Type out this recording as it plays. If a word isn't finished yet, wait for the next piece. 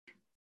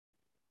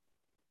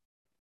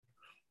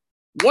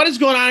What is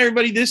going on,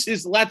 everybody? This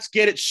is Let's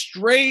Get It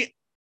Straight.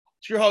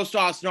 It's your host,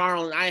 Austin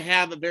Arnold, and I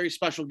have a very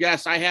special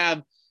guest. I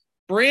have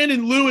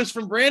Brandon Lewis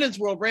from Brandon's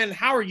World. Brandon,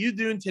 how are you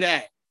doing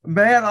today?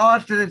 Man,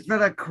 Austin, it's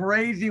been a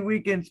crazy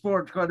week in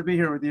sports. Glad to be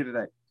here with you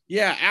today.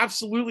 Yeah,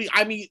 absolutely.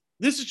 I mean,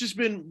 this has just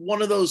been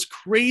one of those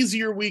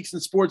crazier weeks in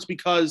sports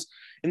because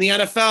in the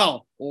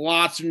NFL,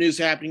 lots of news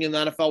happening in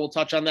the NFL. We'll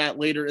touch on that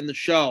later in the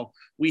show.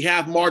 We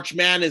have March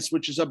Madness,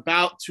 which is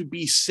about to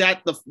be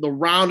set, the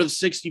round of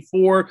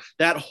 64.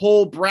 That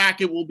whole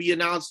bracket will be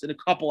announced in a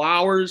couple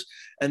hours.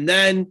 And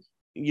then,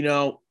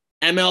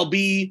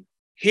 MLB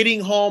hitting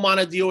home on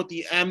a deal with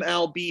the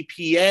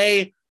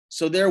MLBPA.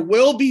 So there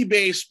will be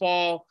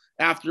baseball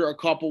after a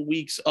couple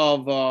weeks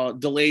of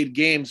delayed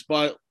games.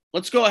 But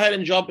let's go ahead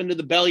and jump into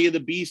the belly of the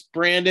beast,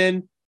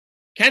 Brandon.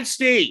 Kent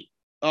State,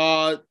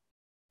 what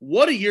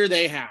a year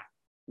they had.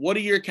 What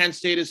a year Kent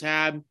State has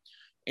had.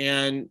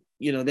 And,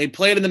 they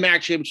played in the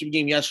MAC championship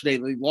game yesterday.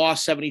 They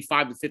lost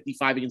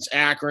 75-55 against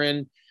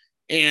Akron.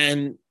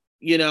 And,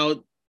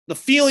 the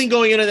feeling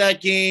going into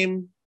that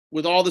game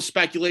with all the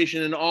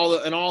speculation and all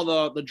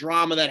the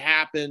drama that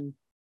happened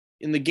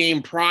in the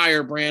game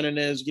prior, Brandon,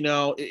 is,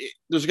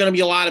 there's going to be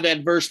a lot of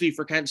adversity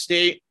for Kent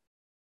State.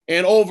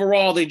 And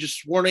overall, they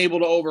just weren't able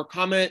to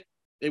overcome it.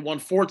 They won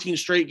 14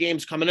 straight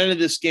games coming into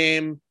this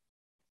game,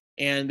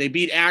 and they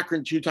beat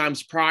Akron 2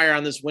 times prior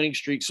on this winning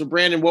streak. So,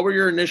 Brandon, what were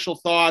your initial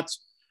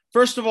thoughts,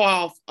 first of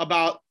all,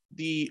 about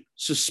the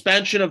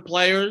suspension of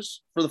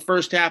players for the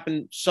first half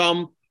and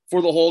some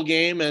for the whole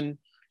game, and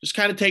just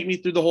kind of take me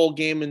through the whole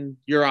game in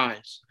your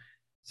eyes?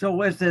 So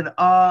listen,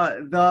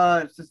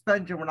 the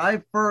suspension, when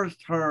I first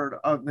heard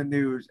of the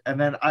news and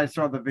then I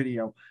saw the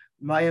video,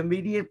 my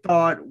immediate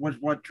thought was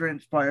what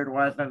transpired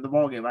last night in the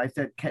ballgame. I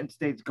said, Kent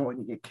State's going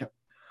to get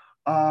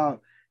killed.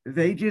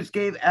 They just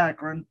gave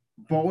Akron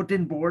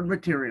bulletin board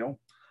material.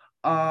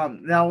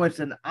 Now,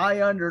 listen,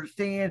 I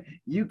understand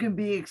you can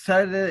be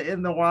excited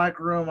in the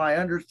locker room. I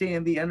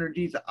understand the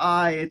energy's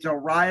high. It's a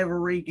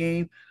rivalry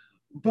game,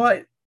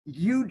 but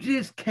you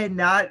just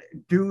cannot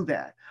do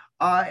that.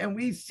 And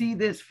we see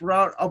this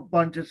throughout a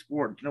bunch of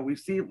sports. We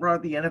see it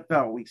throughout the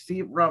NFL. We see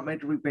it throughout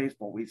Major League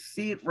Baseball. We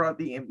see it throughout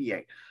the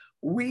NBA.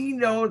 We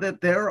know that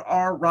there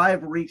are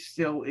rivalries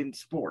still in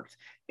sports.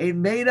 It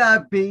may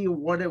not be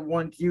what it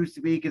once used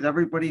to be because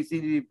everybody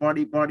seems to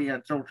be buddy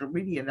on social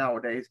media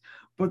nowadays,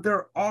 but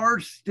there are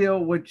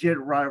still legit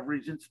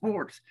rivalries in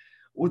sports.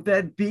 With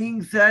that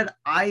being said,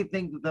 I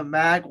think that the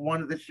MAC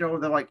wanted to show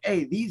that, like,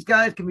 hey, these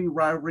guys can be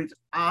rivalries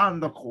on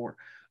the court,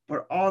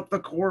 but off the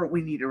court,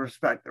 we need to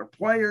respect their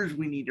players.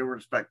 We need to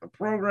respect the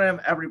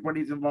program.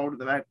 Everybody's involved in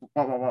the MAC,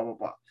 blah, blah, blah, blah,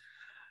 blah.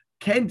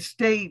 Kent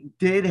State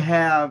did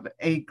have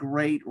a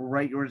great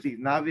regular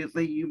season.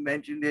 Obviously, you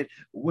mentioned it,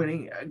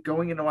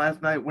 going into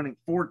last night, winning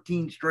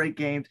 14 straight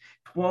games,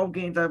 12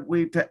 games, I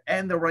believe, to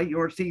end the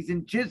regular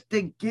season, just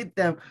to get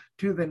them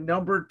to the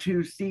number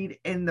 2 seed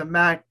in the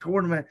MAC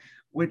tournament,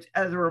 which,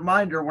 as a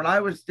reminder, when I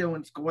was still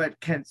in school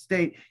at Kent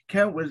State,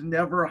 Kent was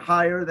never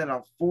higher than a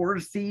 4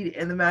 seed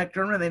in the MAC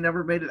tournament. They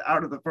never made it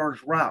out of the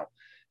first round.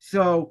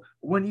 So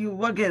when you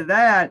look at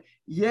that,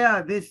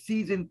 yeah, this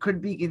season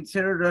could be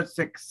considered a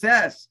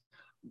success.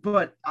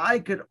 But I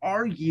could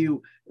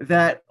argue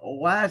that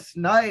last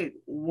night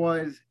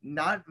was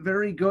not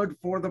very good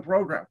for the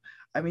program.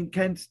 I mean,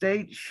 Kent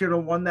State should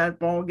have won that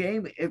ball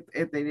game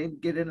if they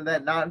didn't get into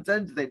that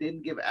nonsense. They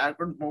didn't give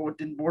Akron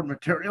bulletin board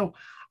material.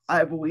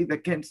 I believe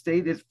that Kent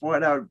State is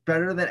flat out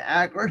better than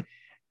Akron.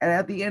 And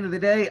at the end of the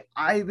day,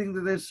 I think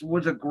that this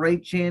was a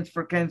great chance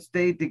for Kent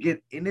State to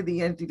get into the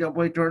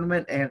NCAA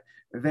tournament, and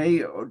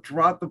they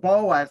dropped the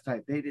ball last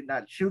night. They did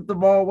not shoot the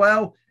ball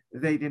well.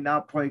 They did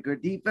not play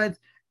good defense.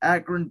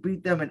 Akron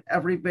beat them in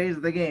every phase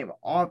of the game,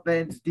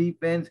 offense,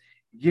 defense,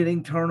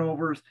 getting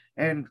turnovers,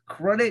 and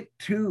credit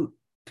to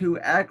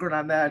Akron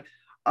on that.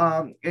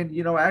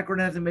 Akron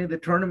hasn't made the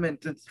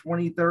tournament since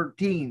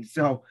 2013.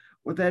 So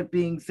with that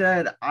being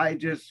said, I'm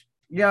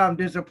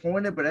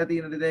disappointed, but at the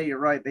end of the day, you're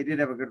right. They did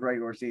have a good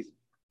regular season.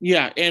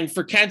 Yeah, and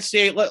for Kent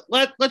State,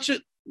 let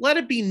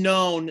it be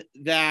known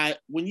that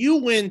when you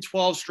win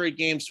 12 straight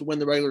games to win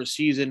the regular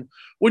season,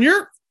 when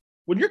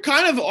you're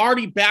kind of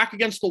already back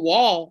against the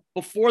wall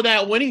before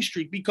that winning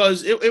streak,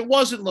 because it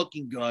wasn't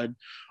looking good.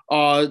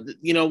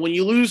 When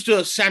you lose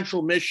to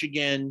Central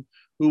Michigan,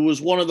 who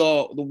was one of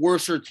the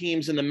worser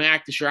teams in the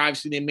MAC this year,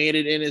 obviously they made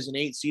it in as an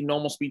 8 seed and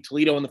almost beat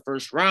Toledo in the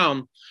first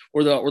round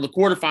or the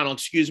quarterfinal,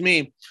 excuse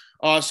me.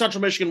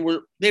 Central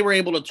Michigan they were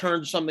able to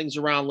turn some things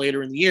around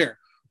later in the year.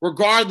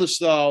 Regardless,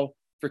 though,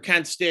 for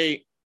Kent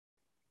State,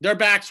 their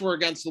backs were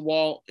against the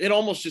wall. It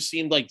almost just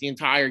seemed like the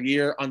entire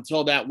year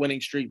until that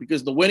winning streak,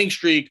 because the winning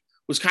streak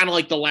was kind of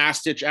like the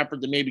last-ditch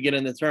effort to maybe get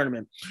in the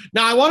tournament.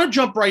 Now, I want to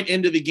jump right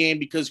into the game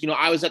because,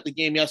 I was at the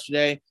game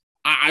yesterday.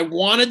 I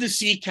wanted to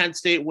see Kent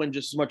State win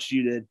just as much as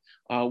you did.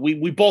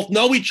 We both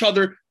know each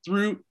other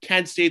through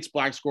Kent State's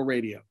Black Score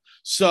Radio.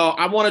 So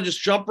I want to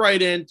just jump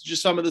right into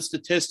just some of the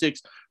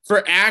statistics.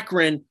 For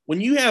Akron,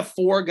 when you have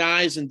 4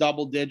 guys in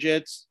double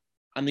digits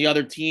on the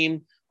other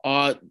team,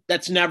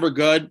 that's never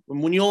good.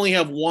 When you only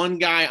have 1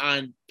 guy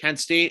on Kent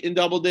State in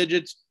double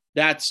digits,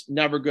 That's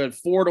never good.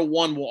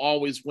 4-1 will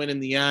always win in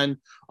the end.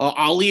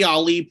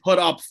 Ali put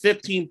up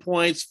 15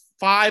 points,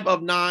 5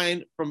 of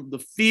 9 from the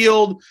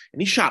field,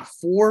 and he shot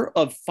 4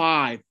 of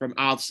 5 from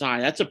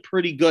outside. That's a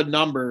pretty good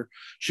number,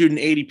 shooting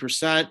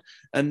 80%.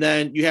 And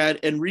then you had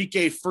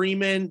Enrique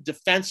Freeman,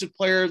 Defensive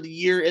Player of the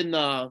Year in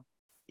the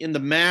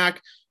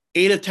MAC,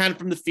 8 of 10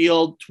 from the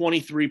field,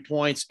 23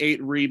 points,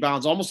 8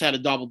 rebounds, almost had a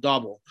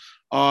double-double.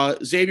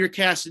 Xavier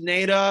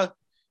Castaneda,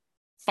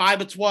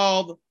 5 of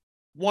 12,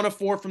 1 of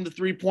 4 from the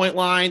three-point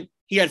line.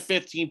 He had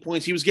 15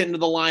 points. He was getting to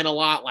the line a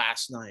lot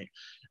last night.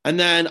 And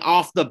then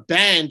off the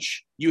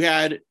bench, you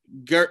had,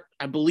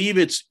 I believe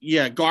it's,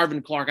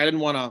 Garvin Clark. I didn't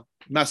want to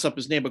mess up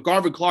his name, but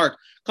Garvin Clark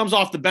comes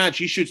off the bench.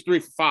 He shoots 3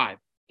 for 5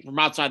 from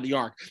outside the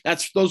arc.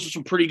 Those are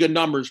some pretty good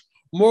numbers.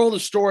 Moral of the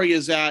story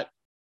is that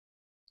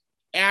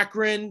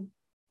Akron,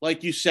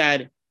 like you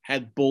said,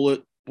 had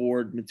bullet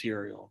board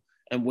material.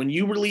 And when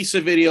you release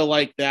a video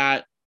like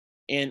that,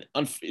 and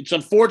it's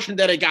unfortunate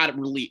that it got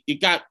released. It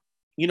got,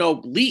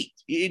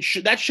 leaked.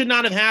 That should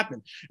not have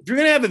happened. If you're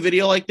going to have a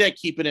video like that,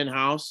 keep it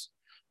in-house.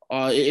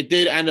 It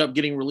did end up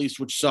getting released,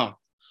 which sucked.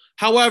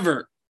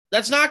 However,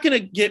 that's not going to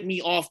get me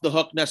off the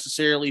hook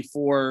necessarily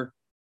for,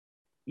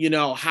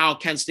 how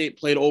Kent State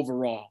played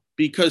overall.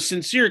 Because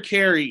Sincere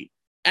Carey,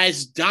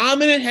 as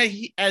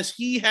dominant as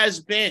he has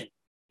been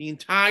the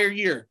entire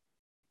year,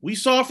 we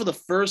saw for the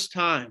first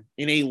time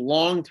in a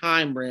long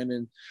time,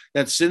 Brandon,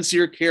 that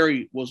Sincere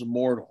Carey was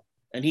mortal.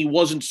 And he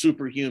wasn't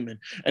superhuman.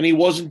 And he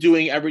wasn't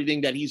doing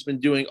everything that he's been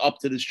doing up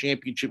to this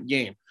championship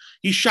game.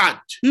 He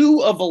shot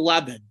 2 of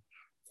 11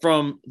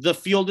 from the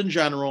field in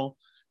general,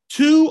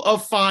 2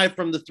 of 5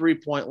 from the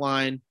three-point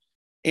line,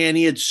 and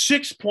he had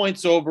 6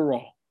 points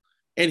overall.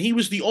 And he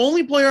was the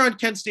only player on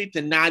Kent State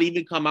to not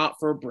even come out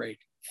for a break.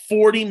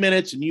 40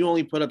 minutes, and you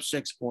only put up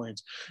 6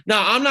 points.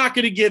 Now, I'm not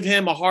going to give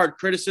him a hard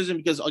criticism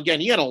because,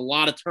 again, he had a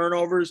lot of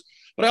turnovers.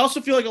 But I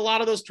also feel like a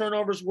lot of those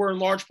turnovers were in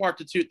large part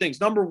to 2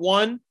 things. Number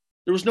one,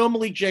 there was no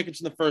Malik Jacobs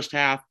in the first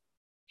half.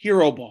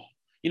 Hero ball.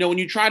 When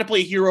you try to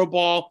play hero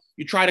ball,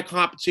 you try to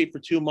compensate for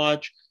too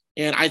much.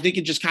 And I think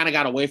it just kind of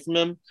got away from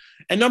him.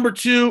 And number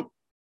two,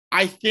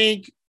 I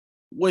think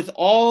with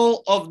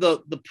all of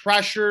the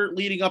pressure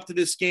leading up to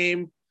this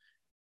game,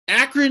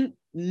 Akron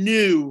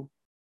knew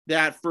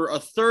that for a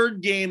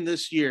third game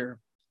this year,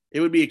 it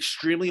would be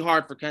extremely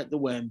hard for Kent to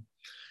win.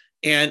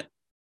 And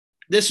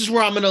this is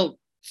where I'm going to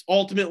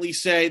ultimately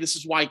say this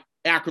is why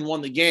Akron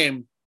won the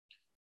game.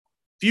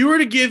 If you were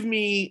to give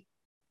me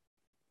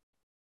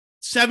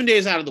 7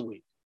 days out of the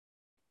week,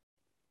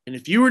 and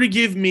if you were to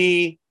give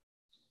me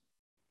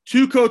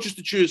 2 coaches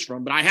to choose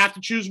from, but I have to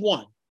choose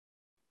one,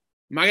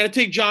 am I going to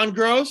take John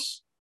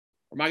Gross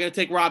or am I going to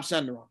take Rob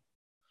Senderoff?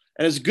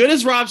 And as good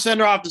as Rob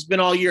Senderoff has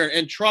been all year,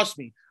 and trust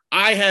me,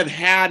 I have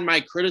had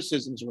my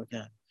criticisms with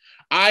him.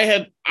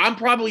 I'm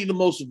probably the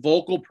most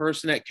vocal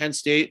person at Kent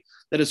State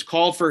that has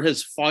called for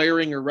his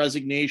firing or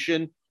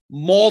resignation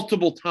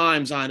multiple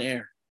times on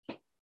air.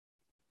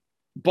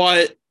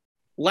 But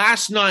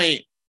last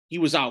night, he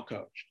was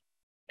outcoached.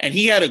 And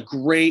he had a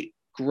great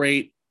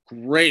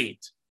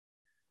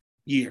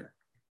year.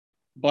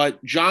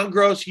 But John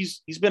Gross,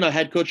 he's been a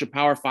head coach of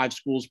Power 5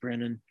 schools,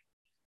 Brandon.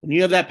 When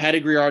you have that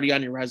pedigree already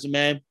on your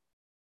resume,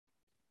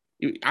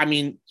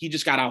 he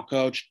just got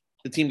outcoached.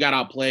 The team got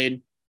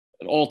outplayed.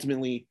 And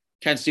ultimately,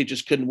 Kent State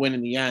just couldn't win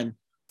in the end,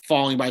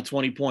 falling by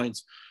 20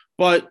 points.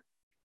 But,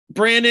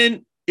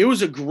 Brandon, it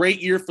was a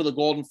great year for the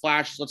Golden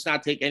Flashes. Let's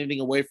not take anything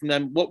away from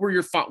them. What are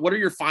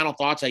your final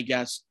thoughts, I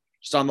guess,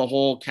 just on the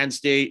whole Kent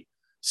State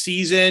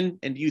season?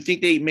 And do you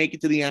think they make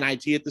it to the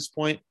NIT at this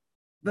point?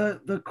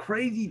 The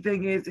crazy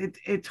thing is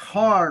it's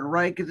hard,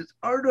 right? Because it's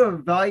hard to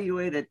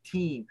evaluate a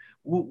team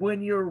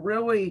when you're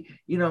really,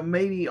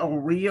 maybe a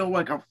real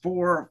like a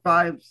 4 or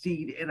 5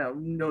 seed in a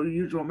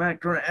usual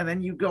MAC tournament, and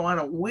then you go on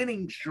a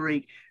winning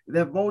streak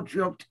that vaults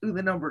you up to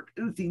the number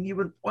 2 seed. You've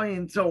been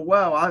playing so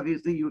well,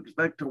 obviously you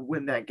expect to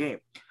win that game.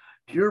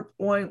 To your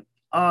point,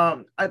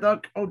 I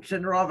thought Coach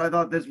Senderoff, I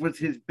thought this was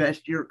his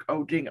best year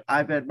coaching.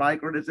 I've had my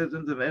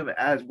criticisms of him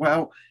as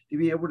well. To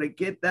be able to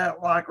get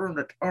that locker room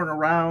to turn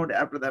around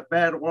after that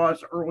bad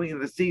loss early in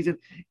the season,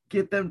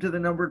 get them to the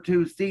number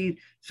 2 seed.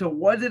 So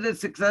was it a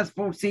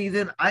successful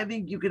season? I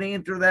think you can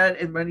answer that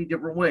in many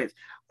different ways.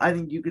 I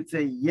think you could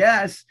say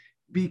yes,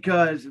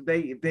 because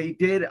they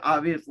did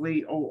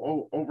obviously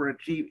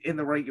overachieve in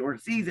the regular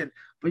season.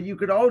 But you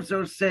could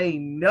also say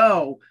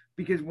no,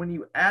 because when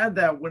you add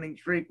that winning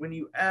streak, when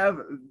you have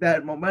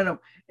that momentum,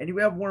 and you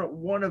have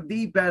one of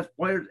the best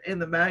players in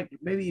the MAC,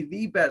 maybe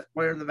the best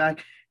player in the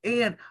MAC,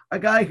 and a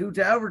guy who's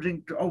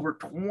averaging over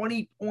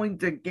 20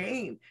 points a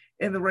game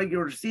in the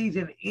regular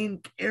season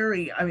in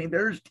Carey. I mean,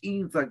 there's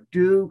teams like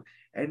Duke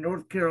and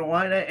North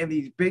Carolina and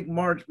these big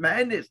March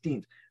Madness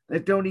teams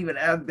that don't even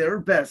have their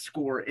best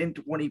score in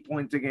 20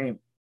 points a game.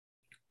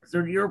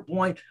 So to your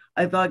point,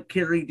 I thought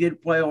Carey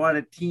did play a lot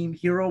of team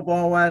hero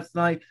ball last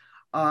night.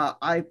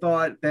 I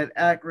thought that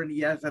Akron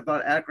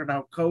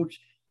outcoached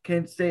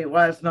Kent State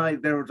last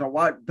night. There was a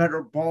lot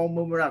better ball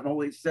movement. I've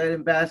always said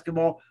in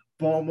basketball,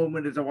 ball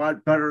movement is a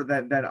lot better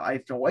than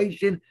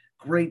isolation.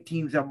 great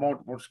teams have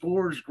multiple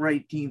scores,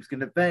 great teams can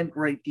defend,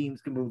 great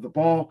teams can move the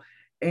ball.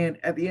 And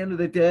at the end of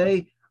the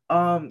day,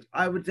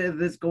 I would say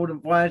this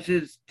Golden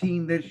Flashes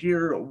team this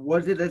year,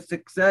 was it a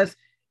success?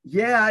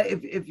 Yeah,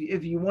 if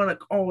you want to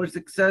call a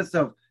success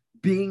of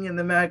being in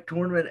the MAC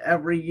tournament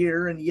every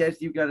year, and yes,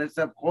 you got to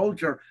step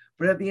closer.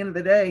 But at the end of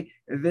the day,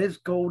 this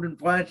Golden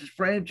Flashes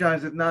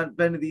franchise has not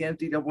been to the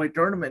NCAA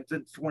tournament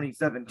since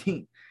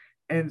 2017.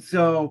 And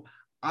so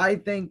I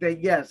think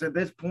that, yes, at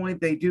this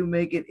point, they do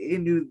make it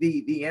into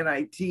the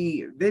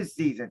NIT this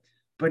season.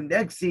 But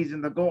next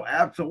season, the goal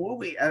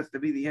absolutely has to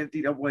be the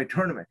NCAA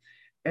tournament.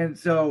 And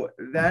so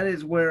that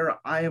is where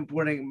I am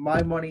putting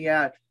my money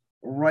at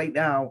right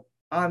now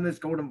on this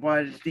Golden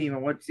Flashes team.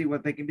 And let's see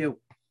what they can do.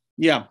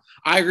 Yeah,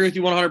 I agree with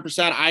you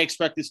 100%. I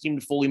expect this team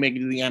to fully make it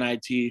to the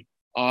NIT.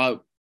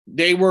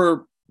 They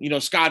were,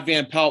 Scott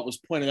Van Pelt was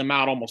pointing them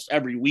out almost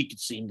every week, it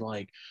seemed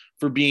like,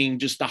 for being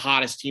just the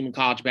hottest team in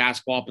college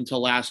basketball up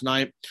until last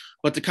night.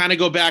 But to kind of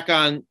go back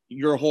on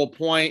your whole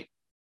point,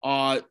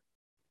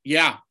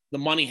 yeah, the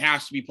money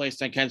has to be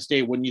placed on Kent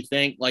State, wouldn't you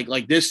think?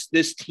 Like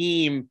this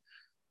team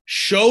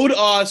showed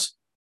us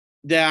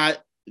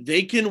that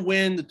they can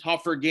win the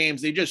tougher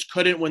games. They just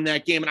couldn't win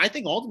that game. And I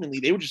think ultimately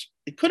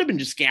it could have been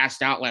just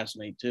gassed out last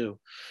night too.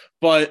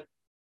 But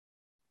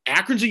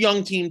Akron's a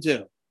young team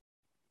too.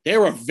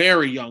 They're a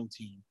very young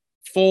team,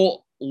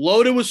 full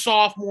loaded with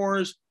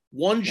sophomores,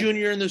 one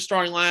junior in the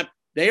starting lineup.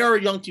 They are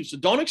a young team. So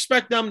don't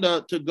expect them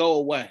to go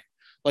away.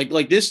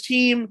 Like this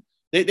team,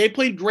 they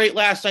played great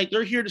last night.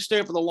 They're here to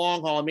stay for the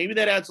long haul. And maybe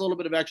that adds a little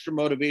bit of extra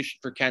motivation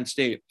for Kent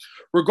State.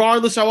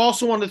 Regardless, I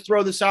also want to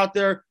throw this out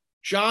there.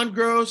 John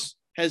Gross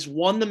has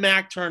won the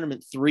MAC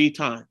tournament 3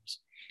 times,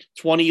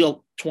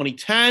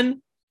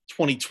 2010,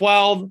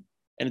 2012,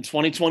 and in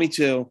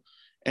 2022.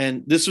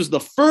 And this was the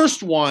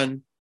first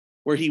one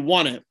where he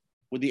won it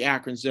with the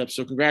Akron Zips.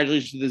 So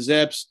congratulations to the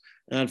Zips.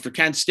 And for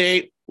Kent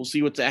State, we'll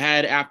see what's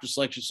ahead after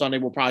Selection Sunday.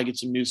 We'll probably get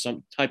some news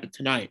some type of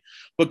tonight.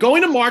 But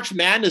going to March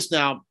Madness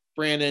now,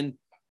 Brandon,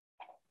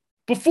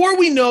 before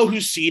we know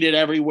who's seeded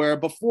everywhere,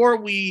 before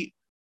we,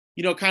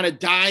 kind of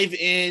dive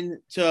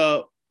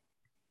into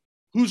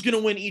who's going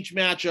to win each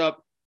matchup,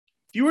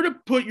 if you were to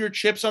put your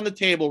chips on the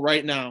table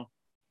right now,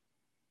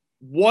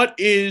 what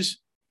is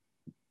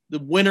the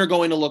winner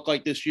going to look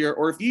like this year?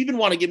 Or if you even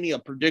want to give me a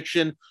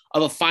prediction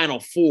of a Final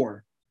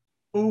Four.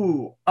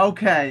 Ooh,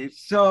 okay.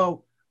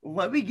 So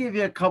let me give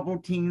you a couple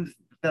teams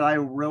that I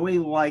really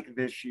like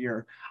this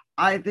year.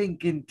 I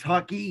think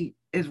Kentucky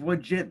is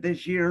legit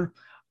this year.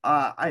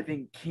 I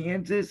think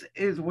Kansas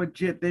is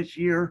legit this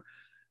year.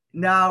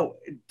 Now,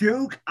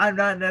 Duke, I'm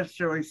not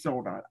necessarily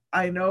sold on.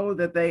 I know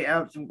that they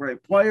have some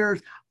great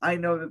players. I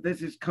know that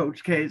this is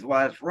Coach K's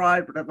last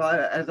ride, but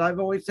as I've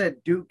always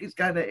said, Duke is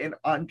kind of an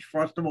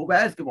untrustable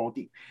basketball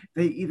team.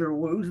 They either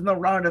lose in the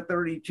round of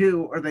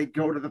 32 or they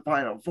go to the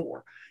Final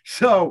Four.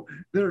 So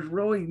there's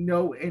really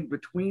no in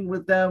between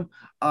with them.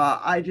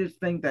 I just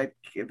think that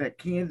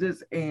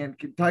Kansas and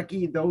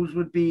Kentucky, those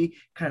would be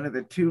kind of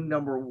the 2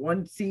 number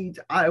 1 seeds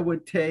I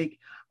would take.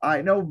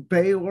 I know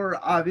Baylor,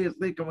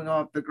 obviously, coming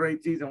off the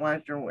great season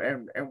last year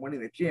and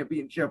winning the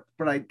championship,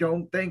 but I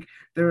don't think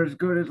they're as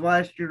good as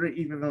last year,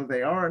 even though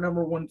they are a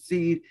number 1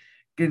 seed.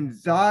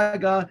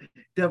 Gonzaga,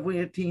 definitely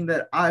a team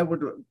that I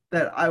would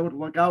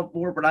look out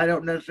for, but I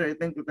don't necessarily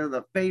think that they're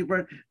the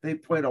favorite. They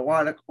played a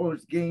lot of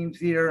close games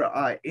here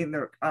in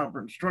their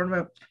conference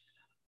tournament.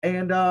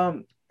 And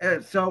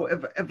so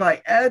if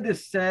I had to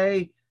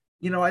say,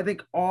 I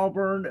think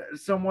Auburn,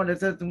 someone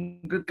has had some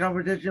good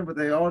competition, but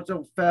they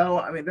also fell.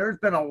 I mean, there's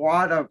been a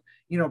lot of,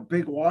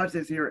 big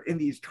losses here in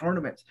these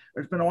tournaments.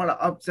 There's been a lot of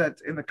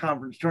upsets in the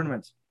conference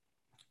tournaments.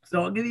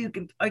 So I'll give you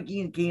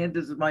Kentucky and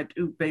Kansas as my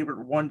 2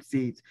 favorite 1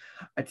 seeds.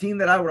 A team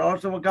that I would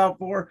also look out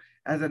for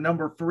as a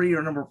number 3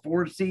 or number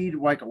 4 seed,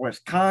 like a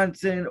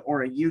Wisconsin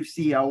or a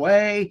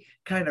UCLA,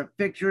 kind of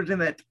fixtures in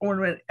that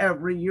tournament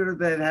every year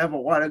that have a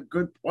lot of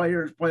good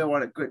players, play a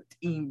lot of good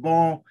team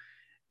ball.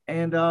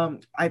 And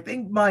I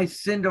think my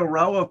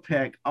Cinderella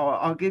pick,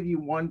 I'll give you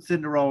one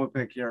Cinderella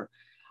pick here.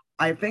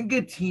 I think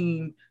a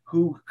team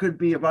who could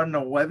be about an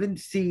 11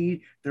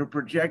 seed, they're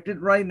projected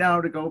right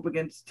now to go up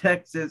against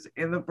Texas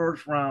in the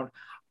first round.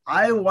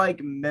 I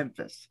like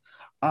Memphis.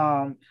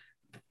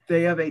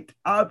 They have a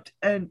top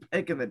 10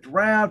 pick in the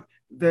draft.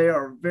 They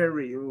are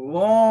very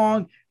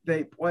long.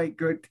 They play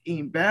good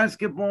team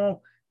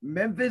basketball.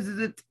 Memphis is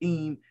a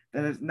team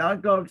that has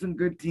knocked off some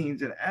good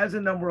teams, and as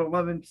a number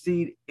 11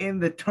 seed in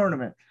the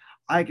tournament,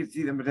 I could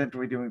see them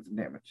potentially doing some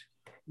damage.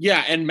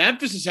 Yeah, and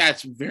Memphis has had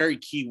some very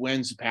key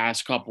wins the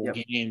past couple of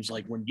games.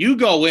 Like when you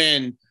go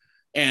in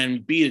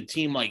and beat a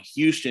team like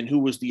Houston, who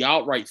was the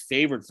outright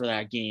favorite for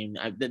that game,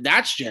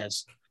 that's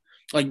just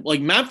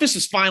like Memphis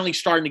is finally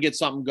starting to get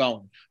something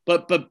going.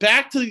 But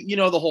back to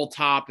the whole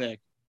topic.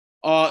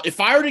 If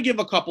I were to give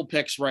a couple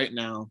picks right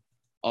now,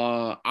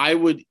 I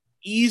would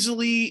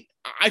easily.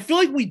 I feel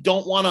like we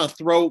don't want to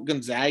throw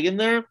Gonzaga in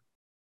there.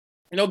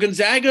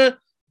 Gonzaga,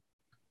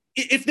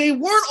 if they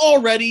weren't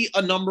already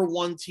a number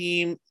 1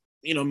 team,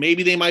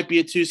 maybe they might be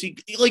a 2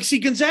 seed.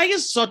 Gonzaga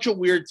is such a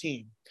weird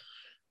team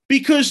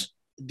because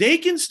they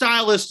can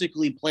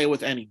stylistically play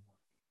with anyone.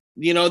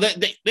 You know,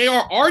 that they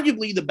are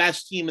arguably the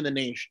best team in the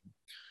nation.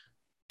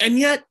 And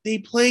yet they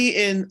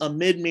play in a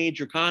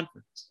mid-major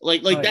conference.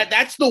 Like right.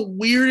 That's the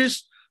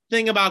weirdest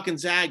thing about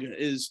Gonzaga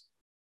is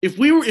if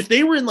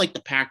they were in like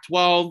the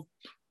Pac-12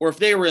 or if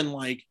they were in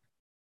like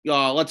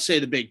let's say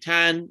the Big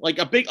Ten, like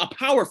a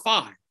Power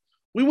 5,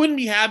 we wouldn't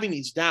be having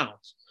these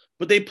downs.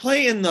 But they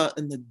play in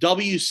the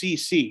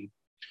WCC,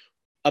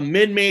 a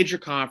mid-major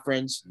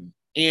conference,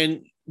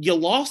 and you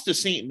lost to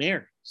St.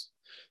 Mary's.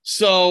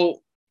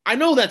 So I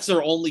know that's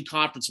their only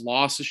conference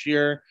loss this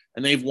year,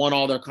 and they've won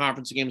all their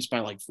conference games by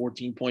like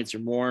 14 points or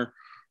more.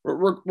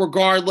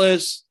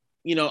 Regardless,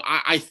 you know,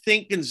 I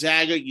think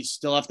Gonzaga, you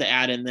still have to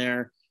add in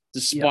there,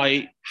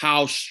 despite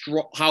how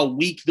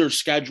weak their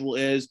schedule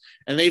is.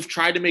 And they've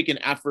tried to make an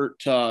effort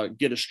to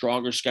get a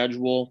stronger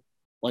schedule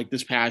like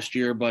this past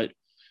year. But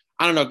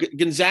I don't know.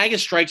 Gonzaga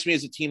strikes me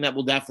as a team that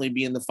will definitely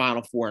be in the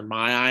Final Four in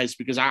my eyes,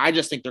 because I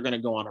just think they're going to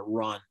go on a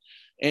run.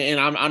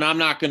 And I'm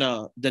not going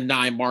to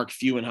deny Mark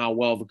Few and how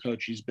well of a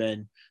coach he's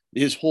been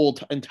his whole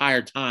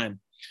entire time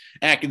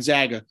at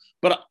Gonzaga.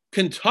 But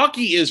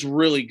Kentucky is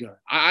really good.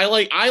 I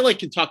like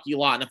Kentucky a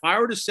lot. And if I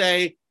were to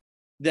say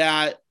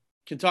that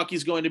Kentucky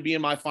is going to be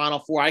in my Final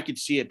Four, I could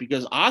see it,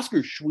 because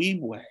Oscar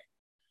Tshiebwe,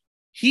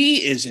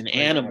 he is an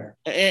animal.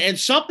 And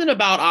something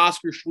about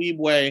Oscar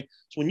Tshiebwe is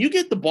when you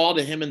get the ball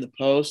to him in the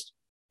post,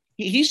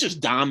 he's just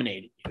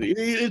dominating.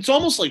 It's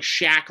almost like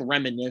Shaq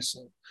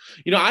reminiscent.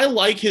 You know, I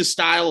like his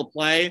style of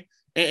play,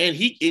 and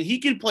he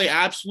can play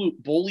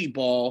absolute bully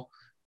ball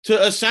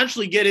to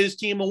essentially get his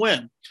team a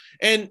win.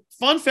 And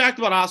fun fact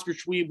about Oscar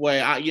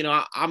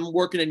Tshiebwe, I'm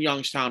working in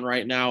Youngstown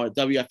right now at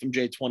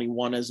WFMJ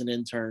 21 as an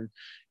intern,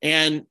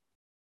 and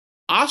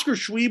Oscar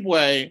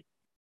Tshiebwe,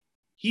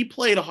 he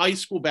played high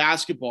school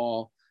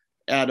basketball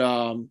at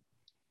I'm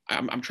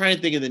trying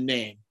to think of the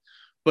name,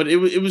 but it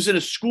was in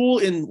a school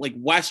in like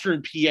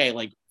Western PA,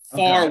 like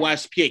far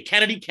West PA,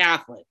 Kennedy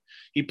Catholic.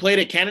 He played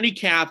at Kennedy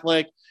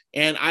Catholic,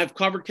 and I've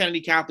covered Kennedy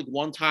Catholic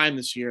one time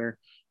this year,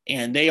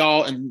 and they're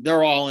all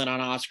in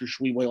on Oscar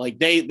Tshiebwe. Like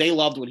they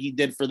loved what he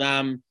did for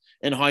them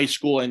in high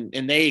school,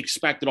 and they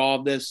expected all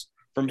of this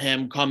from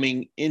him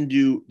coming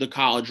into the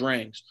college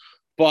ranks.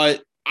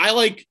 But I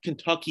like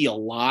Kentucky a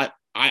lot.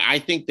 I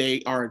think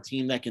they are a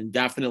team that can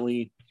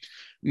definitely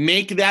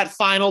make that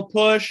final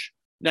push.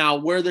 Now,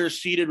 where they're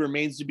seated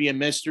remains to be a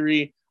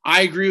mystery.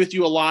 I agree with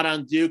you a lot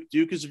on Duke.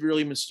 Duke is a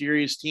really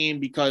mysterious team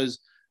because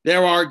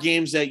there are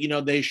games that,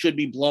 they should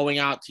be blowing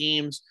out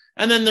teams.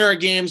 And then there are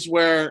games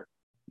where,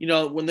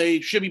 when they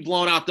should be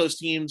blowing out those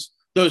teams,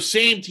 those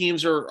same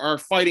teams are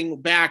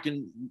fighting back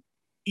and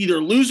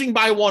either losing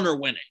by one or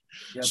winning.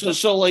 Yep.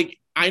 So like,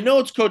 I know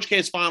it's Coach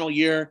K's final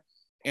year,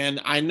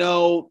 and I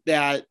know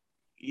that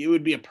it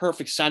would be a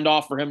perfect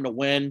send-off for him to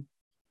win.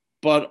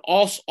 But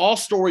all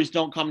stories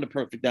don't come to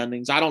perfect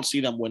endings. I don't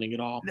see them winning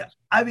at all.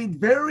 I mean,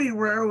 very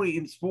rarely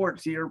in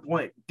sports, to your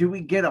point, do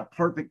we get a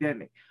perfect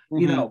ending.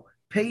 Mm-hmm.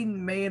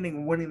 Peyton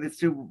Manning winning the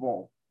Super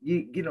Bowl,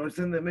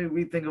 something that made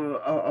me think of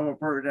a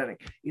perfect ending.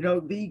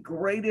 The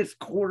greatest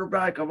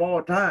quarterback of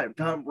all time,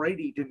 Tom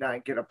Brady, did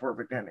not get a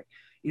perfect ending.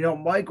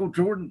 Michael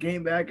Jordan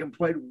came back and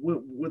played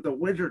with the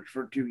Wizards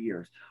for 2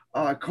 years.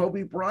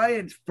 Kobe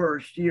Bryant's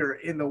first year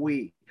in the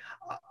league,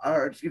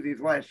 his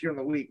last year in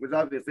the league, was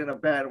obviously in a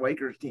bad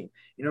Lakers team.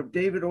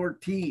 David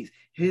Ortiz,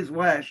 his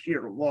last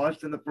year,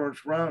 lost in the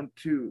first round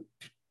to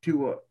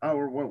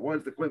what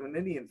was the Cleveland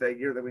Indians that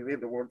year that we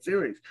made the World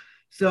Series.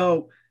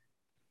 So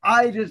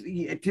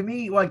to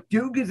me, like,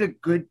 Duke is a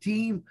good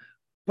team,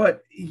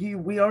 but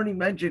we already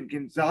mentioned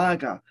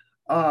Gonzaga,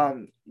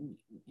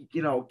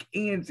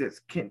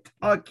 Kansas,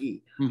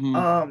 Kentucky,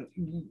 mm-hmm.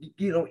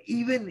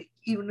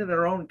 Even in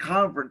their own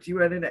conference, you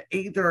had an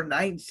 8th or a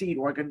 9th seed,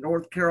 like a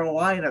North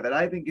Carolina, that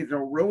I think is a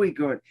really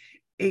good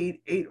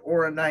 8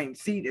 or a 9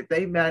 seed. If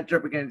they match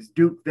up against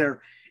Duke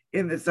there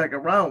in the second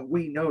round,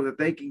 we know that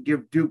they can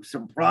give Duke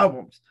some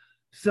problems.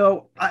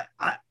 So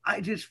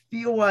I just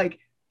feel like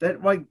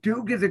that, like,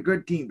 Duke is a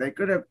good team. They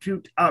could have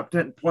 2 top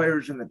 10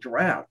 players in the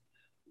draft,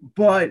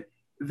 but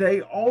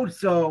they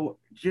also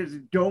just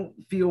don't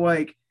feel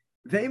like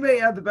they may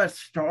have the best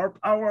star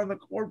power on the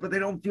court, but they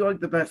don't feel like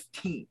the best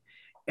team.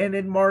 And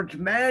in March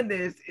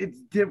Madness, it's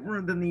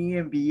different than the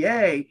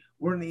NBA,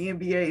 where in the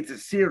NBA, it's a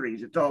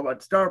series. It's all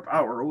about star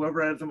power.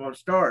 Whoever has the most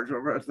stars,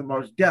 whoever has the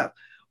most depth.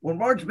 When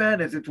March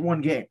Madness, it's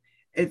one game.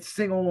 It's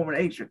single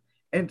elimination.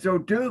 And so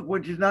Duke,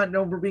 which is not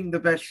known for being the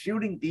best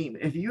shooting team,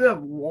 if you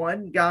have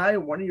one guy,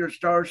 one of your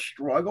stars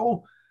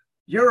struggle,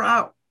 you're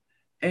out.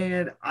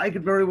 And I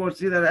could very well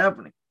see that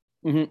happening.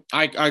 Mm-hmm.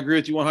 I agree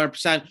with you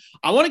 100%.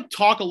 I want to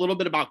talk a little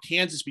bit about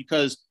Kansas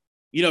because,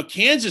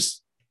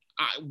 Kansas,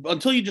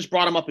 until you just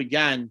brought him up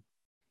again,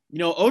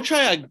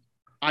 Ochai,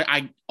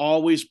 I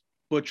always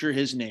butcher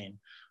his name.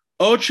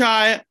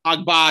 Ochai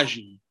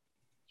Agbaji.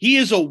 He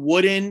is he's a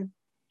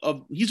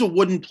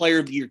wooden player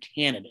of the year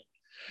candidate.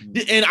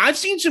 Mm-hmm. And I've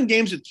seen some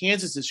games with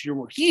Kansas this year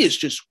where he has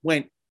just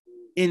went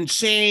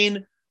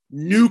insane,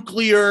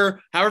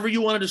 nuclear, however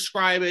you want to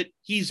describe it.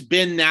 He's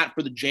been that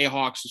for the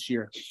Jayhawks this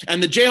year.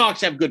 And the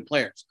Jayhawks have good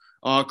players.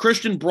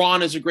 Christian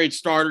Braun is a great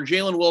starter.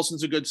 Jalen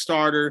Wilson's a good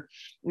starter.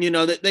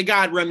 They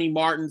got Remy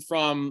Martin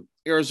from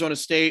Arizona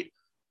State,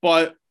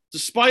 but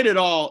despite it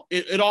all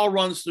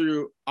runs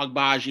through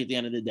Agbaji at the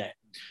end of the day.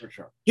 For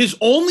sure. His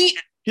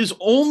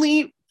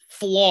only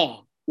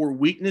flaw or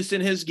weakness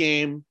in his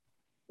game,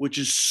 which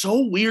is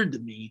so weird to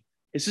me,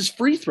 is his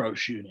free throw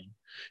shooting.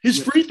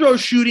 His free throw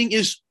shooting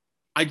is,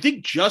 I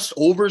think, just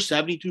over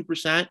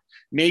 72%,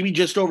 maybe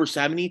just over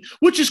 70,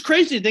 which is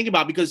crazy to think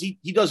about because he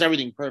does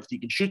everything perfect. He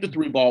can shoot the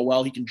three ball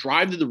well. He can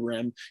drive to the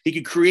rim. He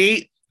can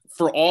create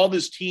for all of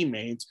his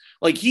teammates.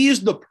 Like, he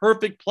is the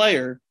perfect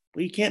player,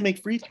 but he can't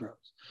make free throws.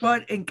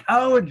 But in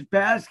college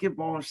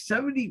basketball,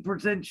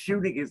 70%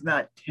 shooting is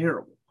not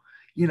terrible,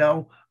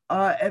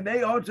 and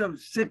they also have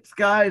 6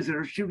 guys that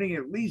are shooting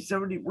at least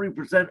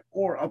 73%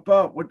 or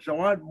above, which is a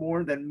lot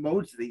more than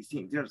most of these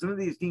teams. Some of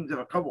these teams have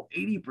a couple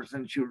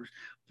 80% shooters,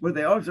 but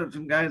they also have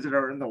some guys that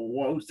are in the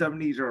low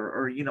 70s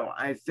or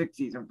high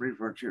 60s in free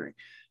throw shooting.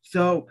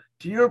 So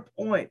to your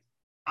point,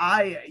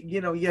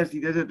 yes, he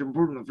does have to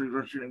improve in the free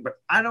throw shooting, but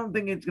I don't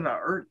think it's going to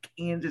hurt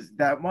Kansas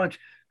that much.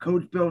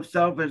 Coach Bill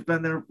Self has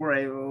been there for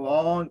a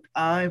long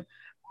time.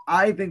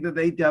 I think that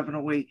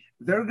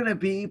they're going to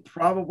be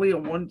probably a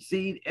 1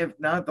 seed. If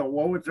not, the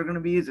lowest they're going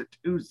to be is a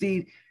 2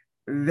 seed.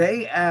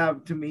 They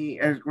have, to me,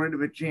 as great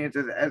of a chance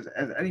as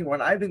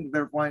anyone. I think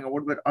they're flying a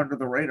little bit under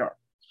the radar.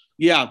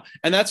 Yeah,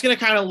 and that's going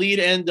to kind of lead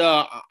into,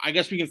 I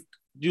guess we can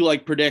do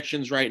like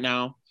predictions right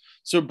now.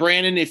 So,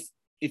 Brandon,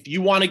 if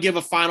you want to give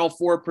a Final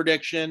Four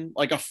prediction,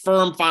 like a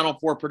firm Final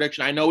Four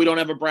prediction, I know we don't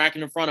have a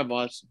bracket in front of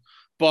us,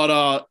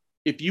 but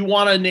if you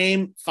want to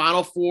name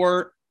Final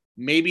Four,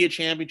 maybe a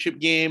championship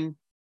game,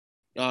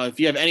 if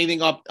you have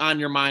anything up on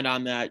your mind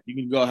on that, you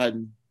can go ahead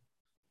and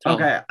tell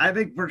me. I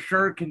think for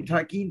sure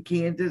Kentucky and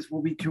Kansas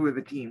will be 2 of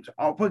the teams.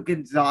 I'll put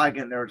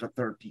Gonzaga in there as a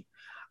 3rd team.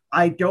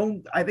 I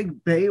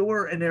think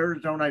Baylor and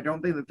Arizona, I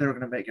don't think that they're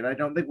going to make it. I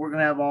don't think we're going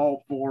to have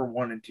all 4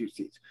 1 and 2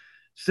 seeds.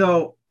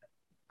 So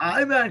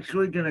I'm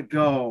actually going to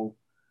go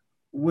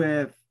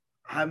with,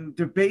 I'm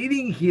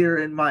debating here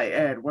in my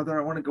head whether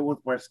I want to go with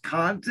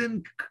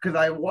Wisconsin, because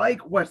I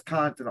like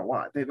Wisconsin a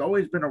lot. They've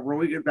always been a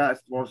really good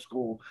basketball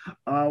school,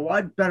 a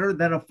lot better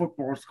than a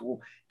football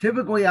school.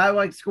 Typically, I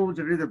like schools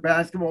that are either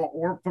basketball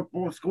or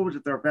football schools.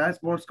 If they're a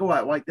basketball school, I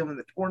like them in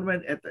the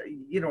tournament. If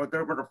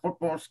they're a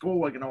football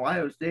school like in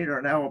Ohio State or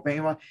in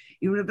Alabama,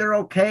 even if they're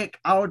okay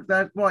at college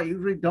basketball, I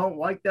usually don't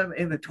like them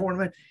in the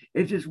tournament.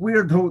 It's just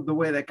weird the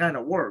way that kind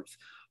of works.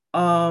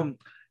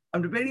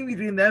 I'm debating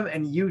between them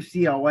and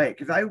UCLA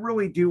because I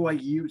really do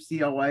like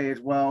UCLA as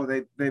well.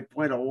 They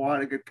played a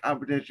lot of good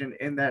competition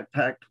in that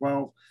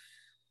Pac-12.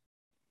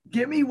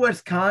 Give me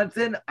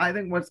Wisconsin. I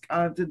think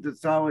Wisconsin's a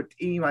solid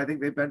team. I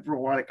think they've been through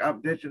a lot of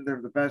competition.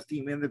 They're the best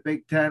team in the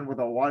Big Ten with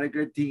a lot of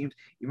good teams.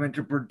 You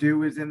mentioned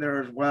Purdue is in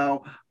there as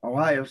well,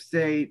 Ohio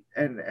State,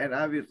 and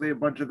obviously a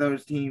bunch of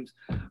those teams.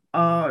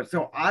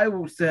 So I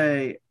will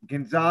say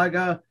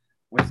Gonzaga,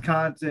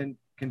 Wisconsin,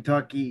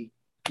 Kentucky,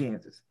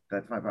 Kansas.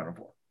 That's my Final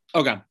Four.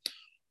 Okay.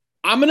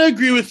 I'm going to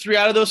agree with 3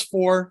 out of those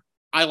 4.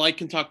 I like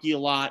Kentucky a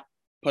lot.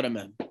 Put them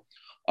in.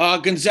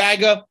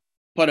 Gonzaga,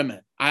 put them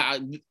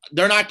in.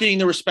 They're not getting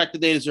the respect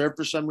that they deserve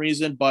for some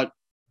reason, but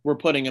we're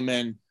putting them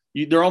in.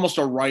 They're almost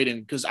a write-in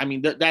because,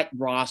 that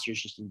roster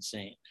is just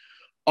insane.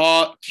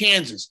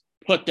 Kansas,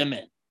 put them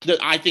in.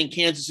 I think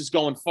Kansas is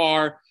going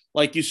far.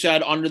 Like you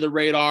said, under the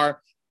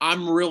radar.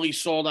 I'm really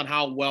sold on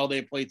how well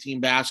they play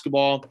team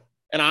basketball.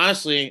 And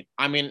honestly,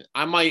 I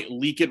might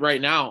leak it right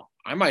now.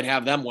 I might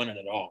have them winning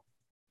it all.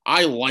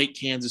 I like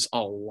Kansas a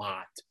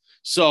lot.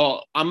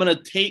 So I'm going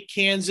to take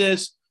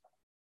Kansas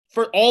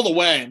for all the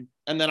way,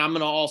 and then I'm going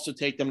to also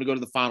take them to go to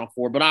the Final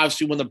Four. But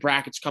obviously when the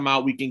brackets come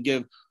out, we can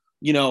give,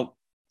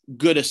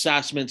 good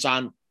assessments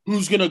on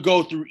who's going to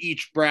go through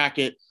each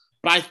bracket.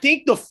 But I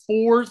think the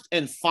 4th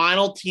and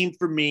final team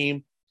for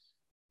me,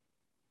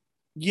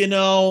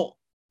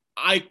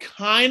 I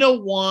kind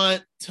of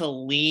want to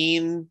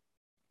lean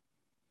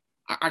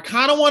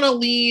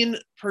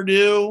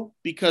Purdue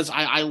because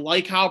I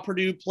like how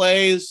Purdue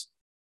plays,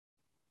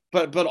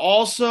 but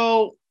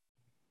also,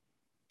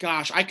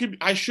 gosh, I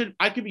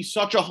could be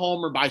such a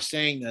homer by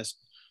saying this.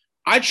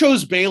 I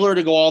chose Baylor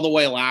to go all the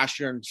way last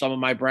year in some of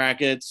my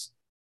brackets.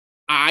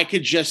 I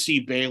could just see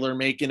Baylor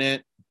making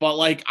it,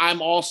 but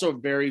I'm also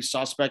very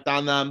suspect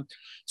on them.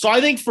 So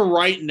I think for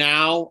right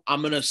now, I'm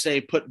going to say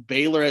put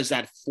Baylor as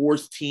that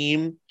 4th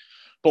team.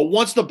 But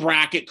once the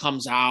bracket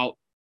comes out,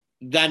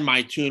 then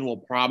my tune will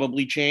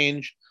probably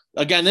change.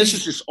 Again, this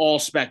is just all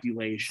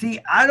speculation. See,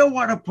 I don't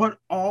want to put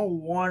all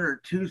 1 or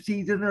 2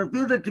 seeds in there. It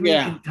feels like to me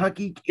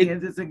Kentucky,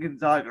 Kansas, and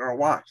Gonzaga are a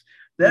watch.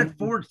 That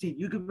 4th seed,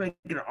 you can make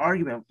an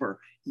argument for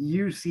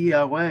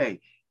UCLA,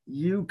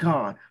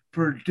 UConn,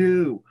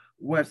 Purdue,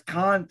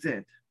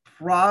 Wisconsin,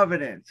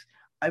 Providence.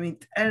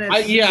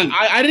 Tennessee.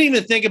 I didn't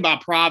even think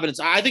about Providence.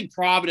 I think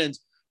Providence,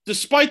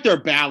 despite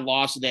their bad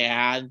loss that they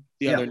had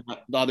the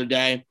other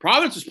day,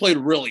 Providence has played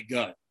really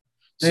good.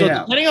 So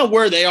depending on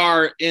where they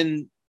are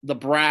in the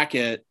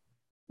bracket,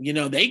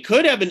 they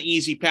could have an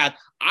easy path.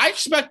 I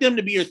expect them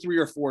to be a 3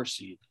 or 4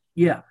 seed.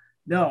 Yeah.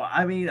 No,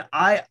 I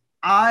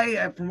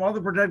from all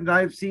the projections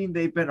I've seen,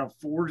 they've been a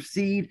 4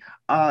 seed.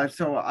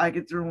 So I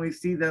could certainly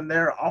see them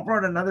there. I'll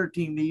run another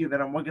team to you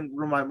that I'm looking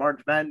through my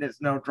March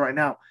Madness notes right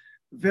now.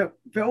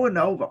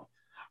 Villanova.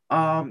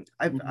 I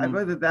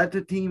believe that that's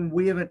a team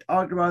we haven't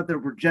talked about. They're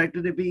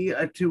projected to be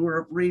a 2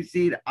 or a 3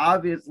 seed.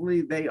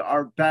 Obviously, they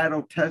are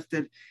battle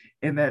tested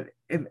in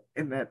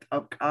that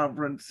up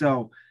conference.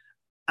 So,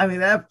 I mean,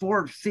 that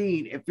 4th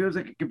seed, it feels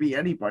like it could be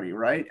anybody,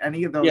 right?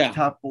 Any of those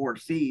top 4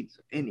 seeds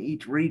in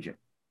each region.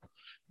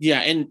 Yeah,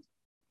 and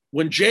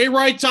when Jay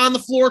Wright's on the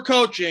floor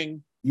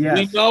coaching,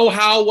 we know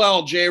how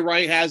well Jay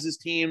Wright has his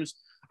teams.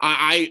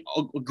 I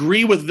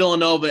agree with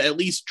Villanova, at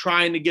least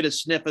trying to get a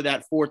sniff of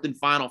that 4th and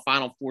Final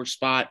 4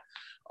 spot.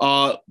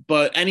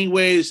 But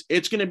anyways,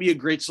 it's going to be a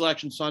great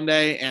selection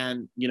Sunday.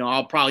 And,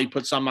 I'll probably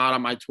put some out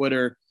on my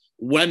Twitter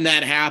when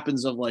that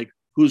happens of like,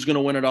 who's going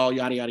to win it all,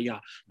 yada, yada,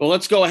 yada. But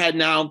let's go ahead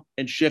now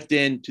and shift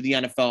into the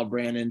NFL,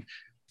 Brandon.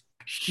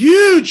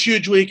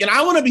 Huge week. And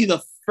I want to be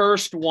the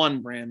first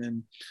one,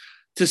 Brandon,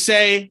 to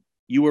say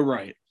you were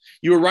right.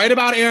 You were right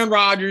about Aaron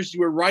Rodgers.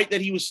 You were right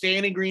that he was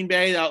staying in Green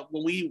Bay.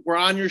 When we were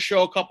on your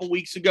show a couple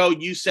weeks ago,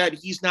 you said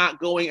he's not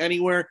going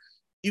anywhere.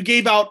 You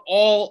gave out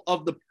all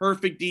of the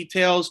perfect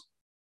details,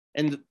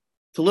 and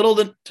to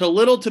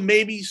little to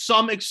maybe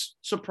some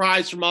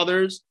surprise from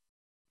others,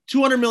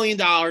 $200 million,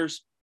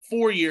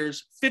 4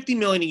 years, $50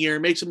 million a year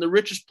makes him the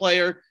richest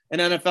player in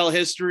NFL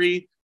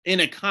history in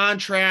a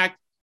contract.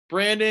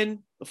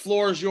 Brandon, the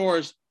floor is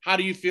yours. How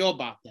do you feel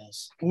about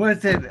this?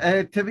 Listen,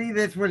 to me,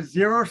 this was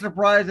zero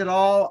surprise at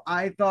all.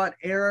 I thought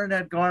Aaron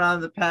had gone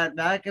on the Pat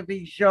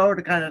McAfee show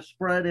to kind of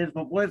spread his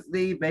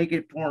publicity, make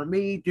it for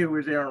me, do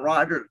his Aaron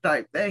Rodgers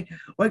type thing.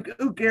 Like,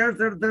 who cares?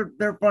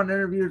 They're fun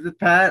interviews with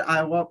Pat.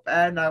 I love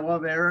Pat and I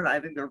love Aaron.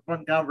 I think they're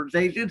fun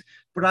conversations,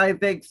 but I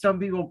think some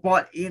people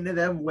bought into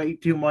them way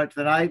too much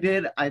than I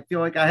did. I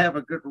feel like I have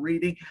a good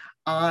reading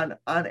on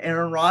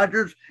Aaron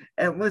Rodgers.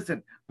 And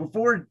listen,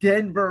 before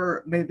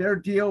Denver made their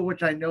deal,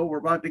 which I know we're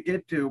about to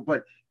get to,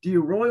 but do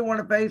you really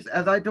want to face,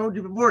 as I told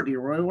you before, do you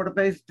really want to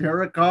face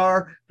Derek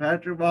Carr,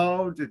 Patrick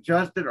Mahomes, and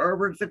Justin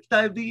Herbert 6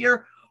 times a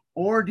year?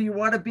 Or do you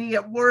want to be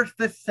at worst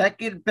the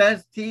second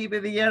best team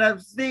in the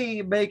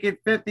NFC, making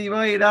 $50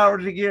 million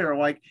a year?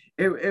 Like,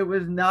 it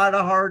was not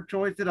a hard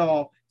choice at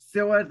all.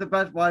 Still has the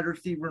best wide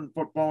receiver in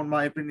football, in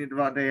my opinion,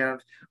 Davante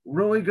Adams.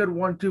 Really good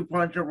 1-2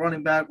 punch at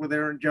running back with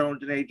Aaron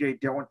Jones and A.J.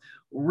 Dillon.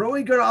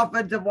 Really good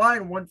offensive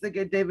line once they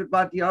get David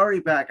Bakhtiari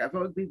back. I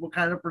feel like people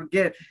kind of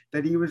forget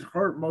that he was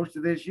hurt most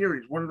of this year.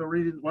 He's one of the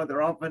reasons why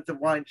their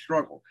offensive line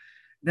struggled.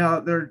 Now,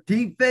 their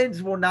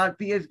defense will not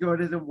be as good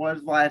as it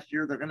was last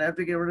year. They're going to have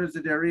to get rid of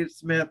Zadarius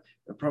Smith.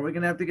 They're probably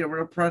going to have to get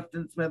rid of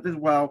Preston Smith as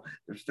well.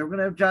 They're still going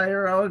to have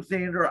Jair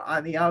Alexander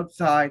on the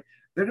outside.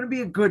 They're going to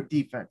be a good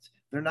defense.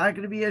 They're not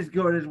going to be as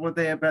good as what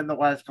they have been the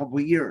last couple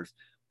of years.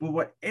 But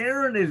what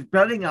Aaron is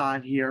betting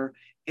on here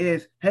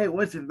is, hey,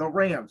 listen, the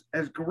Rams,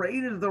 as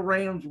great as the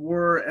Rams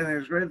were and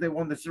as great as they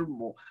won the Super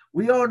Bowl,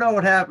 we all know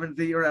what happens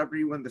the year after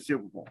you win the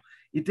Super Bowl.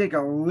 You take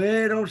a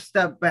little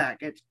step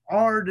back. It's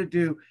hard to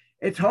do.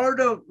 It's hard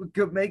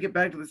to make it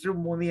back to the Super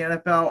Bowl in the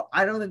NFL.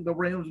 I don't think the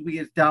Rams will be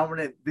as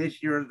dominant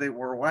this year as they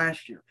were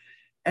last year.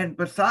 And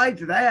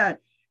besides that,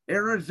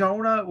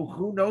 Arizona,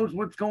 who knows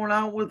what's going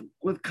on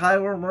with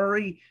Kyler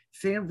Murray.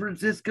 San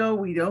Francisco,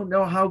 we don't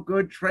know how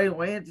good Trey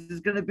Lance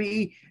is going to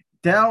be.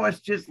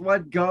 Dallas just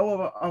let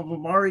go of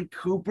Amari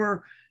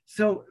Cooper.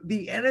 So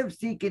the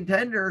NFC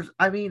contenders,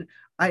 I mean,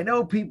 I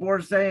know people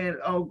are saying,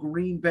 oh,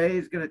 Green Bay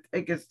is going to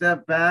take a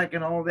step back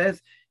and all this.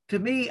 To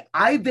me,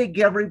 I think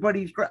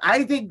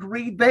I think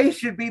Green Bay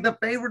should be the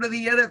favorite of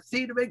the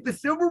NFC to make the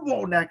Super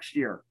Bowl next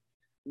year.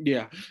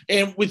 Yeah.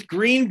 And with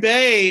Green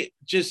Bay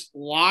just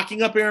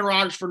locking up Aaron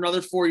Rodgers for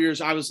another 4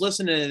 years, I was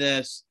listening to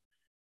this,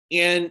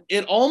 and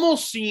it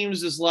almost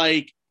seems as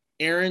like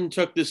Aaron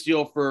took this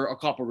deal for a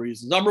couple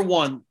reasons. Number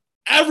one,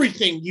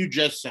 everything you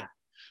just said.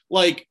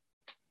 Like,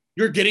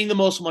 you're getting the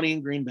most money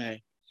in Green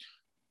Bay.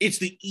 It's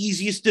the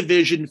easiest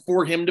division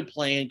for him to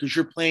play in because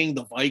you're playing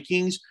the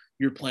Vikings,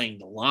 you're playing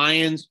the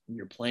Lions, and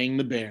you're playing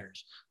the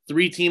Bears.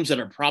 3 teams that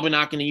are probably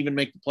not going to even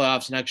make the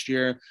playoffs next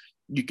year.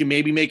 You can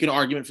maybe make an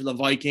argument for the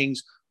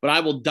Vikings, but I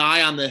will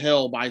die on the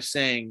hill by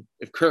saying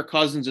if Kirk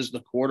Cousins is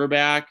the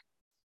quarterback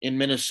in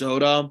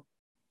Minnesota,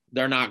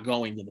 they're not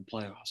going to the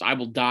playoffs. I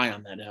will die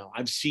on that hill.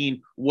 I've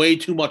seen way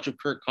too much of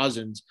Kirk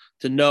Cousins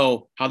to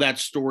know how that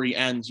story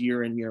ends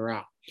year in, year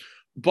out.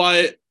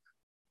 But,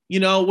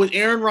 with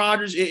Aaron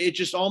Rodgers, it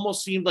just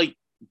almost seemed like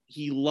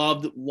he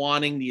loved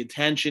wanting the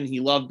attention. He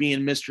loved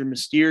being Mr.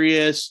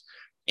 Mysterious.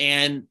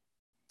 And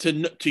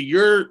to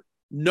your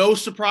no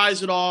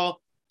surprise at all,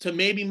 to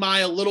maybe my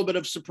a little bit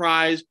of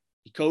surprise,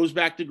 he goes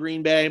back to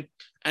Green Bay.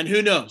 And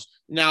who knows?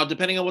 Now,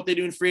 depending on what they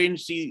do in free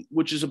agency,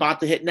 which is about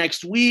to hit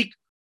next week,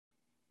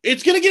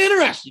 it's going to get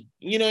interesting.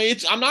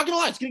 I'm not going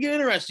to lie. It's going to get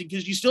interesting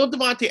because you still have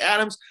Davante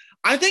Adams.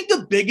 I think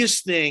the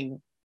biggest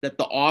thing that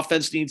the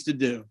offense needs to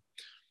do,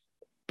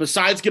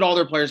 besides get all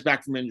their players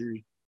back from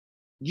injury,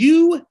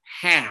 you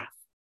have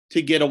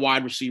to get a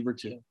wide receiver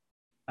too.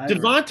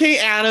 Davante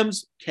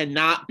Adams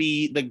cannot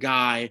be the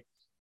guy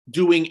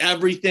doing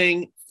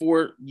everything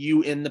for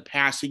you in the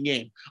passing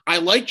game. I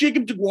like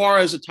Jacob DeGuara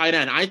as a tight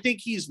end. I think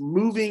he's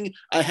moving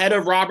ahead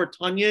of Robert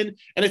Tonyan.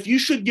 And if you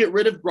should get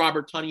rid of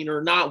Robert Tonyan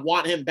or not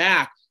want him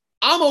back,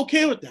 I'm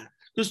okay with that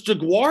because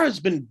DeGuara has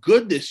been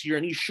good this year,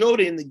 and he showed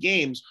it in the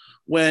games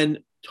when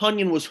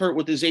Tonyan was hurt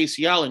with his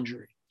ACL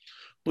injury.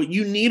 But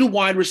you need a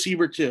wide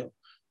receiver too.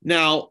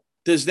 Now,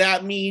 does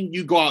that mean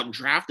you go out and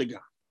draft a guy?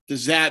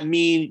 Does that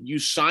mean you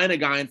sign a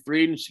guy in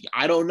free agency?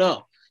 I don't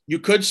know. You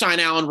could sign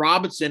Allen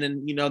Robinson,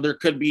 and, there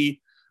could be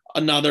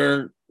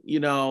another,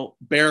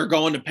 Bear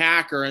going to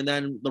Packer, and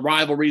then the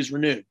rivalry is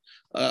renewed,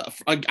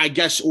 I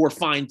guess, or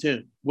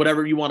fine-tuned,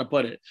 whatever you want to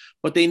put it.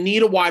 But they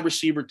need a wide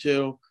receiver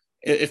too.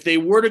 If they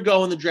were to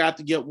go in the draft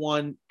to get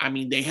one,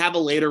 they have a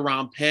later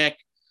round pick.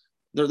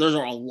 There's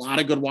are a lot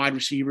of good wide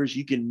receivers.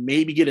 You can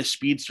maybe get a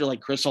speedster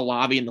like Chris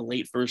Olave in the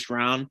late first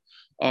round.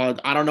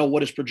 I don't know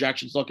what his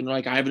projection's looking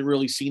like. I haven't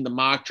really seen the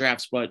mock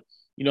drafts, but,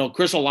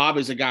 Chris Olave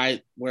is a guy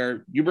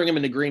where you bring him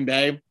into Green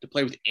Bay to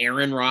play with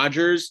Aaron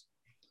Rodgers.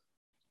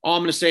 All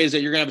I'm going to say is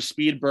that you're going to have a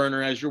speed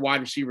burner as your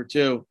wide receiver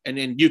too, and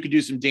then you could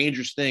do some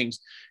dangerous things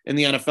in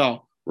the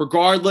NFL.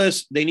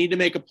 Regardless, they need to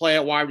make a play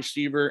at wide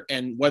receiver,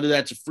 and whether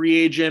that's a free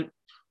agent,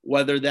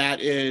 whether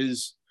that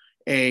is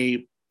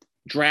a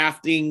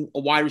drafting a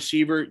wide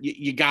receiver,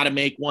 you got to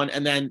make one,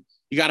 and then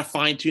you got to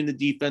fine-tune the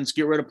defense,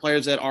 get rid of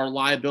players that are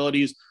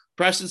liabilities.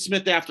 Preston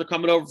Smith, after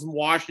coming over from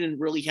Washington,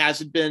 really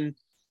hasn't been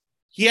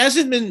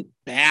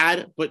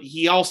bad, but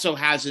he also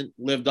hasn't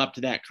lived up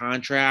to that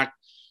contract.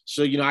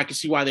 So, I can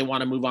see why they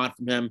want to move on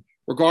from him.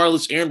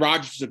 Regardless, Aaron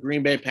Rodgers is a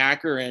Green Bay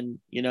Packer, and,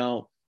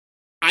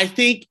 I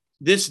think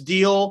this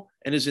deal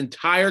and his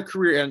entire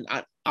career, and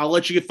I'll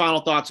let you get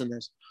final thoughts on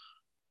this.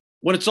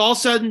 When it's all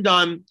said and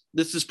done,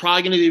 this is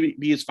probably going to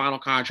be his final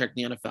contract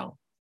in the NFL,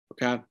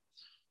 okay?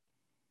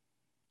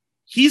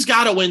 He's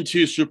got to win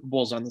 2 Super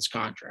Bowls on this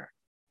contract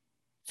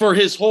for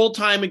his whole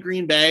time in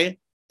Green Bay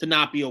to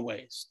not be a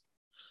waste.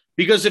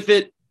 Because if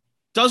it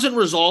doesn't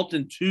result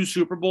in 2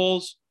 Super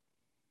Bowls,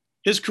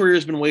 his career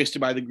has been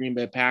wasted by the Green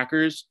Bay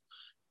Packers.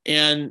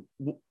 And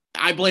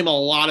I blame a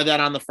lot of that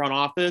on the front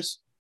office,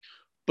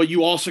 but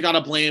you also got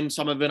to blame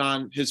some of it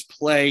on his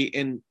play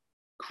in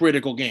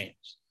critical games.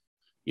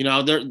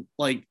 They're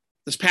like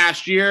this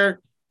past year,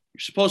 you're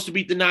supposed to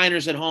beat the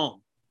Niners at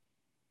home.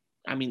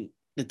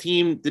 The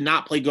team did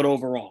not play good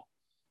overall.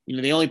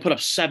 They only put up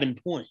 7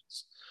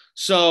 points.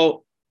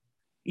 So,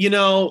 you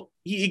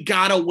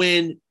got to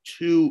win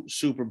 2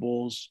 Super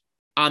Bowls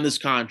on this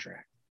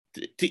contract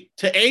to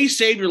A,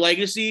 save your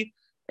legacy,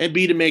 and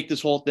B, to make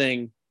this whole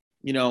thing,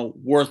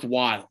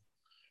 worthwhile.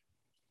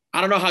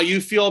 I don't know how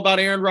you feel about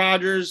Aaron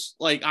Rodgers.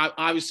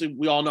 Obviously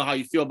we all know how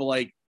you feel,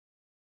 but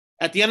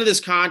at the end of this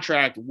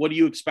contract, what do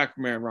you expect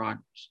from Aaron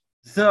Rodgers?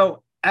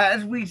 So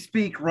as we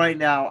speak right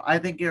now, I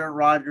think Aaron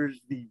Rodgers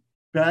is the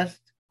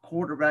best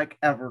quarterback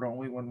ever to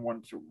only win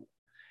 1 Super Bowl.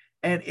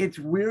 And it's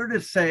weird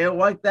to say it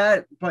like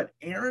that, but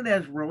Aaron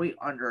has really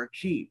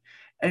underachieved.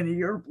 And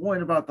your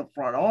point about the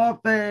front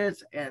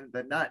office and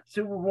the not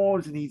Super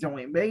Bowls, and he's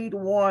only made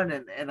 1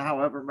 and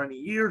however many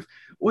years,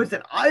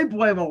 listen, I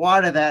blame a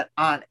lot of that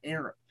on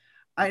Aaron.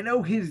 I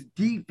know his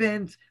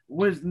defense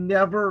was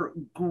never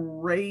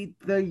great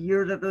the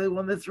years after they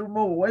won the Super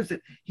Bowl.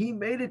 Listen, he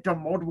made it to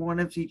multiple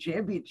NFC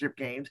championship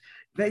games.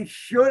 They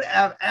should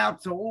have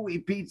absolutely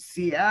beat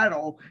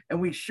Seattle,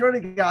 and we should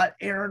have got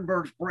Aaron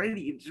versus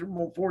Brady in Super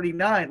Bowl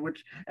 49,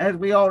 which, as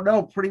we all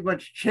know, pretty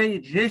much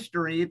changed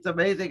history. It's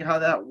amazing how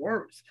that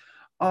works.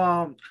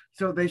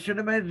 So they should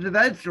have made it to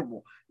that Super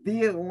Bowl.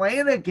 The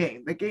Atlanta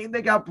game, the game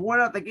they got blown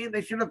out, the game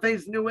they should have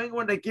faced New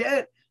England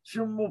again,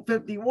 Super Bowl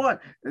 51.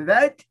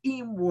 That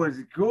team was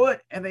good,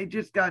 and they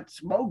just got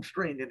smoke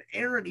screened. And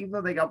Aaron, even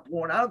though they got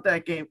blown out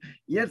that game,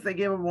 yes, they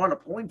gave him a lot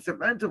of points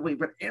defensively,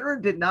 but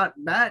Aaron did not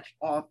match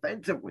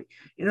offensively.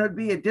 It'd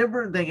be a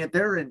different thing if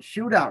they're in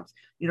shootouts,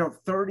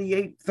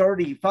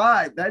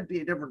 38-35. That'd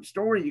be a different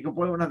story. You can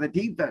play one on the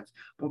defense.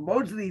 But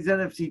most of these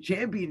NFC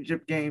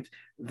championship games,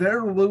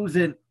 they're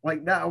losing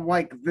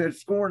they're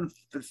scoring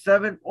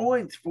 7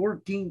 points,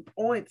 14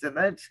 points, and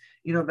that's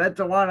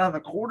a lot on the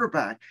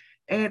quarterback.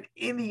 And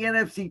in the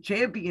NFC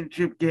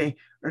championship game,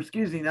 or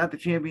excuse me, not the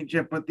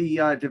championship, but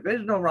the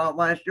divisional round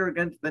last year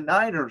against the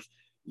Niners,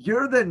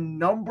 you're the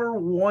number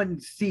 1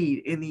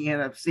 seed in the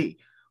NFC.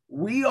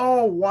 We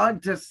all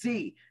want to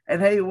see,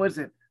 and hey,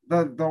 listen,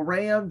 the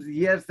Rams,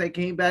 yes, they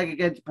came back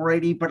against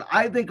Brady, but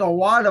I think a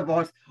lot of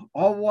us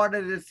all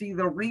wanted to see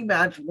the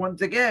rematch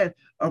once again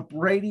of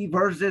Brady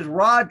versus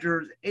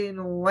Rodgers in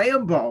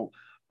Lambeau.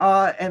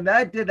 And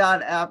that did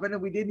not happen,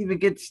 and we didn't even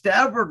get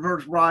Stafford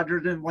versus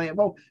Rodgers in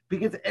Lambeau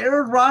because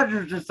Aaron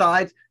Rodgers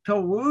decides to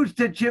lose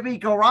to Jimmy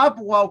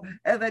Garoppolo,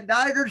 and the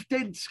Niners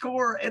didn't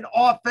score an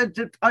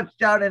offensive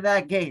touchdown in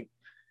that game.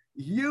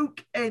 You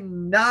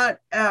cannot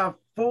have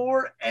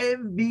 4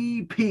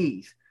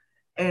 MVPs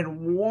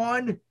and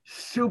 1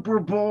 Super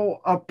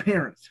Bowl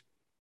appearance.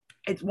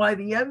 It's why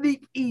the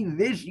MVP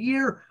this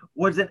year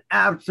was an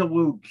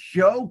absolute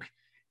joke.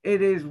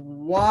 It is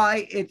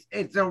why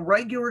it's a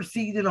regular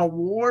season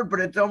award, but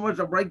it's almost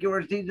a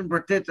regular season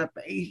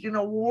participation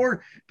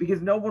award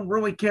because no one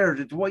really cares.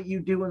 It's what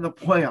you do in the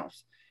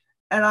playoffs.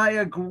 And I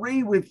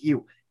agree with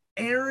you.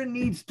 Aaron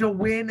needs to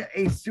win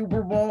a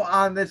Super Bowl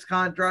on this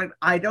contract.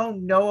 I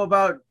don't know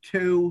about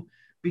two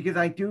because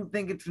I do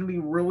think it's going to be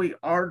really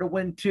hard to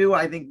win two.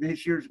 I think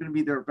this year is going to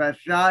be their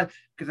best shot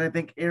because I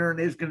think Aaron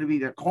is going to be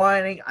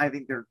declining. I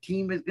think their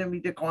team is going to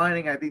be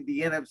declining. I think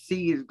the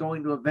NFC is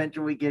going to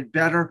eventually get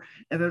better.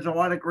 And there's a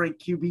lot of great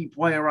QB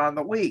play around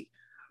the league.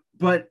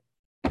 But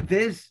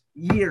this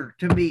year,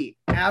 to me,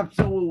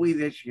 absolutely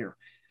this year,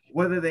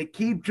 whether they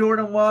keep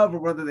Jordan Love or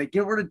whether they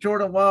get rid of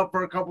Jordan Love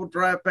for a couple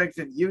draft picks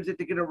and use it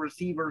to get a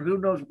receiver, who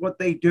knows what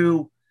they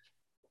do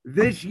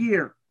this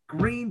year.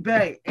 Green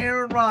Bay,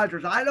 Aaron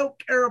Rodgers. I don't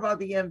care about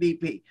the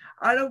MVP.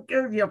 I don't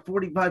care if you have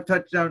 45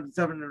 touchdowns and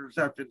 7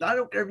 interceptions. I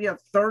don't care if you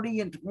have 30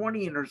 and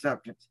 20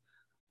 interceptions.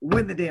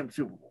 Win the damn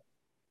Super Bowl.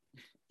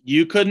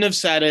 You couldn't have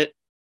said it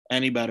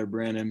any better,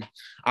 Brandon.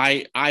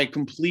 I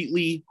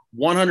completely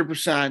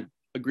 100%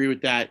 agree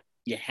with that.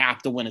 You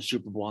have to win a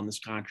Super Bowl on this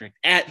contract.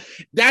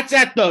 That's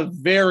at the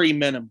very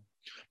minimum.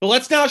 But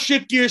let's now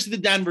shift gears to the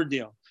Denver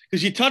deal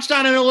because you touched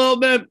on it a little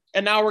bit,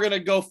 and now we're going to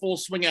go full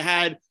swing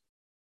ahead.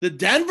 The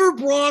Denver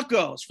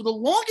Broncos, for the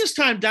longest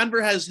time,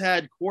 Denver has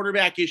had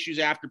quarterback issues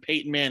after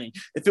Peyton Manning.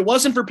 If it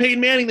wasn't for Peyton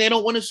Manning, they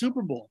don't win a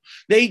Super Bowl.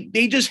 They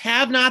just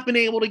have not been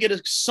able to get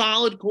a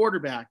solid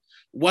quarterback.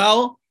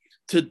 Well,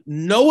 to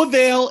no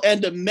avail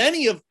and to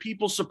many of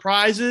people's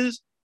surprises,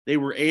 they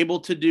were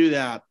able to do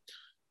that.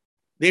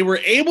 They were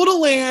able to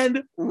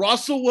land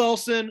Russell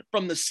Wilson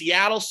from the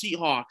Seattle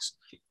Seahawks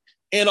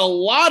and a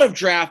lot of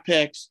draft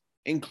picks,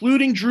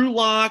 including Drew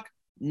Lock,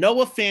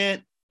 Noah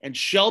Fant, and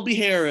Shelby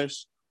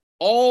Harris,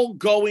 all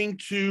going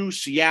to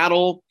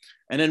Seattle.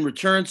 And in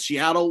return,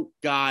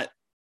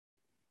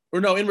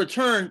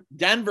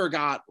 Denver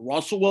got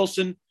Russell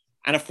Wilson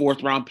and a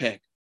 4th-round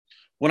pick.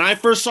 When I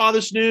first saw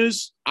this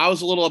news, I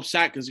was a little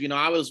upset because,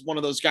 I was one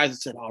of those guys that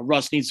said,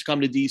 Russ needs to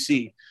come to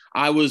DC.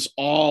 I was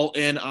all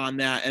in on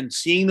that. And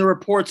seeing the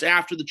reports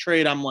after the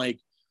trade, I'm like,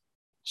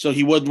 so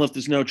he wouldn't lift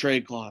his no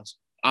trade clause.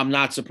 I'm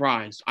not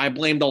surprised. I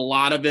blamed a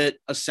lot of it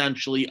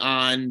essentially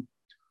on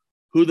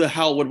who the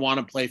hell would want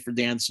to play for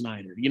Dan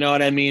Snyder. You know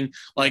what I mean?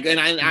 Like, and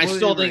I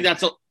still think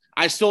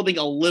I still think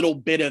a little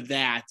bit of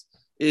that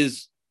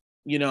is,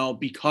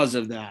 because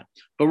of that.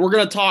 But we're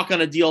going to talk on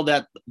a deal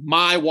that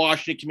my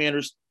Washington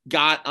Commanders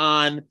got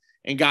on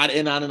and got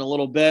in on in a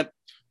little bit.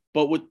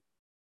 But with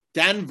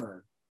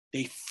Denver,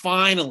 they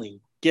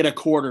finally get a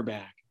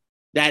quarterback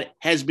that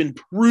has been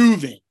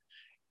proven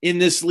in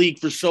this league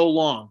for so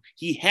long.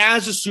 He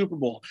has a Super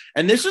Bowl.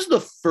 And this is the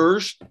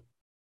first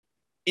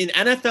in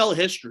NFL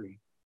history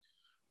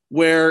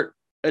where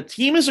a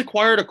team has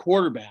acquired a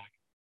quarterback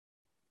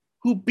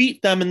who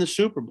beat them in the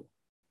Super Bowl.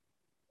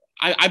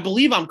 I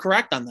believe I'm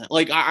correct on that.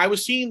 Like, I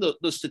was seeing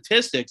the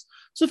statistics.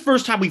 It's the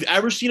first time we've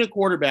ever seen a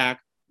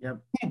quarterback who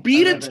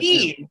beat a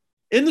team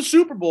in the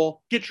Super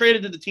Bowl get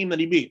traded to the team that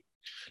he beat.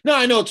 Now,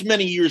 I know it's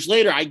many years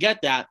later. I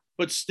get that.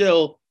 But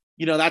still,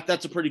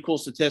 that's a pretty cool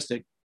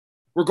statistic.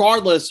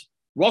 Regardless,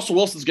 Russell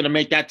Wilson's going to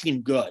make that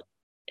team good.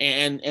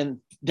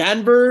 And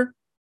Denver,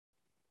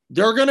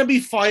 they're going to be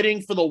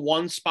fighting for the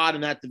 1 spot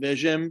in that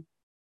division.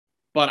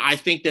 But I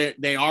think that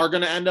they are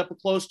going to end up a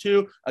close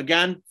 2.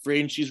 Again, free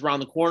agency's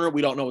around the corner.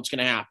 We don't know what's going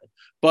to happen.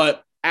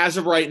 But as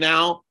of right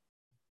now,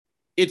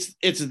 it's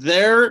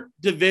their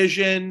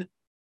division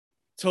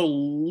to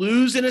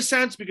lose in a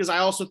sense, because I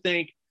also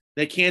think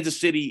that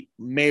Kansas City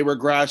may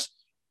regress.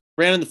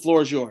 Brandon, the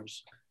floor is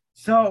yours.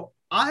 So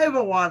I have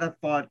a lot of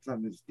thoughts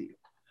on this deal.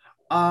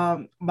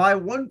 My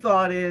one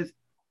thought is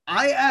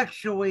I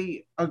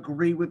actually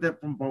agree with it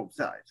from both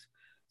sides.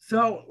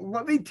 So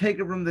let me take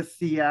it from the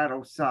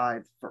Seattle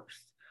side first.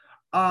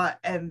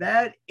 And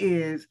that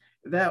is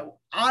that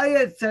I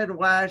had said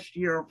last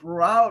year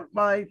throughout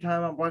my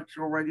time on Black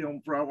Show Radio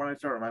and throughout when I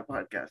started my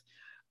podcast,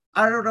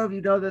 I don't know if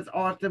you know this,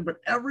 Austin, but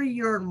every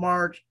year in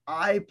March,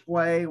 I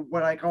play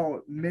what I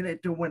call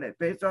Minute to Win It,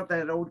 based off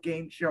that old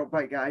game show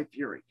by Guy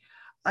Fieri.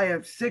 I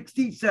have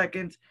 60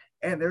 seconds,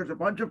 and there's a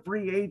bunch of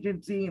free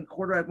agency and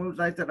quarterback moves.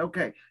 And I said,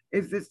 okay,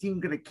 is this team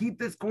going to keep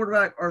this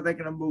quarterback, or are they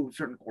going to move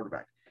certain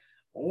quarterbacks?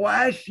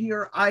 Last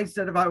year, I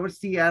said if I was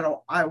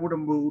Seattle, I would have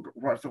moved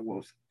Russell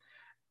Wilson.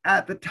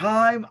 At the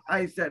time,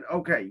 I said,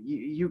 okay,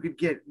 you could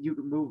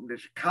move him to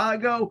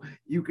Chicago,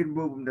 you can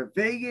move him to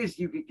Vegas,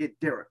 you could get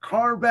Derek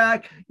Carr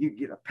back, you could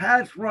get a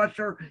pass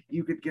rusher,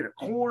 you could get a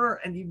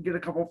corner, and you can get a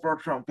couple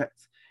first-round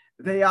picks.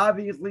 They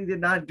obviously did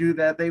not do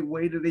that. They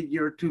waited a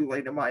year too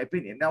late, in my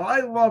opinion. Now,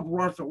 I love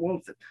Russell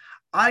Wilson.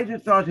 I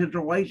just thought his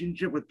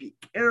relationship with Pete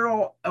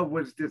Carroll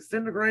was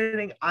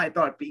disintegrating. I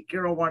thought Pete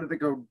Carroll wanted to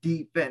go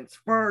defense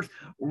first,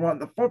 run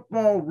the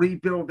football,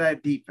 rebuild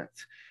that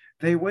defense.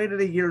 They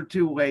waited a year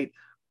too late.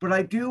 But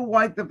I do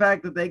like the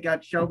fact that they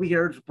got Shelby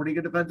Harris, a pretty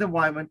good defensive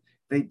lineman.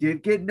 They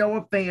did get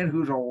Noah Fant,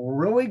 who's a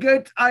really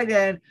good tight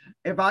end.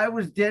 If I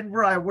was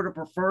Denver, I would have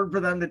preferred for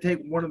them to take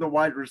one of the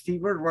wide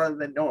receivers rather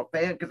than Noah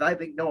Fant, because I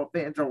think Noah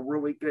Fant's a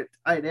really good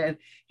tight end.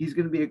 He's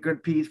going to be a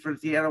good piece for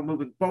Seattle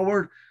moving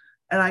forward.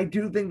 And I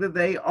do think that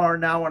they are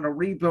now on a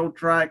rebuild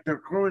track. They're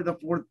clearly the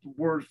fourth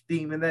worst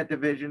team in that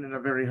division, in a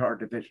very hard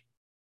division.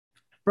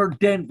 For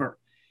Denver,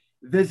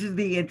 this is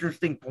the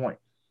interesting point,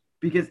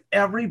 because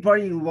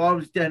everybody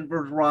loves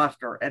Denver's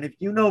roster. And if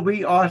you know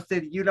me,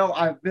 Austin, you know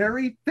I'm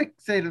very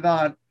fixated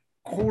on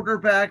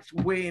quarterbacks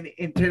win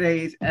in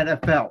today's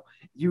NFL.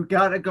 You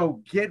got to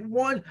go get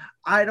one.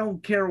 I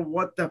don't care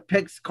what the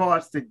picks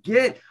cost to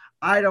get.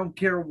 I don't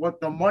care what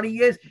the money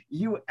is.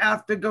 You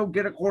have to go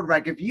get a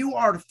quarterback. If you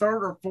are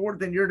third or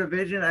fourth in your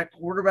division at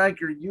quarterback,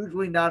 you're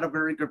usually not a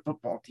very good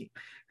football team.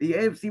 The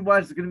AFC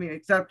West is going to be an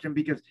exception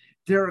because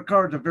Derek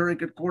Carr is a very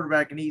good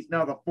quarterback, and he's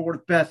now the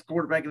fourth best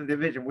quarterback in the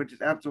division, which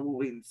is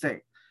absolutely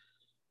insane.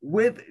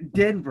 With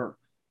Denver,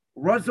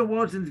 Russell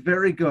Wilson's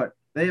very good.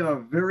 They have a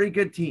very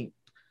good team.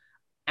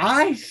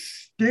 I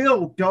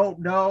still don't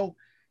know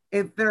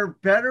if they're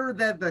better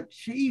than the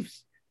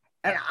Chiefs.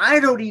 And I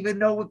don't even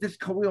know with this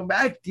Khalil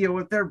Mack deal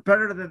if they're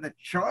better than the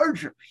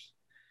Chargers.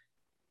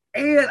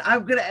 And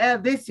I'm going to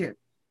add this in.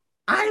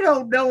 I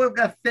don't know if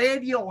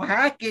Nathaniel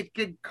Hackett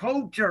can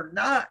coach or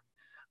not.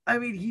 I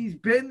mean, he's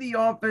been the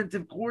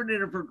offensive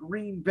coordinator for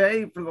Green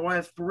Bay for the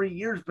last 3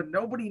 years, but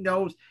nobody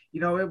knows,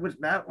 it was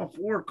Matt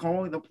LaFleur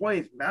calling the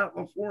plays, Matt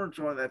LaFleur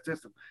installing that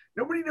system.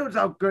 Nobody knows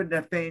how good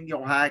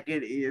Nathaniel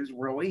Hackett is,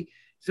 really.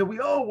 So we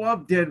all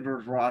love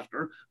Denver's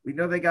roster. We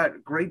know they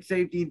got great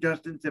safety in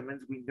Justin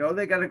Simmons. We know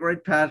they got a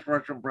great pass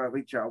rusher in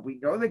Bradley Chubb. We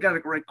know they got a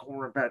great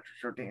corner in Patrick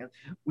Surtain.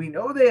 We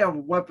know they have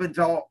weapons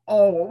all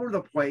over the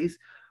place,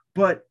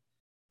 but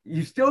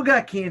you still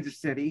got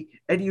Kansas City,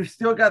 and you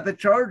still got the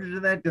Chargers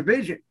in that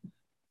division.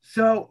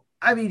 So,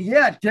 I mean,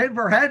 yeah,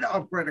 Denver had to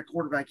upgrade a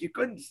quarterback. You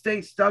couldn't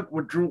stay stuck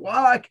with Drew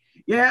Lock.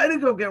 You had to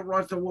go get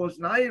Russell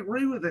Wilson. I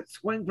agree with it.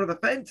 Swing for the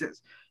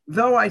fences.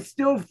 Though I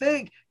still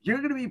think you're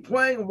going to be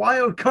playing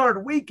wild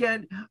card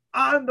weekend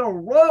on the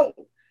road.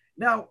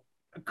 Now,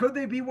 could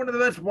they be one of the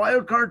best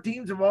wild card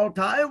teams of all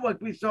time,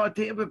 like we saw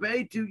Tampa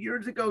Bay 2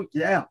 years ago?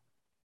 Yeah.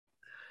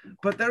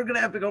 But they're going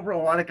to have to go for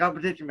a lot of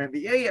competition, man.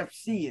 The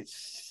AFC is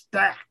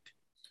stacked.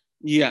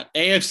 Yeah,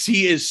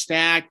 AFC is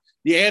stacked.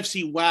 The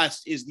AFC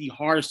West is the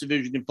hardest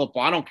division in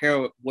football. I don't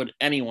care what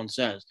anyone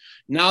says.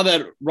 Now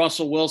that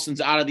Russell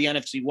Wilson's out of the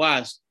NFC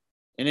West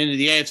and into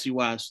the AFC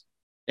West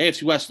is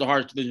the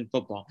hardest division in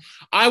football.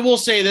 I will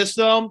say this,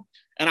 though,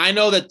 and I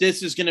know that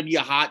this is going to be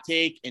a hot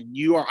take, and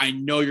I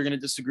know you're going to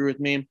disagree with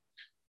me,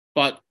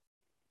 but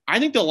I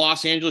think the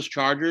Los Angeles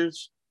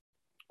Chargers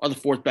are the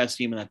fourth best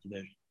team in that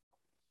division.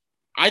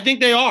 I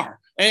think they are.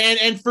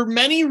 And for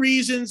many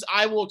reasons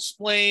I will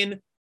explain.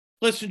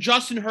 Listen,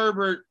 Justin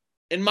Herbert,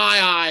 in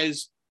my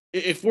eyes,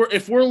 if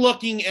we're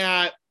looking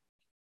at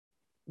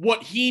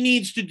what he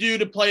needs to do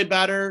to play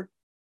better,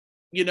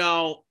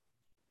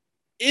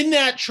 in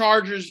that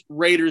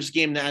Chargers-Raiders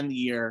game to end the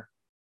year,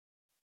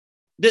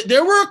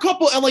 there were a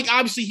couple, and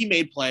obviously he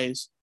made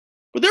plays,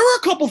 but there were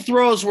a couple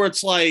throws where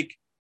it's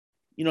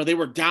they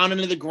were down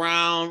into the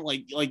ground.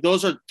 Like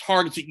those are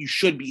targets that you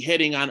should be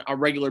hitting on a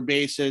regular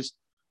basis.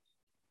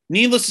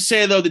 Needless to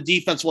say, though, the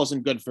defense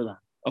wasn't good for them.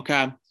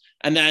 Okay.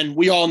 And then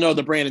we all know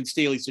the Brandon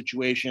Staley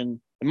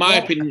situation. In my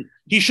opinion,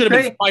 he should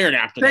have been fired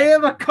after that. They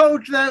have a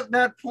coach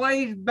that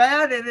plays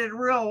bad in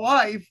real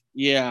life.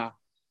 Yeah.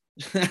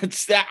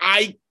 That's that.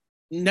 I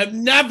have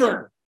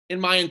never in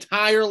my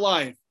entire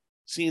life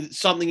seen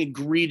something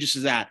egregious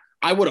as that.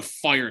 I would have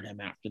fired him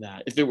after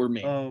that if it were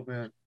me. Oh,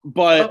 man.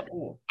 But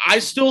I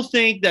still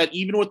think that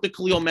even with the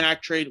Khalil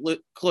Mack trade,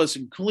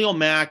 listen, Khalil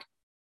Mack,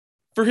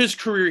 for his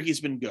career,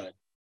 he's been good.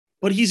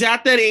 But he's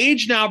at that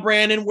age now,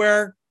 Brandon,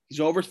 where he's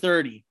over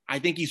 30. I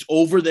think he's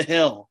over the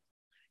hill.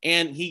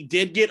 And he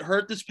did get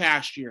hurt this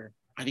past year.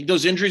 I think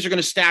those injuries are going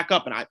to stack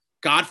up, and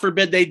God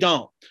forbid they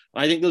don't.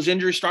 I think those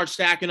injuries start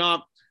stacking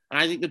up, and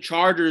I think the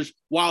Chargers,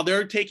 while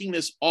they're taking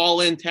this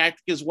all-in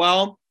tactic as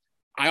well,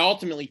 I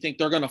ultimately think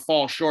they're going to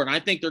fall short, and I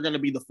think they're going to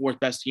be the fourth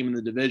best team in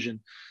the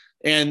division.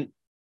 And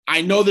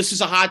I know this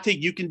is a hot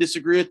take. You can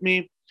disagree with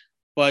me,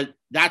 but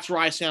that's where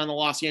I stand on the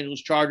Los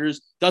Angeles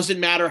Chargers. Doesn't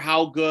matter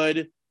how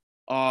good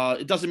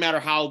it doesn't matter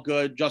how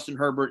good Justin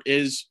Herbert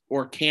is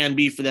or can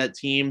be for that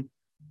team.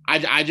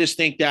 I just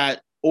think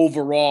that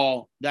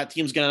overall that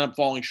team's going to end up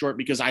falling short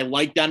because I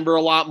like Denver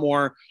a lot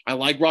more. I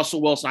like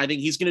Russell Wilson. I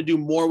think he's going to do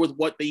more with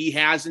what he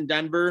has in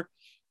Denver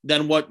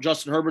than what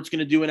Justin Herbert's going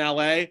to do in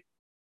LA.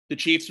 The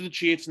Chiefs are the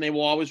Chiefs, and they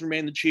will always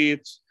remain the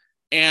Chiefs.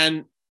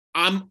 And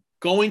I'm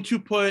going to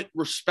put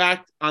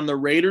respect on the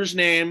Raiders'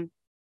 name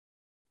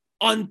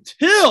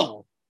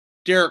until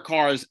Derek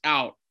Carr is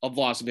out of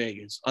Las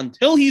Vegas.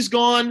 Until he's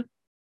gone,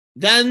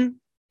 then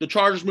the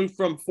Chargers move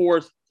from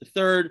fourth to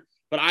third.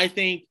 But I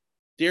think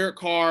Derek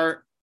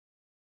Carr,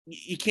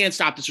 you can't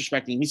stop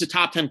disrespecting him. He's a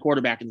top 10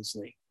 quarterback in this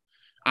league.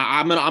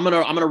 I'm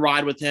gonna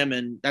ride with him,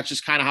 and that's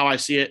just kind of how I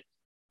see it.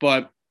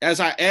 But as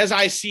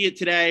I see it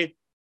today,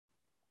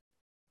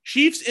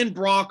 Chiefs and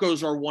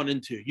Broncos are 1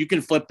 and 2. You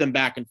can flip them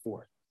back and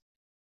forth.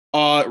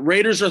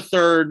 Raiders are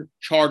 3rd.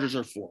 Chargers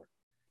are 4th.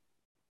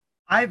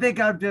 I think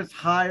I'm just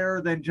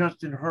higher than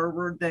Justin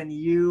Herbert than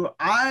you.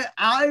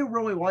 I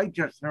really like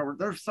Justin Herbert.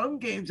 There's some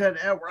games that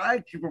where I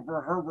actually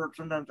prefer Herbert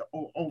sometimes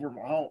over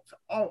Mahomes.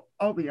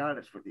 I'll be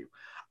honest with you.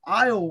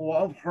 I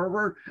love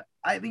Herbert.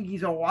 I think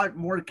he's a lot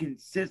more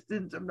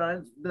consistent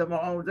sometimes than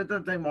Mahomes. That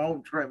doesn't say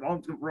Mahomes great.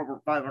 Mahomes can throw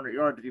over 500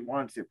 yards if he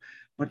wants to.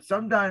 But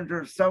sometimes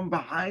there's some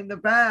behind the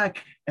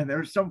back and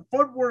there's some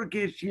footwork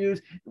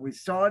issues. And we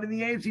saw it in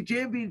the AFC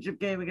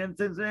Championship game against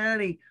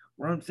Cincinnati,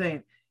 where I'm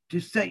saying,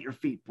 just set your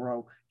feet,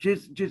 bro.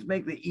 Just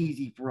make the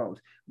easy throws.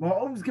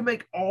 Mahomes can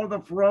make all the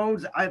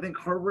throws. I think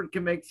Herbert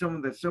can make some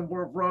of the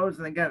simpler throws.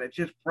 And again, it's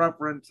just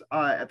preference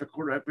at the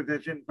quarterback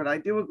position. But I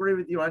do agree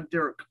with you on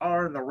Derek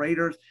Carr and the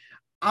Raiders.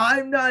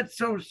 I'm not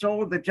so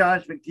sold that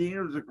Josh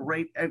McDaniels is a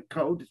great head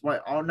coach. That's why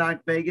I'll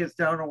knock Vegas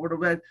down a little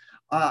bit.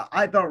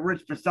 I thought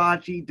Rich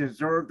Bisaccia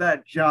deserved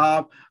that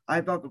job.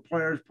 I thought the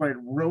players played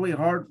really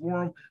hard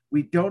for him.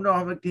 We don't know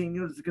how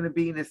McDaniels is going to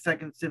be in his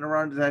second stint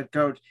around as head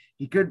coach.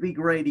 He could be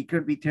great. He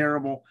could be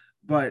terrible.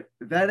 But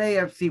that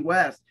AFC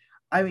West,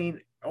 I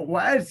mean,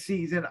 last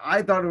season,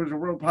 I thought it was a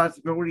real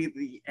possibility that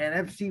the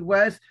NFC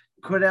West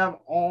could have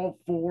all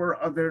 4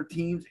 of their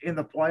teams in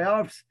the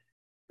playoffs.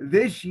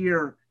 This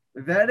year,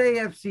 that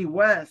AFC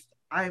West,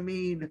 I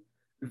mean,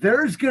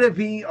 there's going to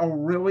be a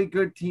really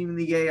good team in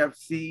the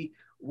AFC,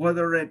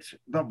 whether it's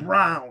the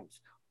Browns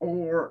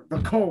or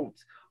the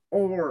Colts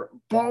or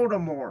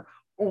Baltimore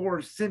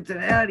or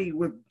Cincinnati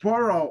with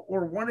Burrow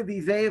or one of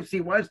these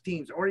AFC West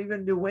teams or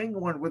even New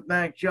England with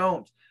Mac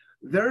Jones.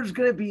 There's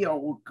going to be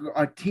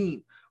a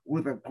team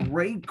with a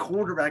great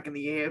quarterback in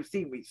the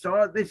AFC. We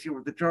saw it this year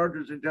with the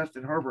Chargers and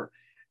Justin Herbert.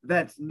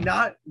 That's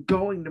not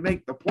going to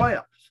make the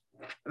playoffs.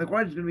 And the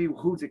question is going to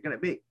be, who's it going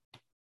to be?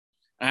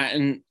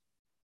 And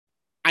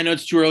I know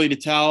it's too early to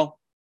tell,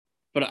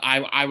 but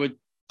I would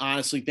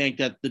honestly think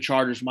that the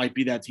Chargers might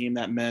be that team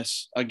that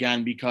miss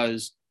again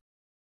because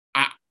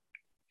I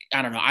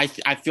don't know. I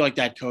feel like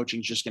that coaching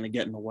is just going to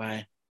get in the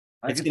way.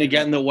 It's going to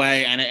get in the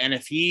way. And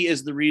if he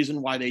is the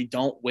reason why they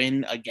don't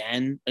win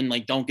again and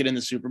like don't get in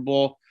the Super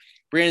Bowl,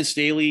 Brandon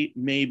Staley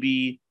may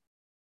be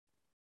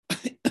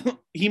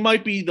he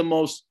might be the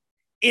most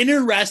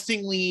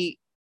interestingly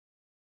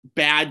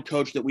bad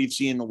coach that we've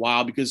seen in a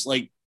while because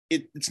like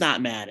it's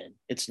not Madden.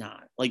 It's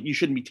not like you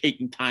shouldn't be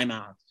taking time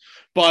out.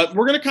 But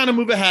we're going to kind of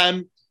move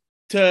ahead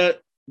to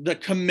the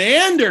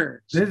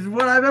Commanders. This is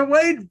what I've been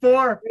waiting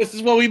for. This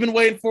is what we've been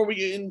waiting for.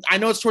 I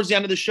know it's towards the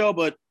end of the show,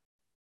 but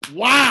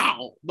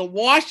wow, the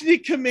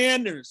Washington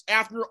Commanders,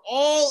 after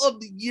all of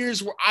the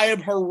years where I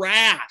have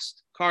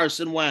harassed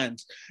Carson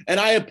Wentz and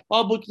I have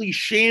publicly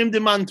shamed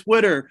him on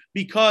Twitter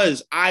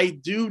because I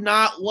do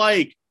not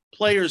like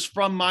players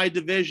from my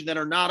division that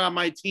are not on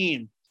my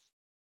team.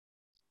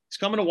 He's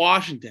coming to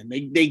Washington.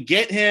 They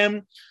get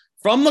him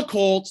from the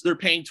Colts. They're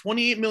paying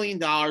 $28 million.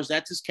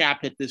 That's his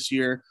cap hit this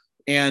year.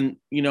 And,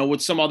 you know,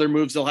 with some other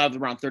moves, they'll have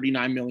around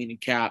 $39 million in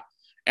cap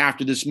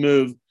after this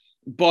move.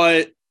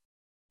 But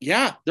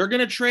yeah, they're going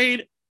to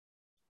trade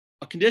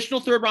a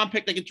conditional 3rd round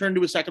pick that can turn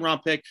into a 2nd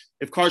round pick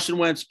if Carson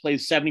Wentz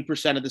plays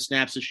 70% of the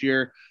snaps this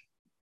year.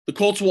 The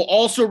Colts will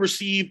also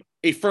receive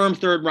a firm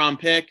 3rd round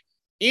pick.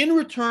 In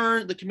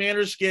return, the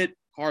Commanders get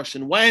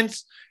Carson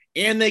Wentz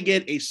and they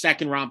get a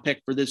 2nd round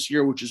pick for this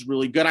year, which is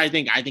really good. I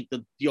think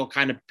the deal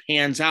kind of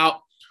pans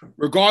out.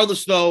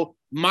 Regardless, though,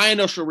 my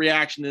initial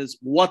reaction is,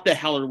 what the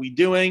hell are we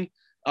doing?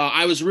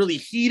 I was really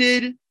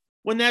heated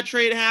when that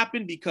trade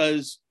happened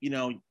because, you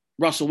know,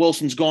 Russell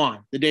Wilson's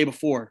gone the day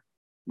before.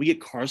 We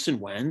get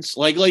Carson Wentz.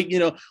 Like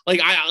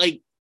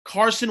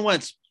Carson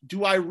Wentz.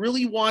 Do I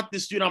really want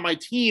this dude on my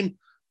team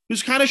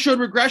who's kind of showed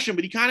regression,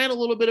 but he kind of had a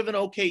little bit of an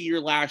okay year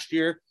last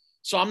year.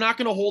 So I'm not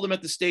going to hold him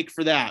at the stake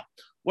for that.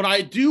 What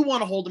I do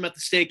want to hold him at the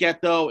stake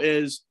at, though,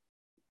 is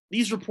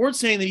these reports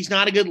saying that he's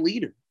not a good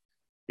leader.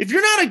 If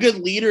you're not a good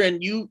leader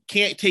and you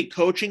can't take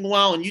coaching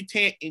well and you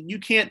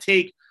can't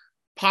take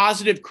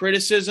positive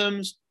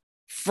criticisms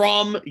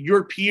from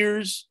your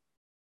peers,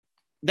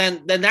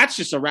 then that's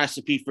just a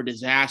recipe for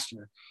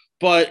disaster.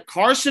 But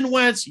Carson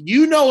Wentz,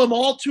 you know him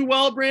all too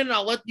well, Brandon.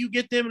 I'll let you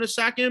get them in a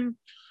second.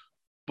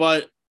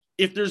 But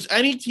if there's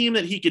any team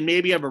that he can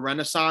maybe have a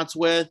renaissance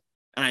with,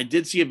 and I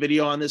did see a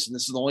video on this, and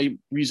this is the only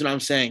reason I'm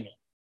saying it.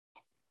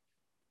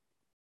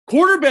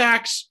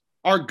 Quarterbacks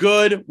are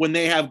good when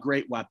they have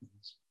great weapons.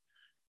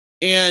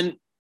 And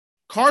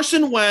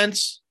Carson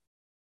Wentz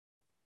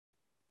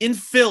in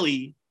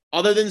Philly,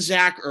 other than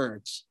Zach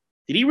Ertz,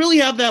 did he really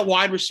have that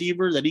wide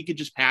receiver that he could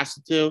just pass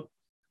it to?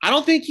 I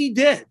don't think he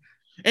did.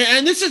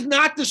 And this is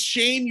not to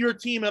shame your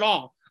team at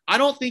all. I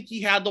don't think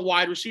he had the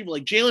wide receiver.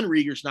 Like Jalen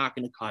Reagor's not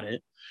going to cut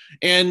it.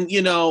 And,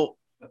 you know,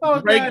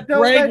 Greg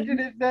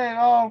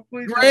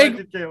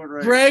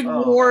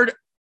Ward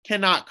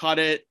cannot cut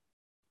it.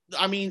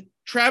 I mean,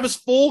 Travis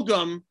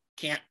Fulgham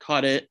can't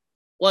cut it.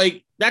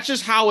 Like, that's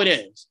just how it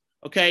is.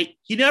 Okay.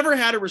 He never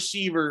had a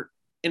receiver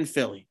in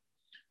Philly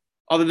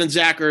other than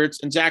Zach Ertz,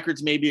 and Zach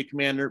Ertz may be a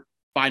Commander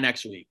by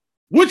next week,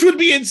 which would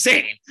be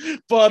insane.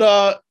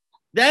 But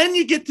Then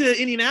you get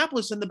to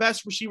Indianapolis, and the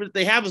best receiver that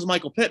they have is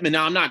Michael Pittman.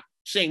 Now, I'm not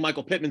saying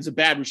Michael Pittman's a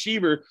bad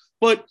receiver,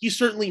 but he's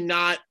certainly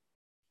not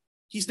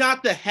 – he's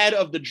not the head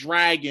of the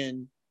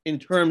dragon in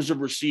terms of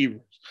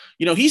receivers.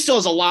 You know, he still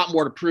has a lot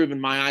more to prove in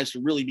my eyes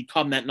to really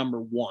become that number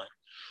one.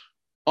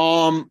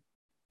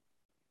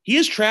 He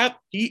is trapped.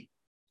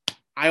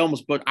 I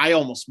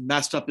almost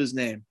messed up his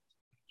name.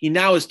 He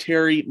now is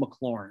Terry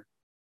McLaurin.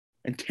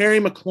 And Terry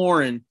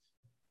McLaurin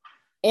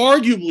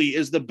arguably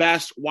is the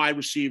best wide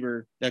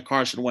receiver that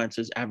Carson Wentz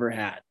has ever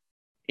had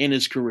in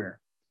his career.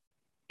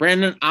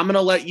 Brandon, I'm going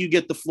to let you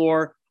get the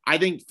floor. I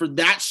think for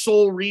that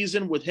sole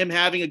reason, with him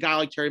having a guy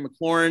like Terry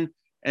McLaurin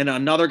and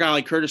another guy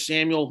like Curtis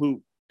Samuel,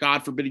 who,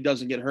 God forbid he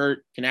doesn't get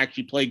hurt, can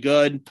actually play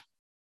good,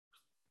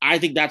 I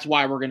think that's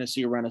why we're going to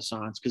see a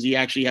renaissance, because he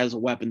actually has a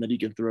weapon that he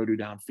can throw to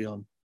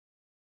downfield.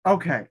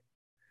 Okay.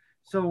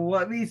 So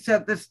let me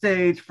set the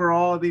stage for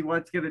all the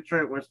Let's Get It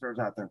Straight listeners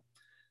out there.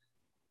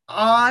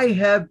 I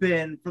have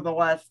been, for the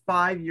last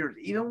 5 years,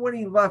 even when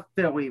he left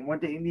Philly and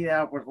went to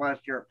Indianapolis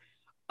last year,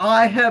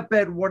 I have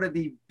been one of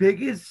the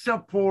biggest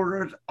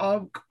supporters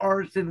of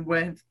Carson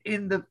Wentz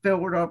in the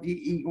Philadelphia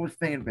Eagles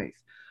fan base.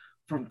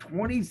 From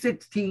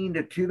 2016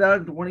 to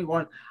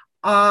 2021,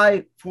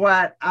 I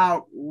flat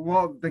out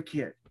love the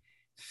kid.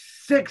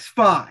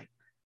 6'5",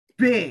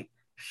 big,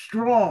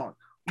 strong,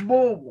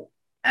 mobile,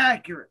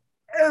 accurate,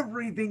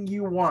 everything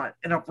you want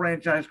in a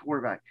franchise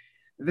quarterback.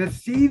 The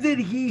season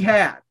he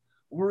had,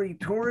 where he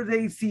tore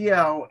his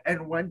ACL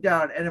and went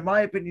down, and in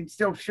my opinion,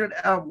 still should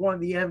have won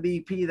the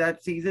MVP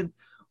that season,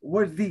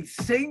 was the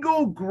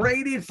single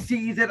greatest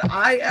season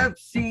I have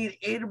seen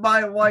in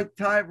my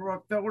lifetime from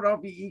a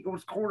Philadelphia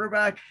Eagles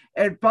quarterback.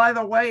 And by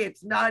the way,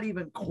 it's not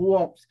even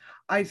close.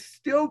 I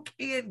still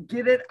can't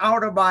get it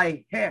out of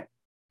my head.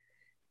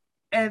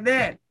 And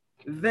then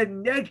the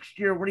next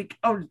year, when he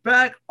comes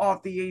back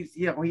off the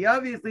ACL, he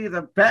obviously has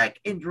a back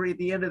injury at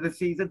the end of the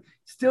season,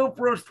 still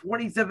throws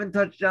 27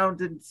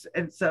 touchdowns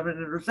and 7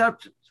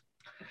 interceptions.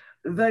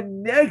 The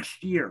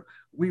next year,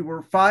 we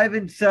were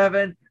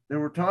 5-7. There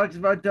were talks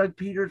about Doug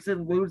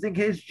Peterson losing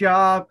his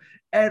job,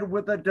 and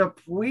with a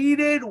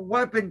depleted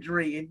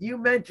weaponry, and you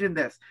mentioned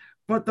this,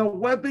 but the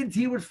weapons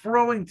he was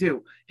throwing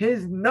to,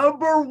 his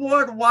number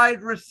one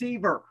wide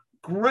receiver,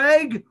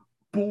 Greg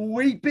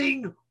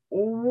bleeping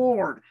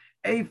Ward,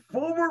 a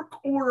former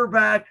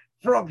quarterback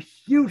from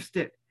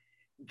Houston,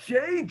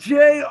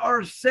 J.J.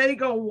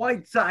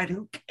 Arcega-Whiteside,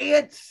 who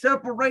can't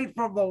separate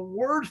from the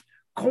worst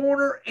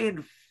corner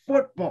in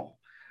football.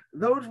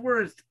 Those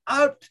were his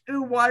top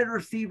 2 wide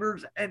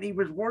receivers, and he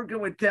was working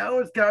with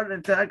Dallas Goedert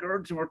and Zach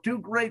Ertz, who are 2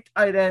 great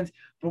tight ends.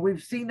 But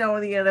we've seen now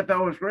in the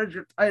NFL, as great as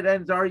your tight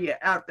ends are, you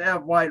have to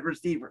have wide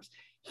receivers.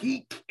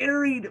 He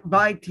carried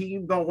my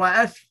team the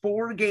last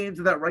 4 games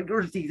of that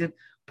regular season,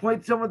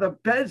 played some of the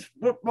best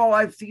football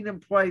I've seen him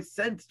play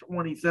since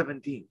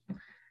 2017.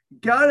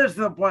 Got us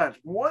to the playoffs,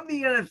 won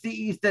the NFC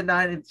East at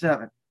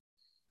 9-7.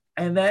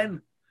 And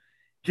then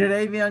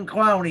Jadeveon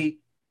Clowney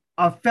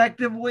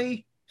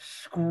effectively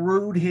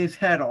screwed his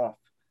head off,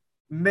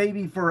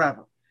 maybe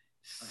forever.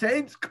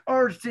 Since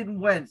Carson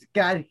Wentz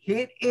got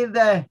hit in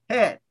the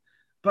head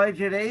by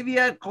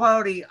Jadeveon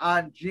Clowney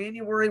on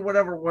January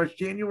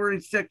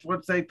 6th,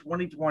 let's say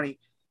 2020,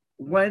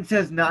 Wentz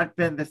has not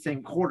been the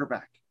same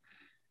quarterback.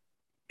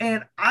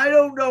 And I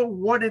don't know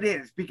what it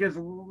is, because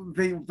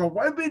the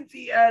weapons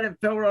he had in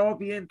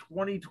Philadelphia in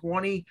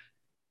 2020,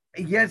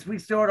 yes, we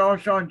still had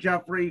Alshon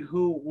Jeffrey,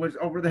 who was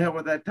over the hill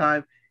at that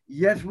time.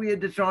 Yes, we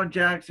had Deshaun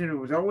Jackson, who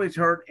was always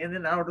hurt in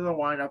and out of the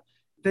lineup.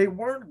 They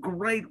weren't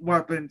great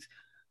weapons,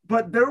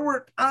 but there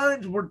were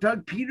times where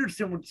Doug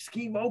Peterson would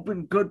scheme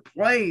open good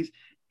plays,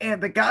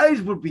 and the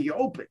guys would be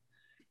open.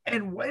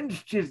 And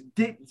Wentz just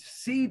didn't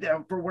see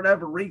them for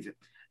whatever reason.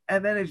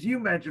 And then, as you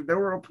mentioned, there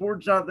were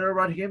reports out there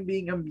about him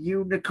being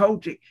immune to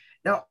coaching.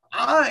 Now,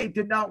 I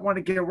did not want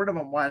to get rid of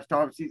him last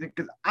offseason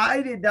because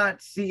I did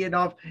not see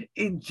enough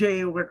in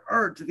Jalen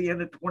Hurts at the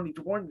end of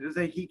 2020 to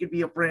say he could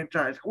be a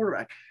franchise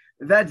quarterback.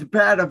 That's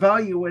bad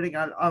evaluating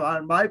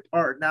on my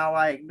part. Now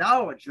I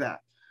acknowledge that.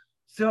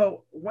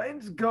 So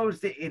Wentz goes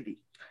to Indy,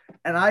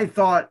 and I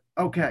thought,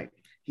 okay,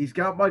 he's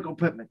got Michael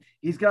Pittman.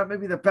 He's got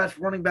maybe the best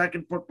running back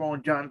in football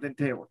in Jonathan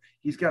Taylor.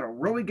 He's got a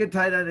really good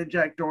tight end in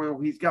Jack Doyle.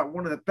 He's got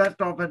one of the best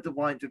offensive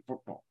lines in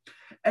football.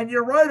 And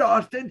you're right,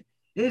 Austin.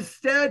 His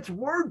stats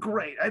were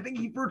great. I think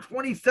he threw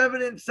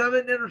 27 and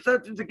 7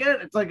 interceptions again.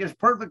 It's like his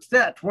perfect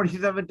stat,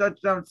 27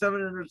 touchdowns, 7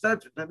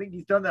 interceptions. I think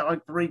he's done that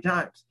like 3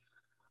 times.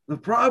 The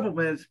problem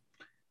is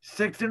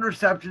 6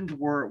 interceptions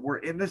were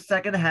in the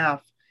second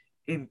half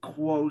in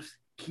close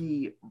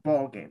key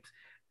ball games.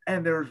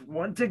 And there's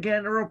once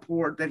again a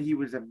report that he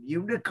was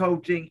immune to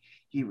coaching.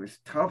 He was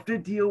tough to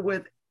deal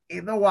with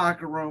in the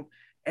locker room.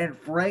 And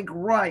Frank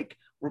Reich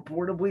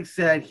reportedly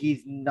said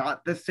he's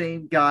not the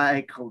same guy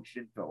I coached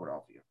in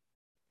Philadelphia.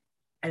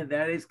 And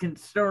that is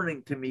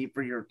concerning to me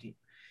for your team.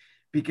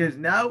 Because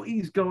now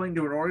he's going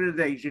to an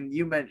organization,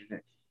 you mentioned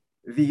it.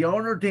 The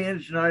owner,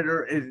 Dan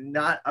Snyder, is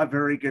not a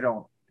very good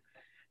owner.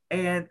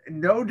 And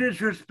no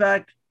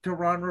disrespect to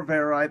Ron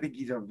Rivera. I think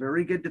he's a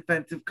very good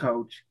defensive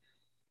coach.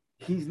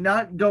 he's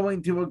not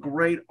going to a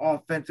great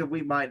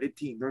offensively minded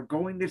team. They're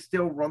going to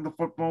still run the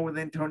football with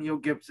Antonio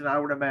Gibson, I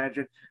would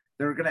imagine.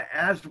 They're going to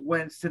ask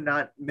Wentz to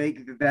not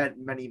make that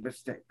many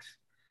mistakes.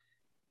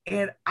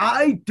 And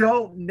I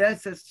don't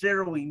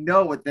necessarily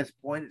know at this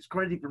point. It's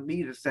crazy for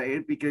me to say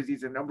it because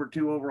he's a number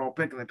 2 overall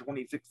pick in the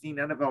 2016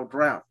 NFL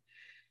draft.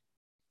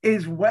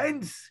 Is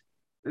Wentz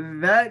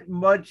that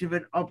much of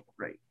an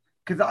upgrade?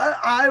 Because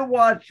I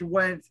watched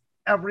Wentz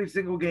every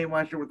single game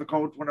last year with the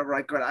Colts whenever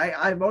I could.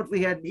 I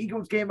mostly had an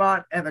Eagles game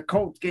on and the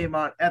Colts game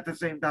on at the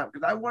same time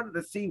because I wanted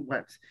to see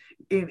Wentz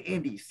in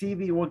Indy, see if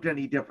he looked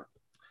any different.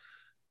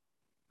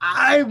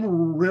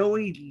 I'm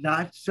really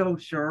not so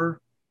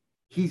sure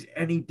he's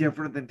any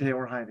different than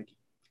Taylor Heineke.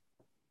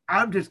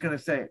 I'm just going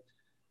to say it.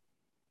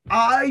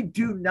 I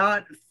do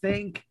not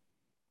think,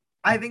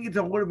 I think it's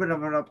a little bit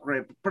of an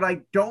upgrade, but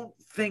I don't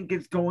think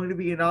it's going to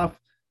be enough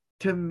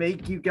to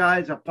make you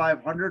guys a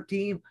 500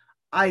 team.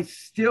 I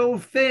still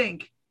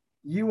think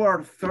you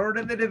are third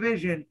in the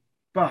division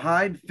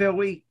behind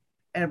Philly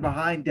and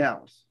behind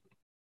Dallas.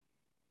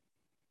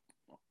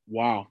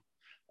 Wow.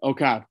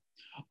 Okay.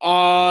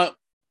 I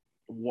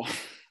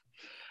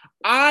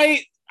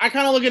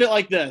kind of look at it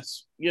like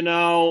this,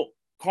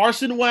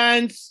 Carson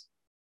Wentz,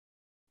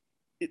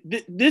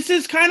 this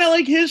is kind of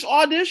like his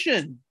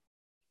audition.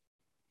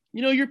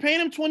 You're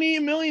paying him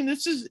 $28 million.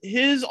 This is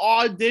his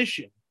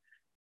audition.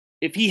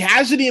 If he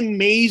has an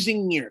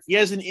amazing year, if he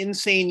has an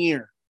insane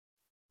year,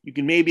 you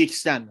can maybe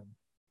extend him.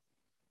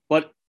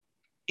 But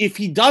if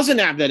he doesn't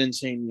have that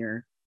insane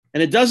year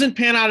and it doesn't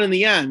pan out in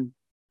the end,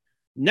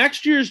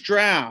 next year's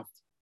draft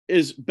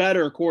is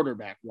better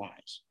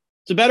quarterback-wise.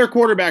 It's a better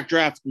quarterback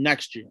draft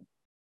next year.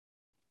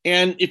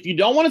 And if you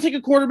don't want to take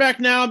a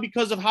quarterback now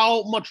because of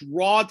how much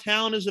raw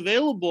talent is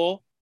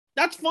available,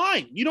 that's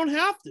fine. You don't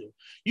have to.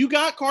 You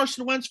got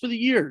Carson Wentz for the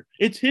year.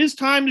 It's his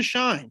time to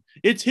shine.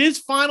 It's his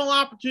final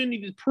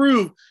opportunity to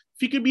prove if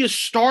he could be a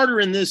starter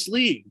in this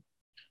league.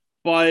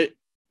 But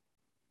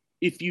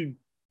if you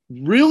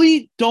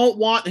really don't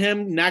want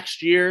him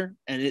next year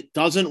and it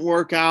doesn't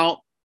work out,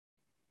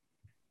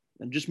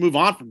 then just move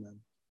on from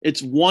him.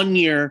 It's 1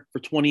 year for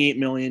 $28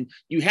 million.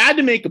 You had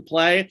to make a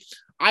play.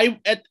 I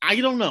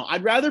don't know.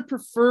 I'd rather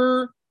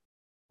prefer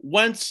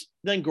Wentz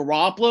than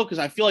Garoppolo because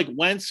I feel like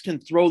Wentz can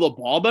throw the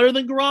ball better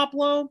than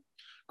Garoppolo.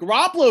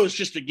 Garoppolo is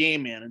just a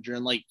game manager,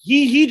 and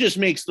he just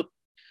makes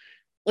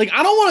I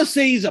don't want to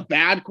say he's a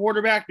bad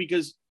quarterback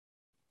because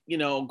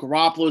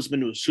Garoppolo's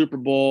been to a Super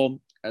Bowl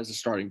as a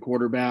starting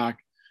quarterback.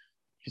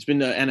 He's been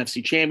to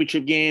NFC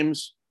Championship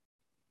games,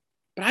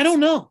 but I don't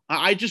know.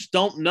 I just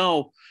don't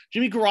know.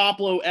 Jimmy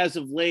Garoppolo, as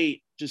of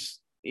late,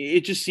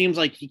 it just seems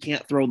like he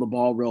can't throw the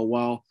ball real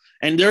well.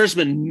 And there's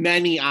been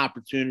many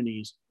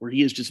opportunities where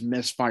he has just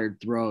misfired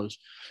throws.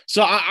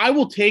 So I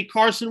will take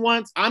Carson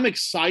Wentz. I'm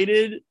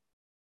excited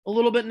a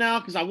little bit now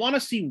because I want to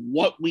see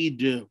what we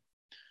do.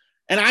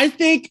 And I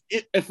think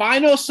if I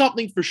know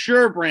something for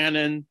sure,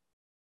 Brandon,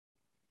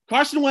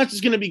 Carson Wentz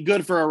is going to be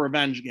good for a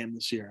revenge game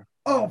this year.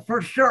 Oh,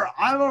 for sure.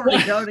 I'm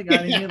already counting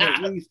on him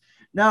at least.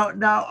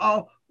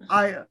 Now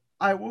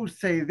I will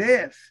say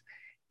this.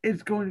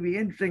 It's going to be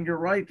interesting, you're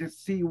right, to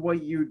see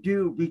what you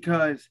do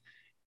because –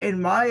 in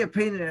my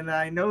opinion, and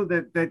I know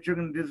that you're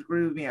going to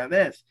disagree with me on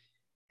this,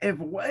 if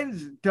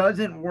Wentz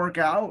doesn't work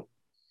out,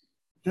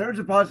 there's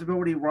a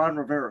possibility Ron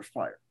Rivera's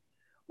fired.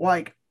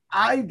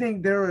 I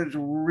think there is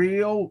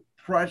real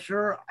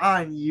pressure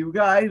on you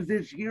guys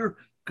this year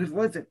because,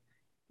 listen,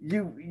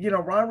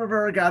 Ron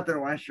Rivera got there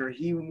last year.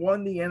 He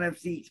won the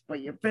NFC, but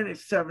you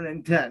finished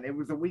 7-10. It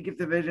was the weakest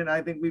division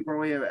I think we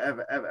probably have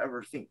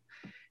ever seen.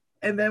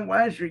 And then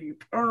last year, you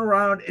turn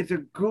around. It's a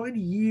good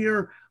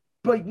year.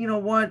 But you know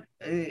what?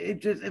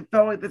 It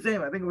felt like the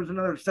same. I think it was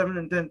another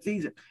 7-10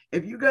 season.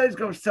 If you guys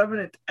go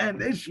 7-10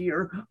 this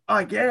year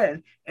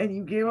again, and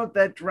you gave up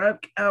that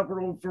draft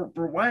capital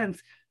for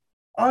Wentz,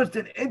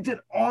 Austin, it's an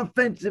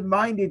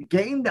offensive-minded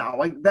game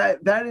now.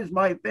 That is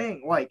my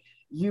thing.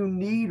 You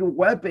need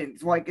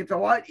weapons. It's a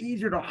lot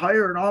easier to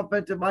hire an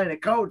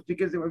offensive-minded coach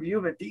because if you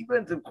have a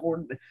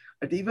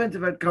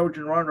defensive head coach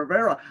in Ron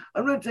Rivera,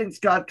 I'm not saying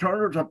Scott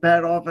Turner's a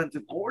bad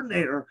offensive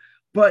coordinator.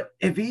 But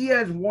if he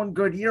has one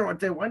good year,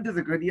 let's say Wentz is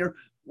a good year,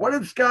 what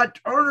if Scott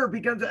Turner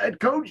becomes a head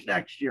coach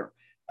next year?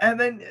 And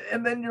then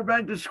you're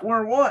back to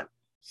square one.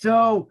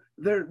 So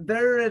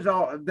there's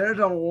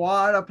a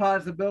lot of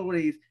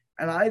possibilities,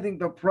 and I think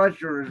the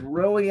pressure is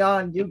really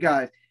on you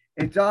guys.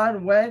 It's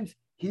on Wentz.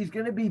 He's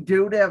going to be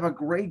due to have a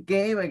great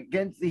game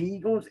against the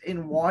Eagles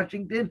in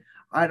Washington.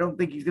 I don't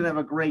think he's going to have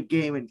a great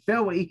game in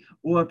Philly.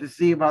 We'll have to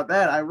see about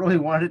that. I really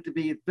want it to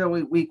be in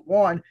Philly week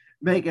 1.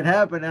 Make it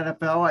happen,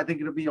 NFL. I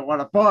think it'll be a lot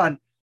of fun.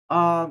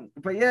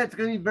 But yeah, it's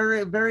going to be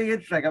very, very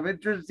interesting. I'm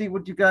interested to see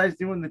what you guys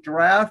do in the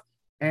draft.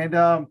 And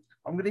I'm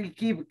going to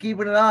keep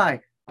keeping an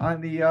eye on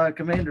the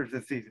Commanders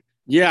this season.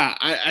 Yeah,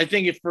 I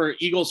think if for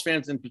Eagles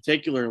fans in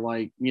particular,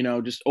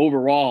 just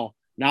overall,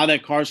 now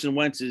that Carson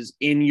Wentz is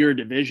in your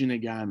division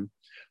again,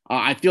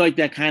 I feel like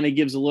that kind of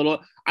gives a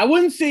little – I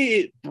wouldn't say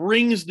it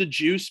brings the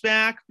juice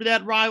back for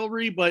that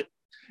rivalry, but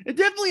it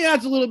definitely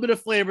adds a little bit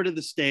of flavor to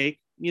the steak.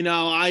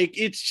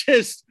 It's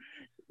just –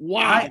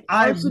 Wow.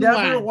 I've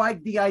never Wentz.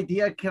 liked the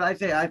idea. Can I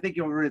say, I think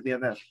you'll agree with me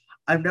on this.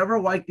 I've never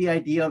liked the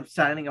idea of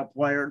signing a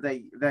player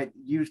that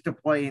used to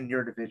play in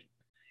your division.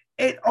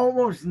 It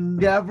almost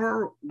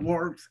never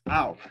works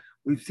out.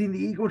 We've seen the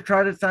Eagles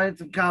try to sign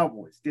some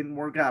Cowboys, didn't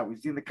work out.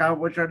 We've seen the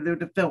Cowboys try to do it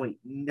to Philly,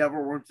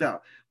 never works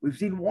out. We've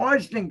seen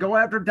Washington go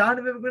after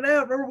Donovan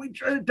McNabb. Remember, we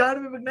traded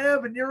Donovan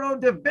McNabb in your own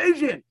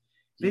division.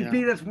 They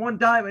beat us one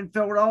time in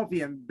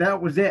Philadelphia, and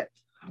that was it.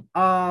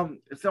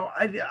 So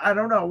I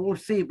don't know. We'll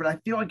see, but I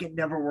feel like it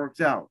never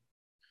works out.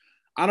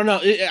 I don't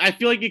know. I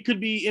feel like it could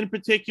be in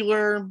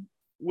particular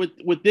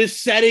with this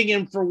setting,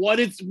 and for what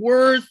it's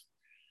worth,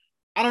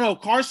 I don't know.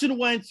 Carson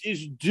Wentz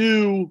is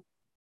due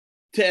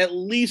to at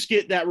least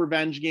get that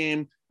revenge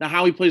game. Now,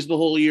 how he plays the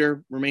whole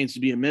year remains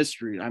to be a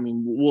mystery. I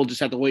mean, we'll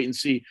just have to wait and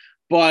see.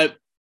 But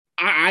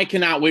I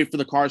cannot wait for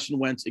the Carson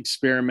Wentz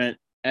experiment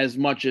as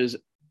much as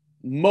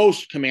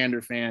most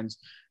Commander fans,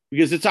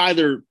 because it's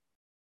either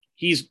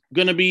he's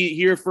going to be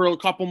here for a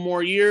couple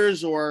more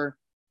years or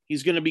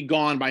he's going to be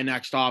gone by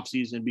next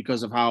offseason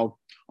because of how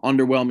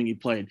underwhelming he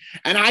played.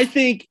 And I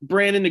think,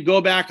 Brandon, to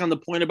go back on the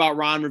point about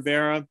Ron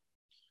Rivera,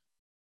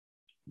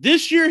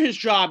 this year his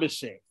job is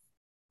safe.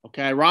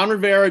 Okay, Ron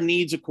Rivera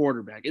needs a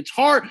quarterback. It's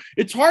hard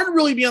to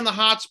really be on the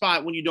hot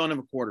spot when you don't have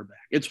a quarterback.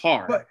 It's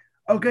hard. But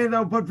Vic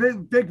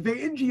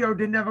Fangio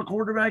didn't have a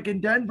quarterback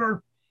in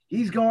Denver.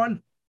 He's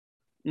gone.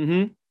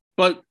 Mm-hmm.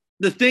 But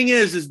the thing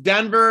is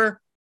Denver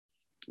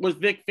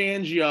with Vic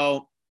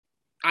Fangio,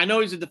 I know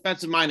he's a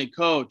defensive-minded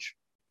coach,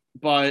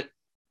 but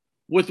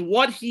with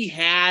what he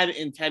had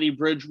in Teddy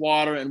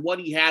Bridgewater and what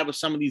he had with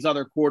some of these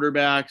other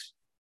quarterbacks,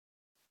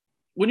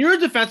 when you're a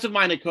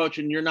defensive-minded coach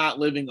and you're not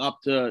living up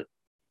to,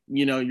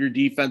 your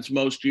defense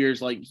most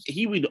years, like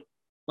he would,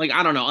 like,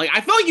 I don't know. Like,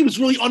 I felt like he was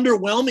really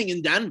underwhelming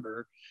in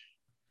Denver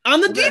on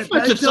the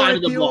defensive side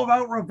of the ball.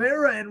 About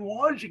Rivera in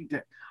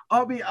Washington.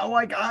 I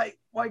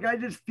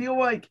just feel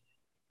like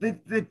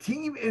the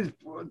team is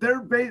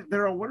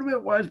they're a little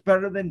bit less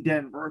better than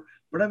Denver,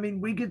 but I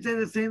mean we could say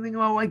the same thing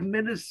about like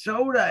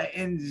Minnesota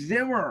and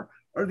Zimmer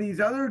or these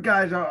other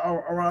guys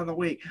around the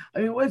league. I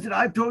mean, listen,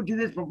 I've told you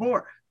this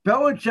before.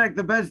 Belichick,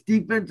 the best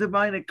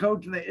defensive-minded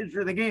coach in the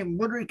history of the game,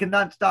 literally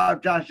cannot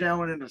stop Josh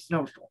Allen in a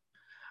snowstorm.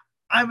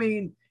 I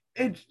mean,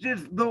 it's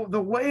just the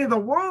way of the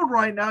world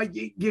right now.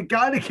 You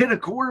got to get a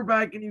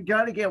quarterback and you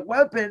got to get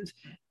weapons.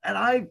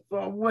 And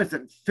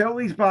listen,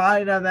 Philly's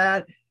behind on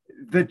that.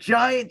 The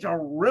Giants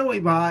are really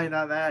behind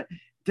on that.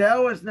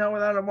 Dallas now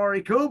without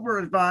Amari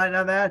Cooper is behind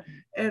on that.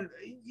 And,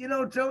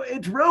 so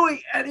it's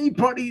really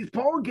anybody's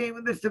ball game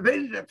in this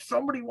division. If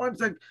somebody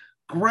wants to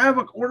grab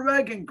a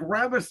quarterback and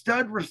grab a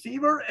stud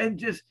receiver and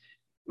just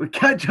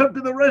catch up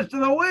to the rest of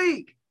the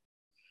league.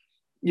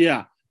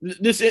 Yeah,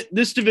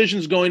 this division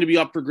is going to be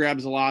up for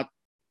grabs a lot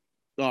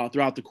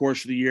throughout the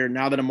course of the year.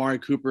 Now that Amari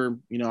Cooper,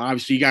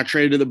 obviously he got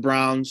traded to the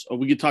Browns.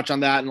 We could touch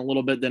on that in a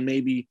little bit, then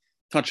maybe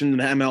touch into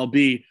the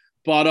MLB.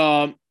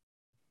 But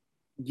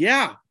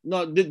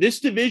this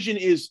division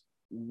is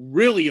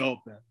really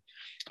open.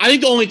 I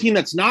think the only team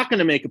that's not going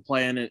to make a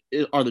play in it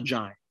are the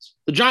Giants.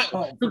 The Giants.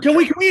 Can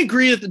we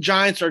agree that the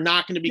Giants are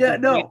not going to be? Yeah,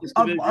 no.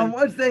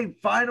 Unless they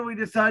finally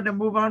decide to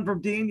move on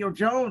from Daniel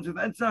Jones, and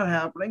that's not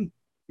happening.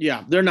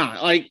 Yeah, they're not.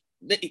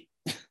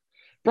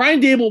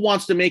 Brian Daboll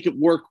wants to make it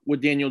work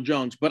with Daniel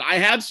Jones, but I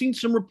have seen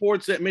some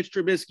reports that Mitch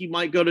Trubisky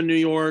might go to New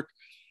York.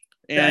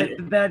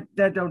 And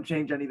that don't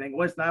change anything.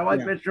 Listen, I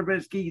like Mitch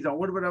Trubisky. He's a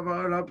little bit of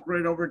an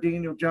upgrade over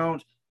Daniel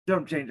Jones.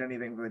 Don't change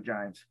anything for the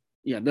Giants.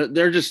 Yeah,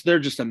 they're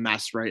just a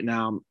mess right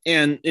now.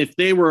 And if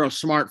they were a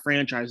smart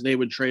franchise, they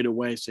would trade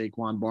away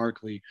Saquon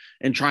Barkley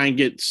and try and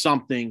get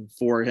something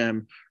for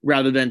him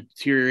rather than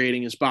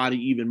deteriorating his body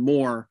even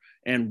more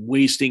and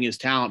wasting his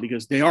talent,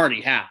 because they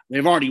already have.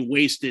 They've already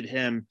wasted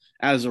him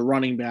as a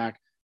running back.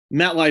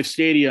 MetLife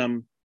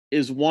Stadium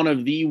is one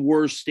of the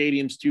worst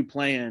stadiums to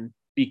play in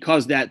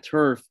because that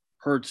turf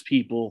hurts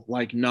people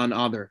like none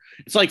other.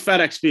 It's like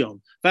FedEx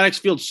Field. FedEx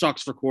Field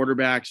sucks for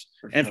quarterbacks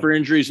and for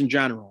injuries in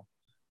general.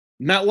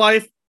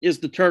 MetLife is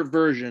the turf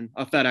version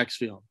of FedEx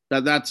Field.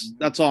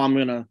 That's all I'm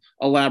going to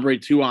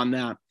elaborate to on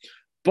that.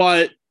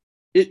 But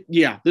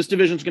this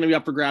division is going to be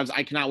up for grabs.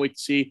 I cannot wait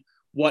to see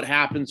what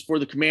happens for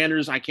the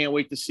Commanders. I can't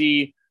wait to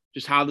see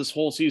just how this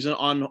whole season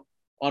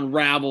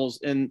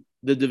unravels in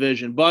the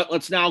division. But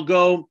let's now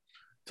go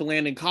to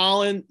Landon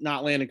Collins.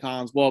 Not Landon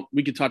Collins. Well,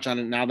 we could touch on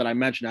it now that I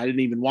mentioned it. I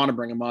didn't even want to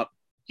bring him up.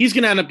 He's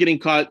going to end up getting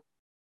cut.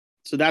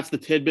 So that's the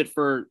tidbit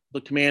for the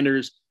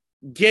Commanders,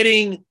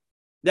 getting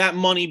that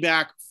money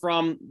back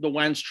from the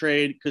Wentz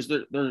trade, because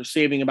they're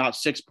saving about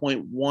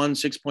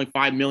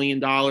 $6.5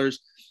 million.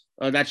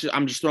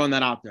 I'm just throwing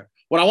that out there.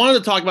 What I wanted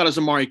to talk about is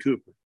Amari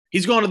Cooper.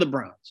 He's going to the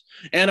Browns.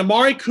 And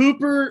Amari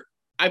Cooper,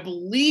 I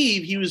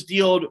believe he was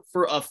dealed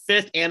for a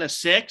 5th and a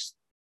 6th.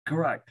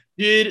 Correct.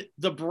 Did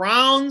the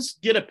Browns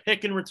get a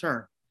pick in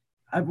return?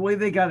 I believe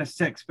they got a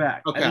 6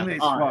 back. Okay. I think they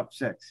swapped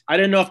 6. I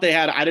didn't know if they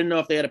had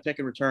a pick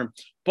in return.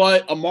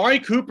 But Amari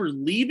Cooper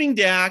leaving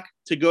Dak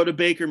to go to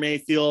Baker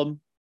Mayfield.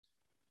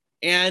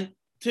 And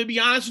to be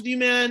honest with you,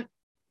 man,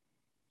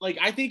 like,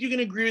 I think you can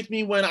agree with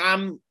me when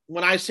I'm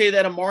when I say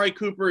that Amari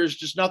Cooper is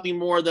just nothing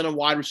more than a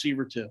wide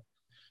receiver too.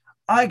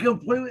 I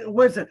completely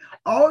listen.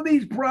 All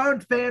these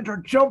Browns fans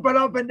are jumping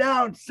up and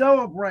down,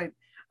 celebrating.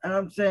 And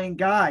I'm saying,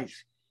 guys,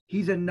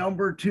 he's a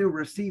number 2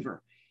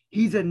 receiver.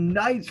 He's a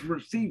nice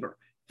receiver.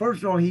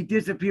 First of all, he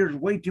disappears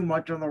way too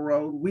much on the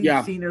road.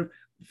 We've seen him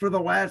for the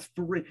last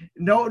 3.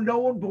 No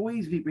one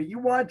believes me, but you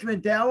watch him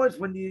in Dallas,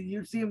 when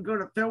you see him go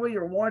to Philly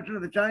or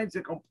Washington, the Giants,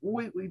 a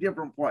completely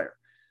different player.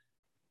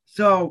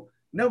 So,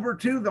 number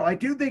 2, though, I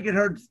do think it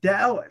hurts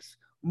Dallas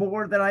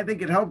more than I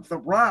think it helps the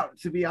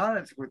Browns, to be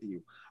honest with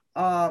you.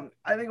 I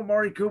think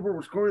Amari Cooper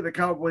was clearly the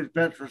Cowboys'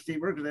 best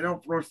receiver because they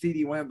don't throw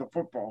CeeDee Lamb the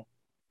football.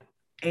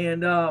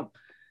 And, I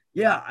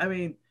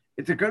mean,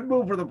 it's a good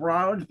move for the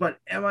Browns, but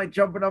am I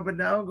jumping up and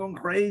down, going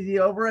crazy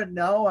over it?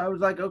 No, I was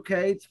like,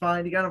 okay, it's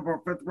fine. You got him for a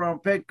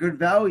 5th-round pick, good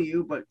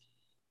value, but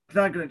it's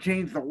not going to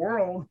change the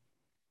world.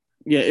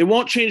 Yeah, it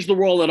won't change the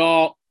world at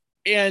all.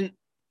 And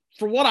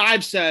for what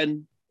I've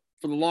said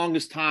for the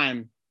longest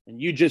time, and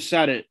you just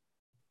said it,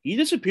 he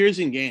disappears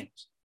in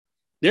games.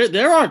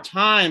 There are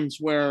times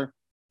where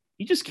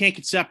he just can't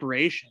get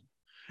separation.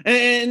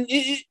 And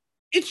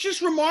it's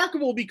just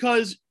remarkable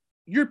because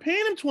you're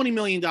paying him $20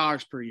 million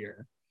per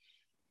year.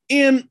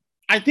 And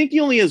I think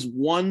he only has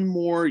 1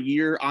 more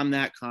year on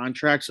that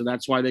contract, so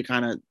that's why they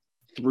kind of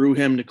threw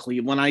him to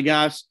Cleveland, I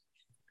guess.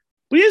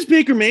 But he has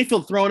Baker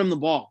Mayfield throwing him the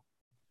ball.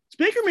 Is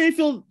Baker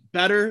Mayfield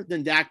better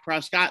than Dak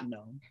Prescott?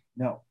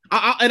 No.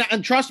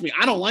 And trust me,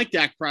 I don't like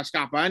Dak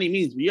Prescott by any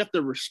means, but you have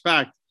to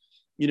respect,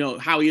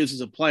 how he is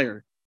as a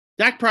player.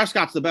 Dak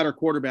Prescott's the better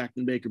quarterback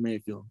than Baker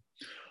Mayfield.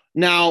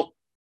 Now,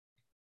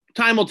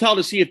 time will tell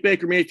to see if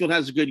Baker Mayfield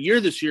has a good year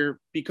this year,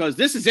 because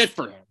this is it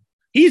for him.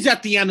 He's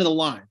at the end of the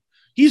line.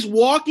 He's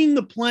walking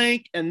the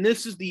plank, and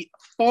this is the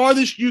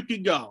farthest you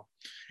could go.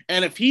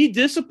 And if he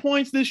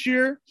disappoints this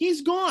year,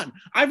 he's gone.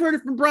 I've heard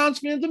it from Browns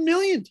fans a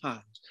million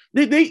times.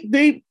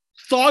 They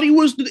thought he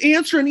was the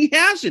answer, and he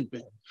hasn't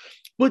been.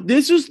 But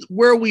this is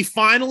where we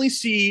finally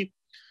see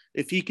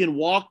if he can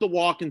walk the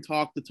walk and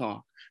talk the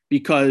talk.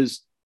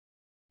 Because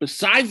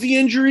besides the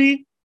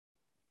injury,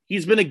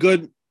 he's been a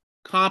good,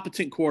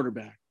 competent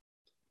quarterback.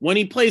 When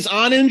he plays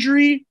on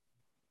injury,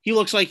 he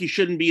looks like he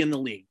shouldn't be in the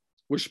league,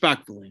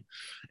 respectfully.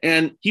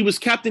 And he was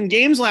kept in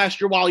games last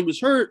year while he was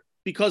hurt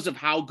because of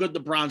how good the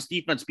Browns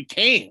defense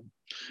became.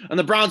 And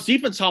the Browns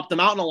defense helped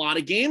them out in a lot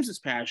of games this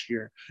past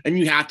year. And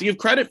you have to give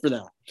credit for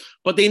that.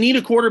 But they need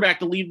a quarterback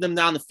to lead them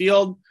down the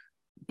field.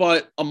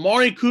 But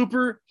Amari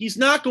Cooper, he's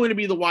not going to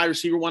be the wide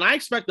receiver. When I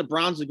expect the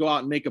Browns to go out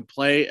and make a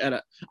play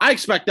I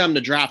expect them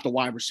to draft a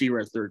wide receiver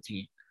at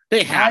 13.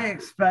 I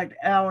expect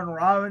Allen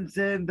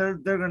Robinson. They're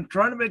going to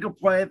try to make a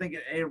play. I think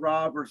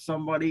A-Rob or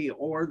somebody,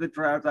 or the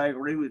draft. I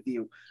agree with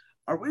you.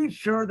 Are we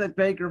sure that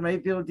Baker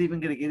Mayfield's even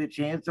going to get a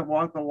chance to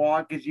walk the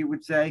walk, as you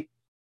would say?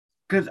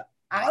 Because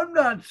I'm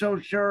not so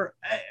sure.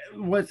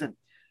 Listen,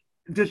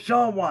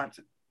 Deshaun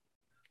Watson.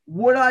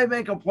 Would I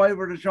make a play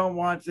for Deshaun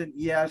Watson?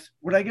 Yes.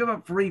 Would I give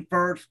up 3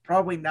 firsts?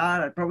 Probably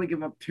not. I'd probably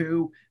give up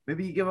 2.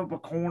 Maybe you give up a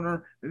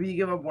corner. Maybe you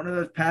give up one of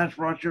those pass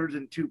rushers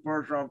and 2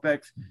 first-round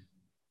picks.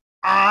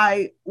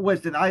 I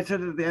said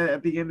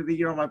at the end of the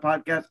year on my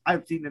podcast,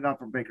 I've seen enough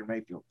from Baker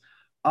Mayfield.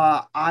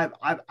 I'm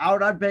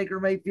out on Baker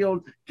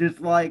Mayfield,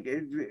 just like,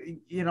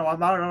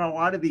 I'm out on a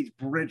lot of these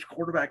bridge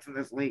quarterbacks in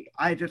this league.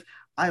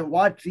 I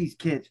watch these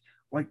kids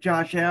like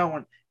Josh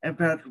Allen and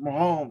Patrick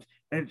Mahomes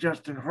and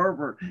Justin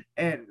Herbert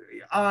and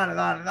on and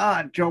on and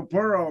on. Joe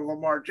Burrow,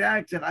 Lamar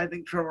Jackson. I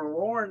think Trevor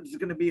Lawrence is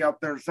going to be up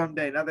there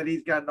someday now that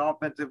he's got an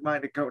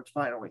offensive-minded coach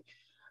finally.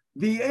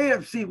 The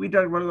AFC, we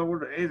talked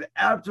about it, is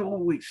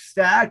absolutely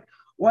stacked.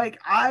 Like,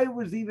 I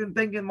was even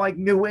thinking like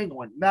New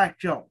England, Mac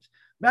Jones.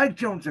 Mac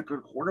Jones is a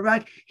good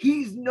quarterback.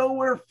 He's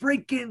nowhere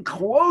freaking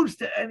close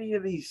to any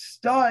of these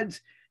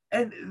studs.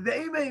 And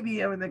they may be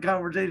having the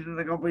conversation in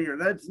a couple of years.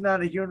 That's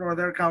not a here nor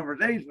there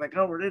conversation. The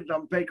conversation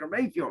on Baker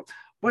Mayfield.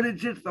 But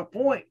it's just the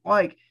point.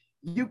 Like,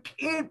 you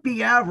can't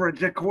be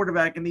average at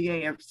quarterback in the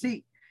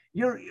AFC.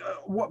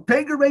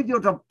 Baker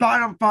Mayfield's a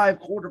bottom 5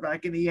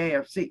 quarterback in the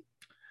AFC.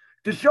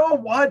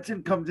 Deshaun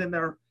Watson comes in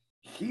there.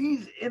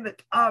 He's in the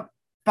top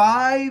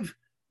 5,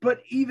 but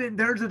even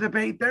there's a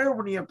debate there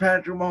when you have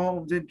Patrick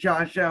Mahomes and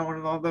Josh Allen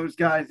and all those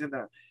guys in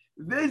there.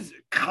 This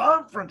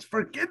conference,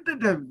 forget the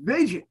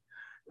division.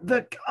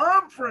 The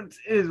conference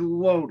is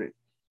loaded.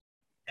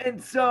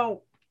 And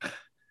so,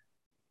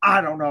 I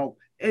don't know.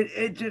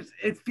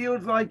 It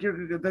feels like they're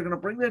going to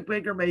bring back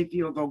Baker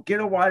Mayfield. They'll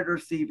get a wide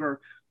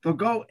receiver. They'll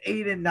go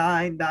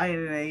 8-9,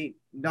 9-8,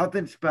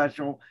 nothing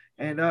special.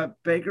 And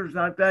Baker's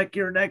not back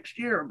here next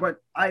year, but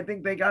I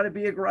think they got to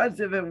be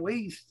aggressive at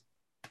least.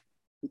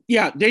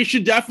 Yeah, they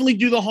should definitely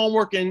do the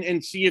homework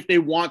and see if they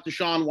want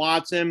Deshaun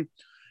Watson.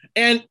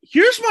 And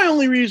here's my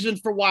only reason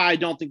for why I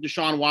don't think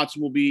Deshaun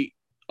Watson will be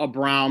a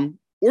Brown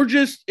or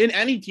just in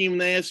any team in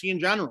the AFC in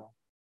general.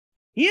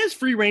 He has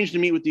free range to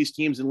meet with these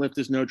teams and lift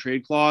his no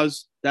trade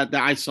clause. That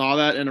I saw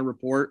that in a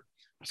report.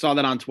 I saw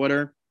that on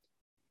Twitter.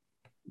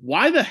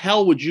 Why the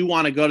hell would you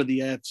want to go to the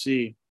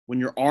AFC when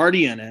you're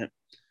already in it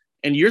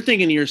and you're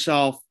thinking to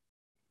yourself,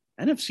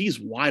 NFC is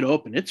wide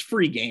open. It's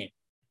free game.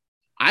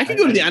 I could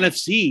go to the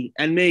NFC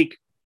and make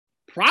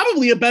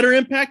probably a better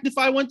impact if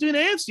I went to an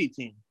AFC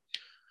team.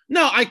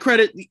 No, I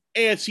credit the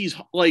AFC's,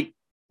 like,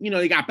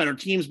 they got better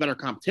teams, better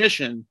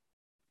competition.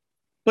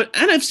 But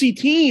NFC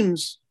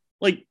teams,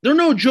 like, they're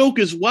no joke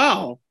as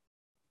well.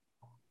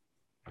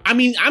 I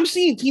mean, I'm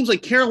seeing teams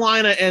like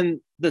Carolina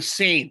and the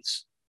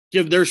Saints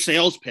give their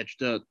sales pitch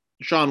to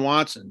Deshaun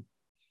Watson.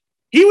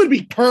 He would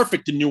be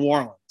perfect in New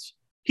Orleans.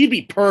 He'd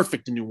be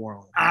perfect in New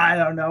Orleans. I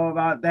don't know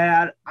about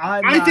that.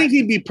 I think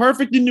he'd be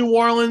perfect in New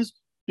Orleans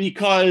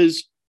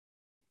because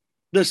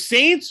the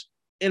Saints,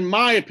 in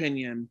my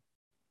opinion,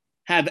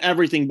 have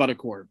everything but a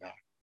quarterback.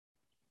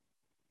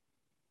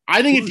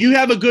 I think if you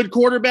have a good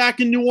quarterback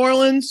in New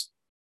Orleans,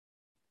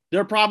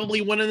 they're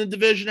probably winning the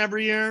division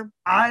every year.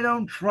 I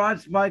don't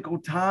trust Michael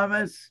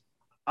Thomas.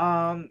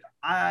 I'm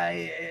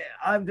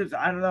just,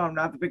 I don't know. I'm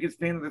not the biggest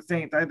fan of the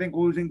Saints. I think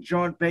losing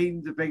Sean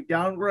Payton's a big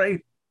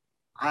downgrade.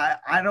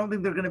 I don't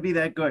think they're going to be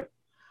that good.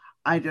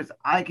 I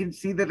can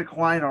see the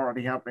decline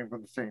already happening for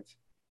the Saints.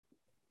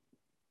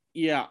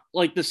 Yeah,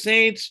 like the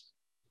Saints,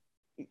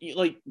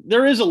 like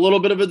there is a little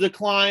bit of a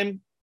decline.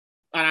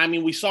 And I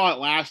mean, we saw it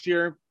last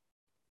year.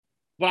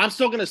 But I'm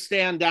still going to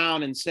stand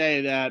down and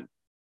say that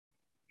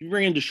you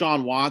bring in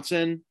Deshaun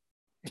Watson,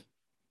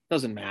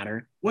 doesn't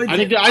matter. I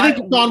think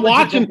Deshaun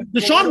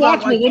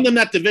Watson will win them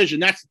that division.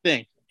 That's the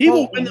thing. He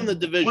will win them the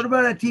division. What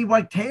about a team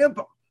like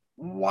Tampa?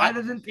 Why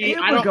doesn't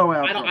Tampa go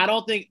out? I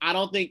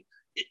don't think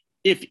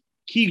if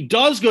he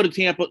does go to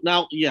Tampa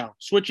now. Yeah,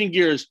 switching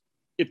gears.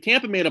 If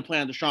Tampa made a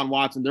plan, Deshaun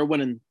Watson, they're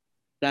winning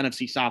the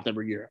NFC South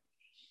every year.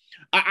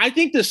 I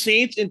think the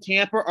Saints and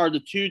Tampa are the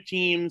two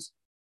teams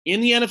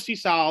in the NFC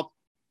South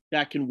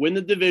that can win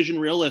the division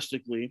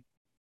realistically.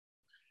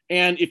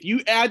 And if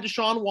you add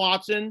Deshaun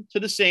Watson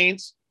to the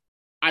Saints,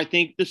 I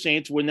think the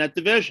Saints win that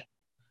division.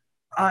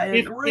 I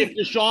agree. If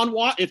Deshaun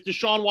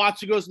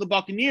Watson goes to the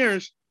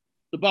Buccaneers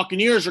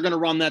are going to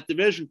run that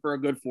division for a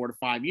good 4 to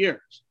 5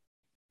 years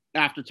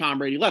after Tom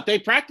Brady left.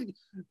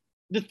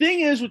 The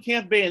thing is with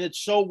Tampa Bay, and it's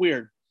so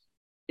weird,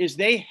 is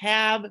they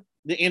have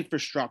the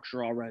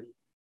infrastructure already.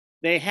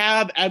 They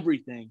have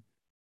everything.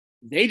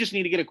 They just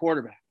need to get a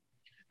quarterback.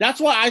 That's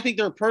why I think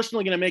they're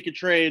personally going to make a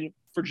trade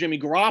for Jimmy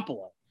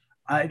Garoppolo.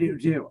 I do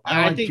too.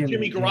 I think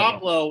Jimmy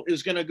Garoppolo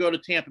is going to go to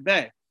Tampa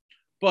Bay.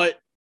 But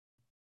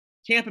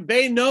Tampa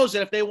Bay knows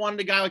that if they wanted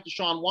a guy like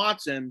Deshaun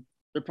Watson,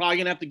 they're probably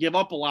going to have to give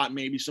up a lot,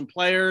 maybe some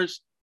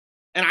players.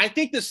 And I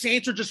think the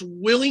Saints are just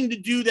willing to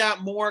do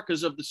that more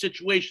because of the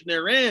situation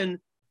they're in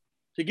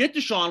to get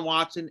Deshaun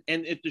Watson.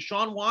 And if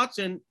Deshaun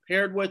Watson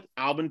paired with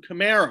Alvin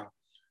Kamara,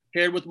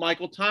 paired with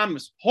Michael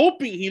Thomas,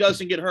 hoping he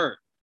doesn't get hurt.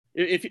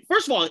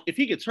 First of all, if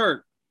he gets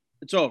hurt,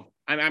 it's over.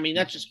 I mean,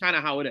 that's just kind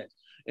of how it is.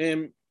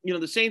 And,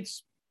 the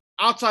Saints,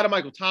 outside of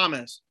Michael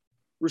Thomas,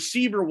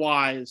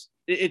 receiver-wise,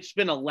 it's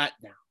been a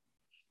letdown.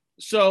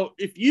 So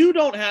if you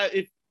don't have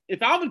 –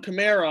 if Alvin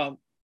Kamara,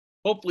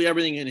 hopefully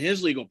everything in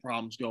his legal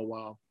problems go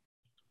well,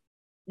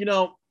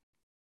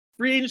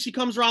 free agency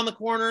comes around the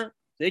corner,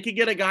 they could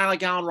get a guy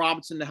like Allen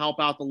Robinson to help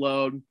out the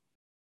load.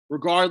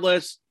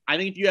 Regardless, I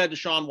think if you had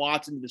Deshaun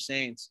Watson to the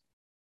Saints,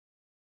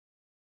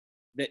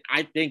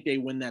 I think they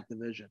win that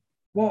division.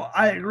 Well,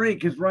 I agree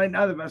because right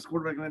now the best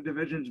quarterback in the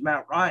division is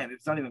Matt Ryan.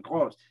 It's not even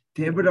close.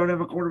 Tampa don't have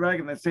a quarterback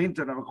and the Saints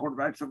don't have a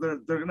quarterback, so they're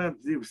going to have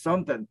to do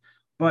something.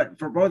 But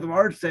for both of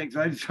our sakes,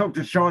 I just hope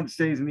Deshaun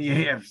stays in the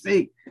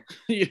AFC.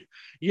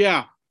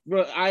 Yeah,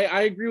 but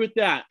I agree with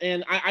that,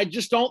 and I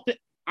just don't think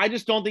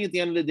at the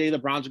end of the day the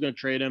Browns are going to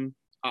trade him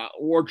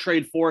or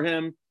trade for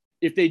him.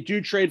 If they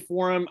do trade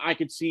for him, I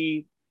could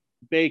see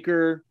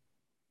Baker,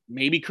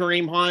 maybe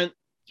Kareem Hunt,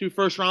 2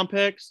 first-round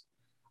picks.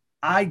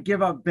 I'd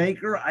give up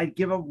Baker. I'd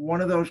give up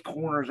one of those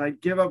corners.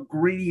 I'd give up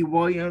Greedy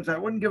Williams. I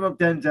wouldn't give up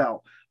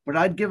Denzel, but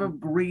I'd give up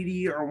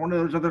Greedy or one of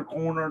those other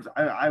corners.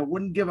 I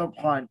wouldn't give up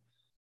Hunt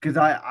because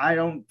I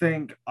don't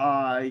think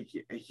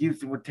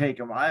Houston would take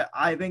him.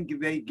 I think if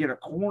they get a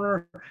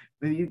corner,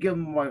 then you give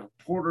them like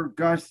Porter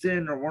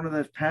Gustin or one of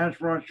those pass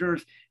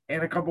rushers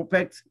and a couple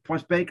picks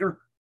plus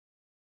Baker.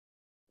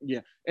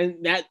 Yeah,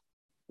 and that,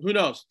 who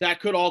knows? That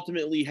could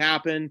ultimately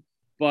happen.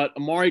 But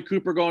Amari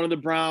Cooper going to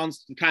the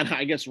Browns to kind of,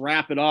 I guess,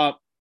 wrap it up.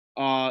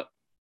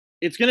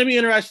 It's going to be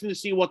interesting to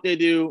see what they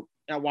do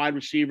at wide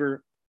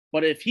receiver.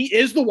 But if he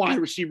is the wide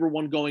receiver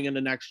one going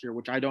into next year,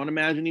 which I don't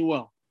imagine he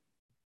will,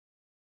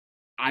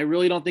 I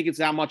really don't think it's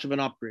that much of an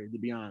upgrade, to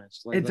be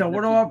honest. It's a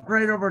little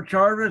upgrade over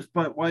Jarvis,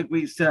 but like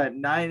we said,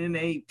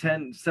 9-8,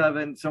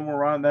 10-7, somewhere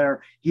around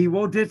there. He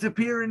will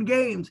disappear in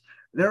games.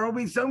 There will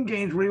be some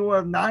games where he will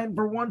have 9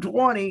 for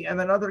 120, and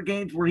then other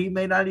games where he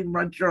may not even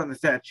register on the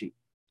stat sheet.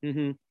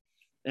 Mm-hmm.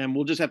 And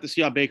we'll just have to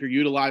see how Baker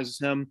utilizes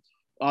him.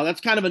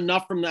 That's kind of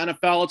enough from the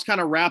NFL. Let's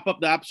kind of wrap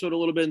up the episode a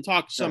little bit and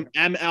talk some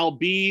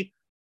MLB.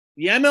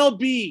 The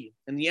MLB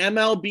and the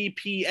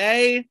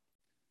MLBPA,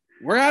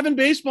 we're having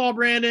baseball,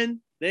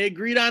 Brandon. They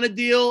agreed on a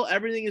deal.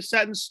 Everything is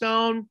set in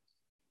stone.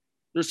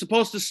 They're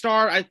supposed to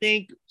start, I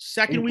think,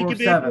 second week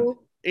of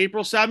April,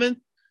 April 7th.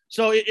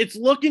 So it's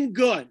looking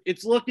good.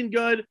 It's looking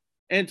good.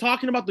 And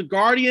talking about the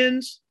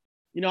Guardians,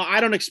 I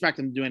don't expect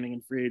them to do anything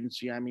in free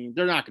agency. I mean,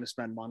 they're not going to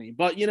spend money.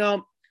 But,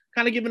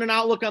 kind of giving an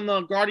outlook on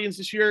the Guardians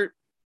this year.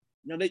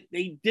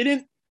 They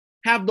didn't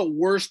have the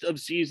worst of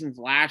seasons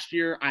last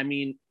year. I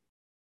mean,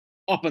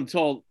 up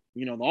until,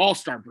 the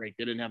All-Star break,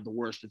 they didn't have the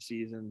worst of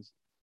seasons.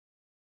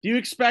 Do you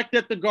expect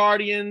that the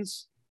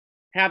Guardians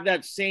have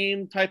that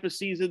same type of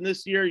season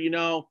this year?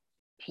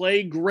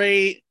 Play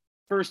great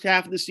first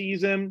half of the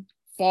season,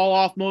 fall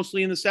off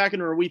mostly in the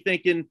second, or are we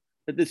thinking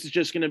that this is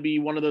just going to be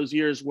one of those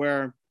years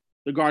where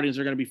the Guardians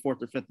are going to be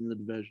fourth or fifth in the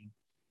division?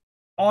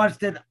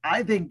 Austin,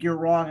 I think you're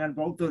wrong on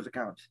both those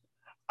accounts.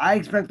 I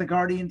expect the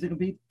Guardians to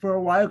compete for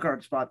a wild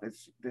card spot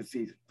this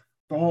season,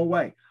 the whole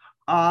way.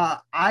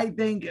 I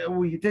think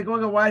when you take a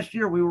look at last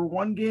year, we were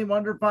one game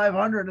under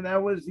 500, and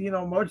that was,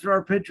 most of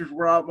our pitchers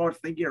were out most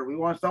of the year. We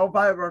lost all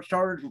 5 of our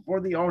starters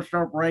before the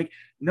All-Star break.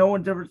 No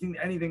one's ever seen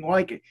anything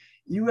like it.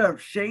 You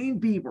have Shane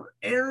Bieber,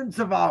 Aaron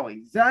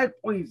Savali, Zach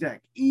Plesac,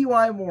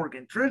 Eli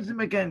Morgan, Tristan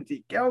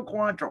McKenzie, Cal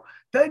Quantrill.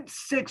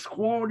 That's 6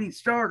 quality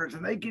starters,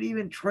 and they could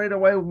even trade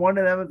away one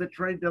of them at the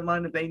trade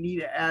deadline if they need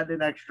to add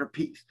an extra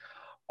piece.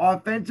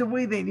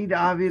 Offensively, they need to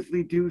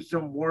obviously do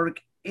some work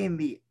in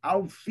the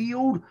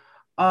outfield.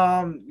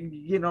 No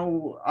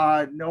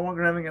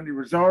longer having any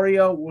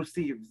Rosario. We'll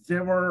see if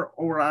Zimmer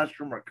or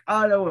Oscar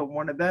Mercado and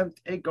one of them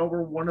take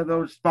over one of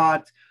those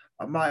spots.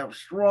 Miles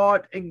Straw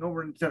taking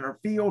over in center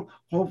field.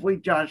 Hopefully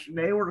Josh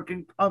Naylor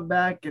can come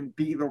back and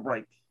be the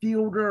right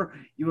fielder.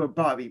 You have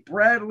Bobby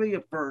Bradley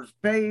at first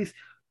base.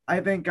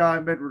 I think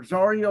Med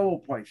Rosario will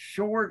play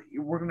short.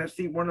 We're going to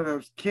see one of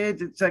those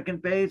kids at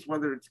second base,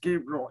 whether it's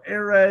Gabriel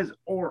Arez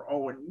or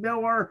Owen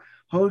Miller.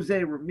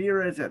 Jose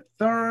Ramirez at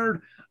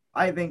third.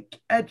 I think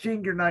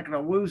etching, you're not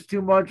going to lose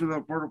too much with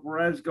Alberto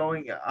Perez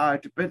going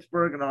to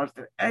Pittsburgh and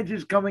Austin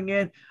Edges coming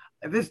in.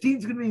 This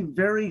team's going to be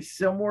very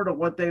similar to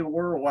what they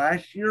were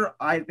last year,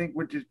 I think,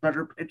 which is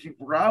better pitching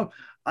throughout.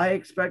 I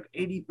expect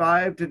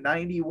 85 to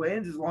 90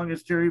 wins as long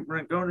as Terry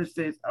Francona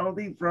stays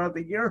healthy throughout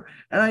the year.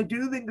 And I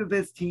do think that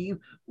this team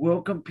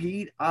will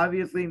compete.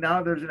 Obviously,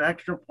 now there's an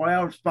extra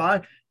playoff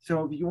spot.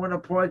 So if you want to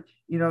put,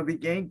 the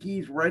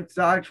Yankees, Red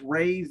Sox,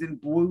 Rays,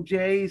 and Blue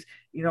Jays,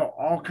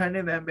 all kind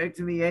of that mix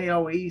in the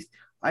AL East,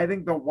 I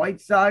think the White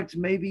Sox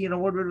may be in a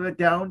little bit of a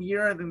down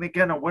year. I think they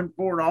kind of went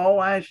for it all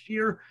last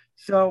year.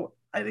 So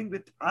I think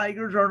the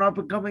Tigers are an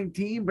up-and-coming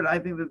team, but I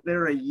think that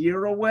they're a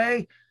year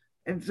away.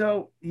 And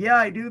so, yeah,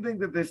 I do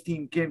think that this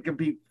team can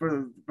compete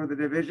for the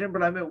division,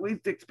 but I'm at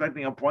least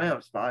expecting a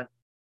playoff spot.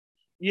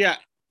 Yeah,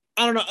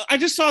 I don't know. I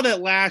just saw that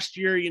last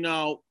year,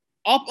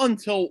 up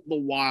until the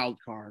wild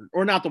card,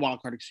 or not the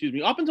wild card, excuse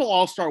me, up until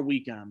All-Star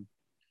weekend,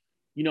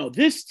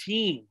 this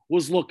team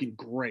was looking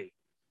great.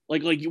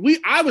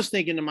 I was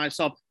thinking to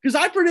myself, because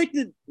I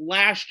predicted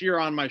last year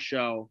on my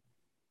show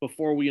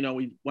before we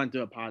went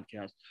to a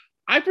podcast,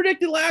 I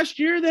predicted last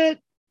year that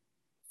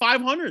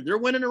 500, they're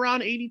winning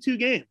around 82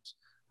 games.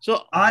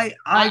 So I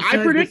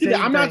predicted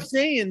that.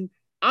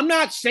 I'm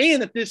not saying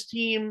that this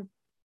team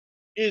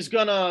is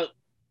gonna,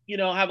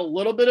 have a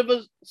little bit of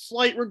a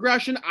slight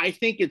regression. I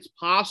think it's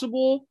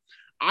possible.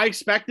 I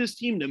expect this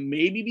team to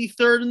maybe be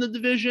third in the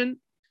division.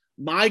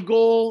 My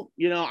goal,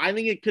 I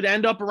think it could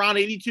end up around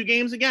 82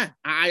 games again.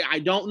 I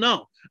don't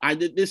know.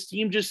 This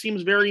team just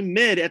seems very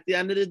mid at the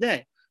end of the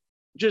day.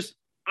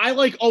 I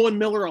like Owen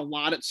Miller a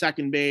lot at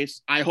second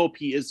base. I hope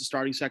he is the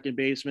starting second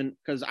baseman,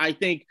 because I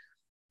think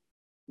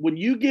when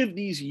you give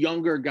these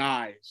younger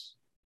guys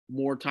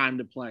more time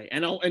to play,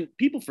 and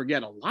people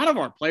forget a lot of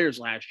our players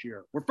last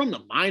year were from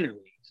the minor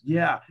leagues.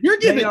 Yeah. You're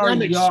giving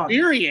them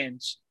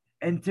experience.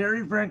 And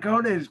Terry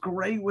Francona is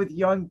great with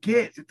young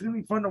kids. It's going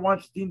to be fun to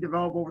watch the team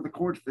develop over the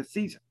course of the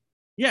season.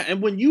 Yeah,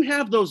 and when you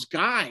have those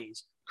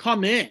guys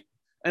come in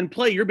and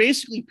play, you're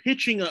basically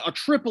pitching a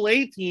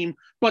AAA team,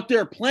 but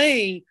they're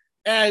playing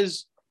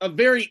as a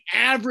very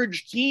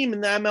average team in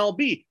the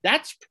MLB.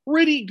 That's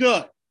pretty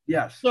good.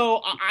 Yes.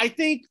 So I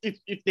think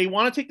if they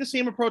want to take the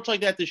same approach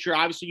like that this year,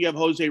 obviously you have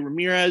Jose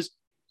Ramirez.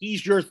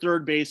 He's your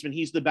third baseman.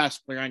 He's the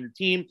best player on your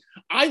team.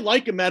 I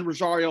like Amed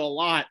Rosario a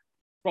lot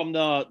from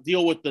the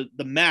deal with the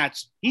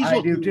Mets. He's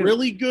looking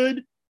really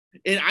good.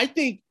 And I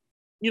think,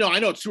 I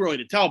know it's too early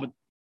to tell, but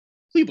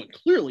Cleveland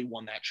clearly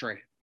won that trade.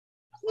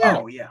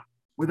 Oh, yeah.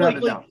 Without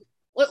a doubt.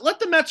 Let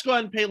the Mets go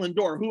ahead and pay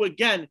Lindor, who,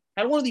 again,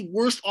 had one of the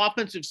worst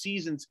offensive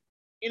seasons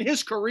in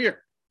his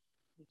career.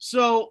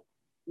 So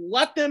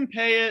let them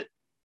pay it.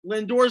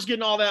 Lindor's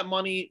getting all that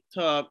money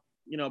to,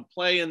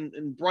 play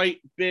in bright,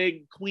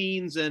 big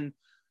Queens and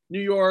New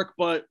York.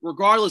 But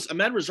regardless,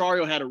 Amed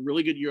Rosario had a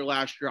really good year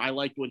last year. I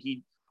liked what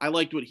he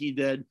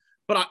did.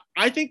 But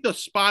I think the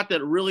spot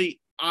that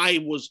really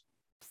I was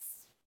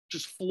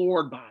just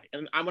floored by,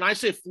 and when I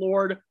say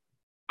floored,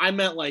 I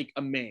meant like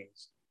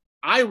amazed.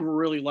 I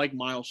really like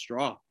Miles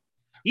Straw.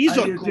 He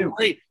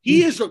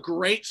is a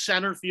great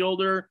center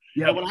fielder.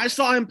 Yep. And when I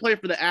saw him play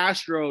for the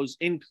Astros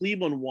in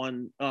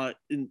Cleveland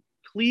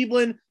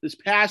this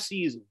past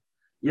season.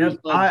 Yes,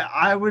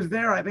 I was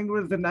there. I think it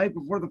was the night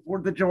before the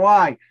 4th of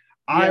July.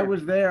 Yeah. I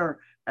was there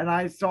and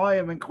I saw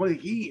him in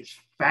Cleveland. He is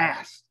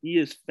fast. He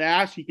is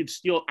fast. He could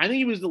steal. I think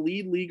he was the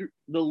lead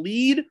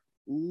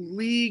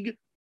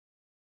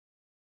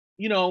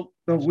the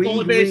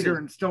league leader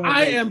in stolen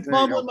I bases. am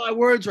fumbling my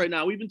words right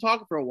now. We've been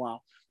talking for a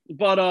while.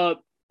 But,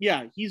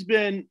 yeah, he's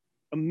been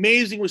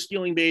amazing with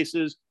stealing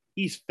bases.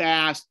 He's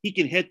fast. He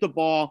can hit the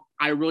ball.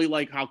 I really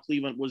like how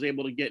Cleveland was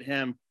able to get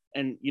him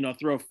and,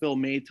 throw Phil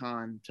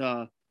Maton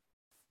to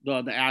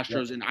the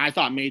Astros. Yep. And I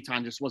thought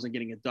Maton just wasn't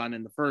getting it done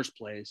in the first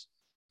place.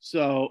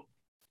 So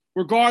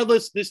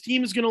regardless, this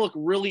team is going to look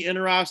really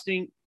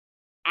interesting.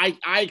 I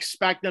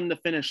expect them to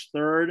finish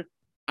third.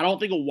 I don't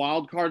think a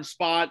wild card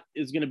spot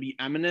is going to be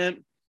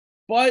imminent.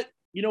 But,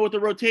 with the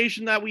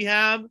rotation that we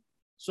have,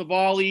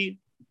 Savali,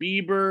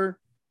 Bieber,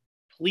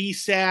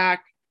 Plesac,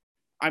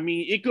 I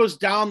mean, it goes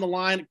down the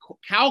line.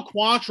 Cal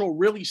Quantrill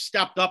really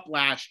stepped up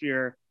last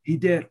year. He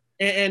did.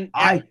 And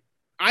I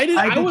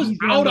was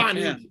out on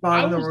him.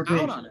 I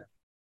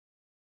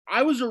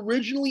was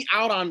originally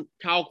out on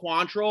Cal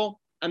Quantrill,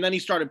 and then he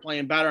started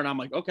playing better, and I'm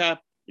like, okay,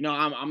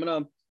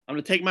 I'm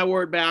gonna take my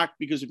word back,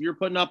 because if you're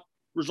putting up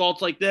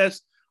results like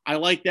this, I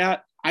like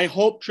that. I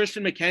hope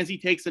Tristan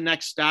McKenzie takes the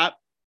next step,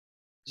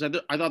 because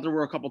I thought there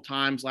were a couple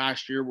times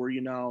last year where he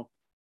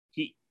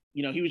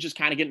was just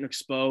kind of getting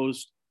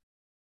exposed.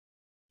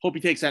 Hope he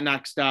takes that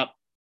next step.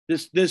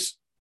 This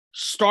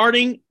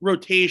starting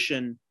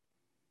rotation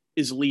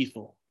is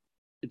lethal.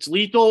 It's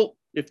lethal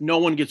if no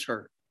one gets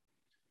hurt.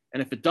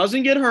 And if it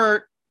doesn't get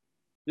hurt,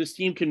 this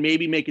team can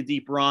maybe make a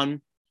deep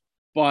run.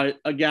 But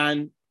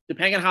again,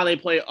 depending on how they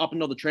play up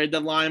until the trade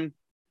deadline,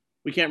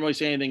 we can't really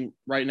say anything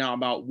right now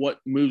about what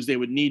moves they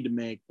would need to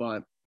make.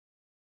 But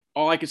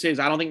all I can say is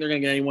I don't think they're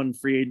going to get anyone in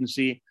free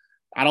agency.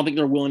 I don't think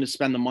they're willing to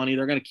spend the money.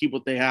 They're going to keep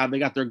what they have. They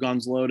got their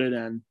guns loaded,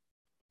 and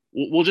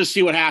we'll just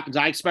see what happens.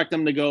 I expect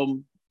them to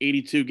go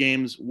 82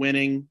 games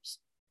winning,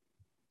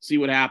 see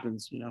what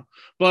happens,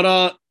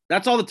 But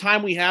that's all the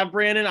time we have,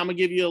 Brandon. I'm going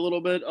to give you a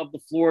little bit of the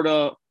floor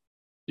to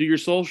do your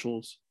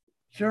socials.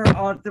 Sure,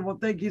 Austin. Well,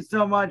 thank you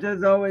so much.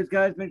 As always,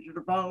 guys, make sure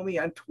to follow me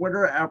on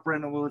Twitter at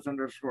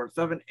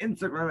 @BrandonLewis_7,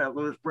 Instagram at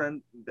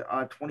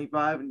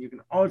LewisBrand25, and you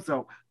can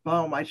also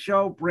follow my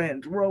show,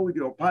 Brand's World. We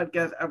do a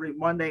podcast every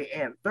Monday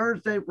and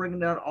Thursday,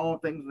 bringing down all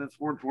things in the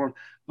sports world.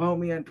 Follow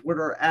me on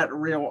Twitter at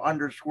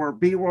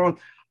 @Real_BWorld.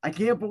 I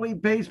can't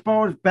believe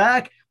baseball is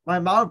back. My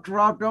mouth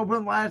dropped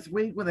open last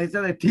week when they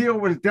said a deal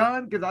was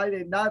done, because I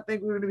did not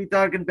think we were going to be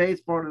talking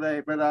baseball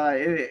today. But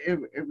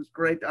it was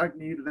great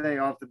talking to you today,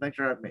 Austin. Thanks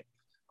for having me.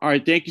 All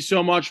right. Thank you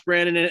so much,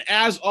 Brandon. And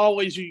as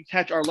always, you can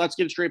catch our Let's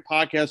Get It Straight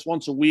podcast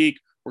once a week.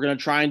 We're going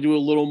to try and do a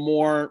little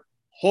more,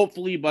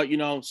 hopefully, but,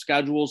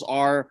 schedules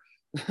are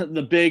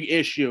the big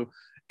issue.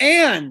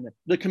 And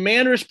the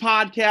Commanders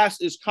podcast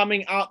is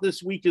coming out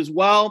this week as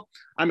well.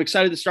 I'm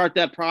excited to start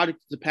that project.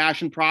 It's a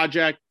passion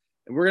project.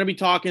 And we're going to be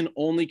talking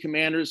only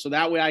Commanders, so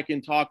that way I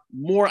can talk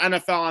more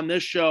NFL on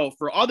this show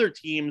for other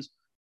teams,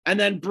 and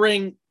then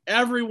bring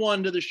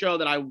everyone to the show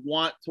that I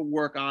want to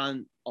work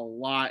on a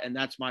lot, and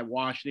that's my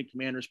Washington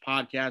Commanders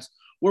podcast,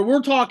 where we're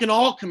talking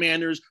all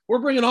Commanders. We're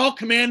bringing all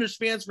Commanders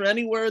fans from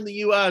anywhere in the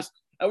U.S.,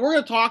 and we're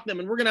going to talk to them,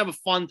 and we're going to have a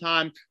fun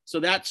time.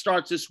 So that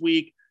starts this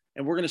week,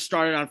 and we're going to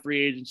start it on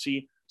free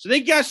agency. So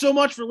thank you guys so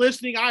much for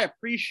listening. I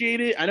appreciate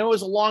it. I know it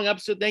was a long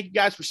episode. Thank you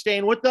guys for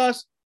staying with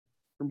us.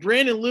 From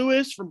Brandon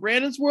Lewis, from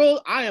Brandon's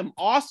World, I am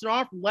Austin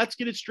Arnold from Let's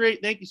Get It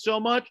Straight. Thank you so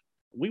much.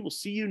 We will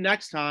see you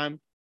next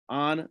time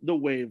on The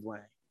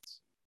Wavelength.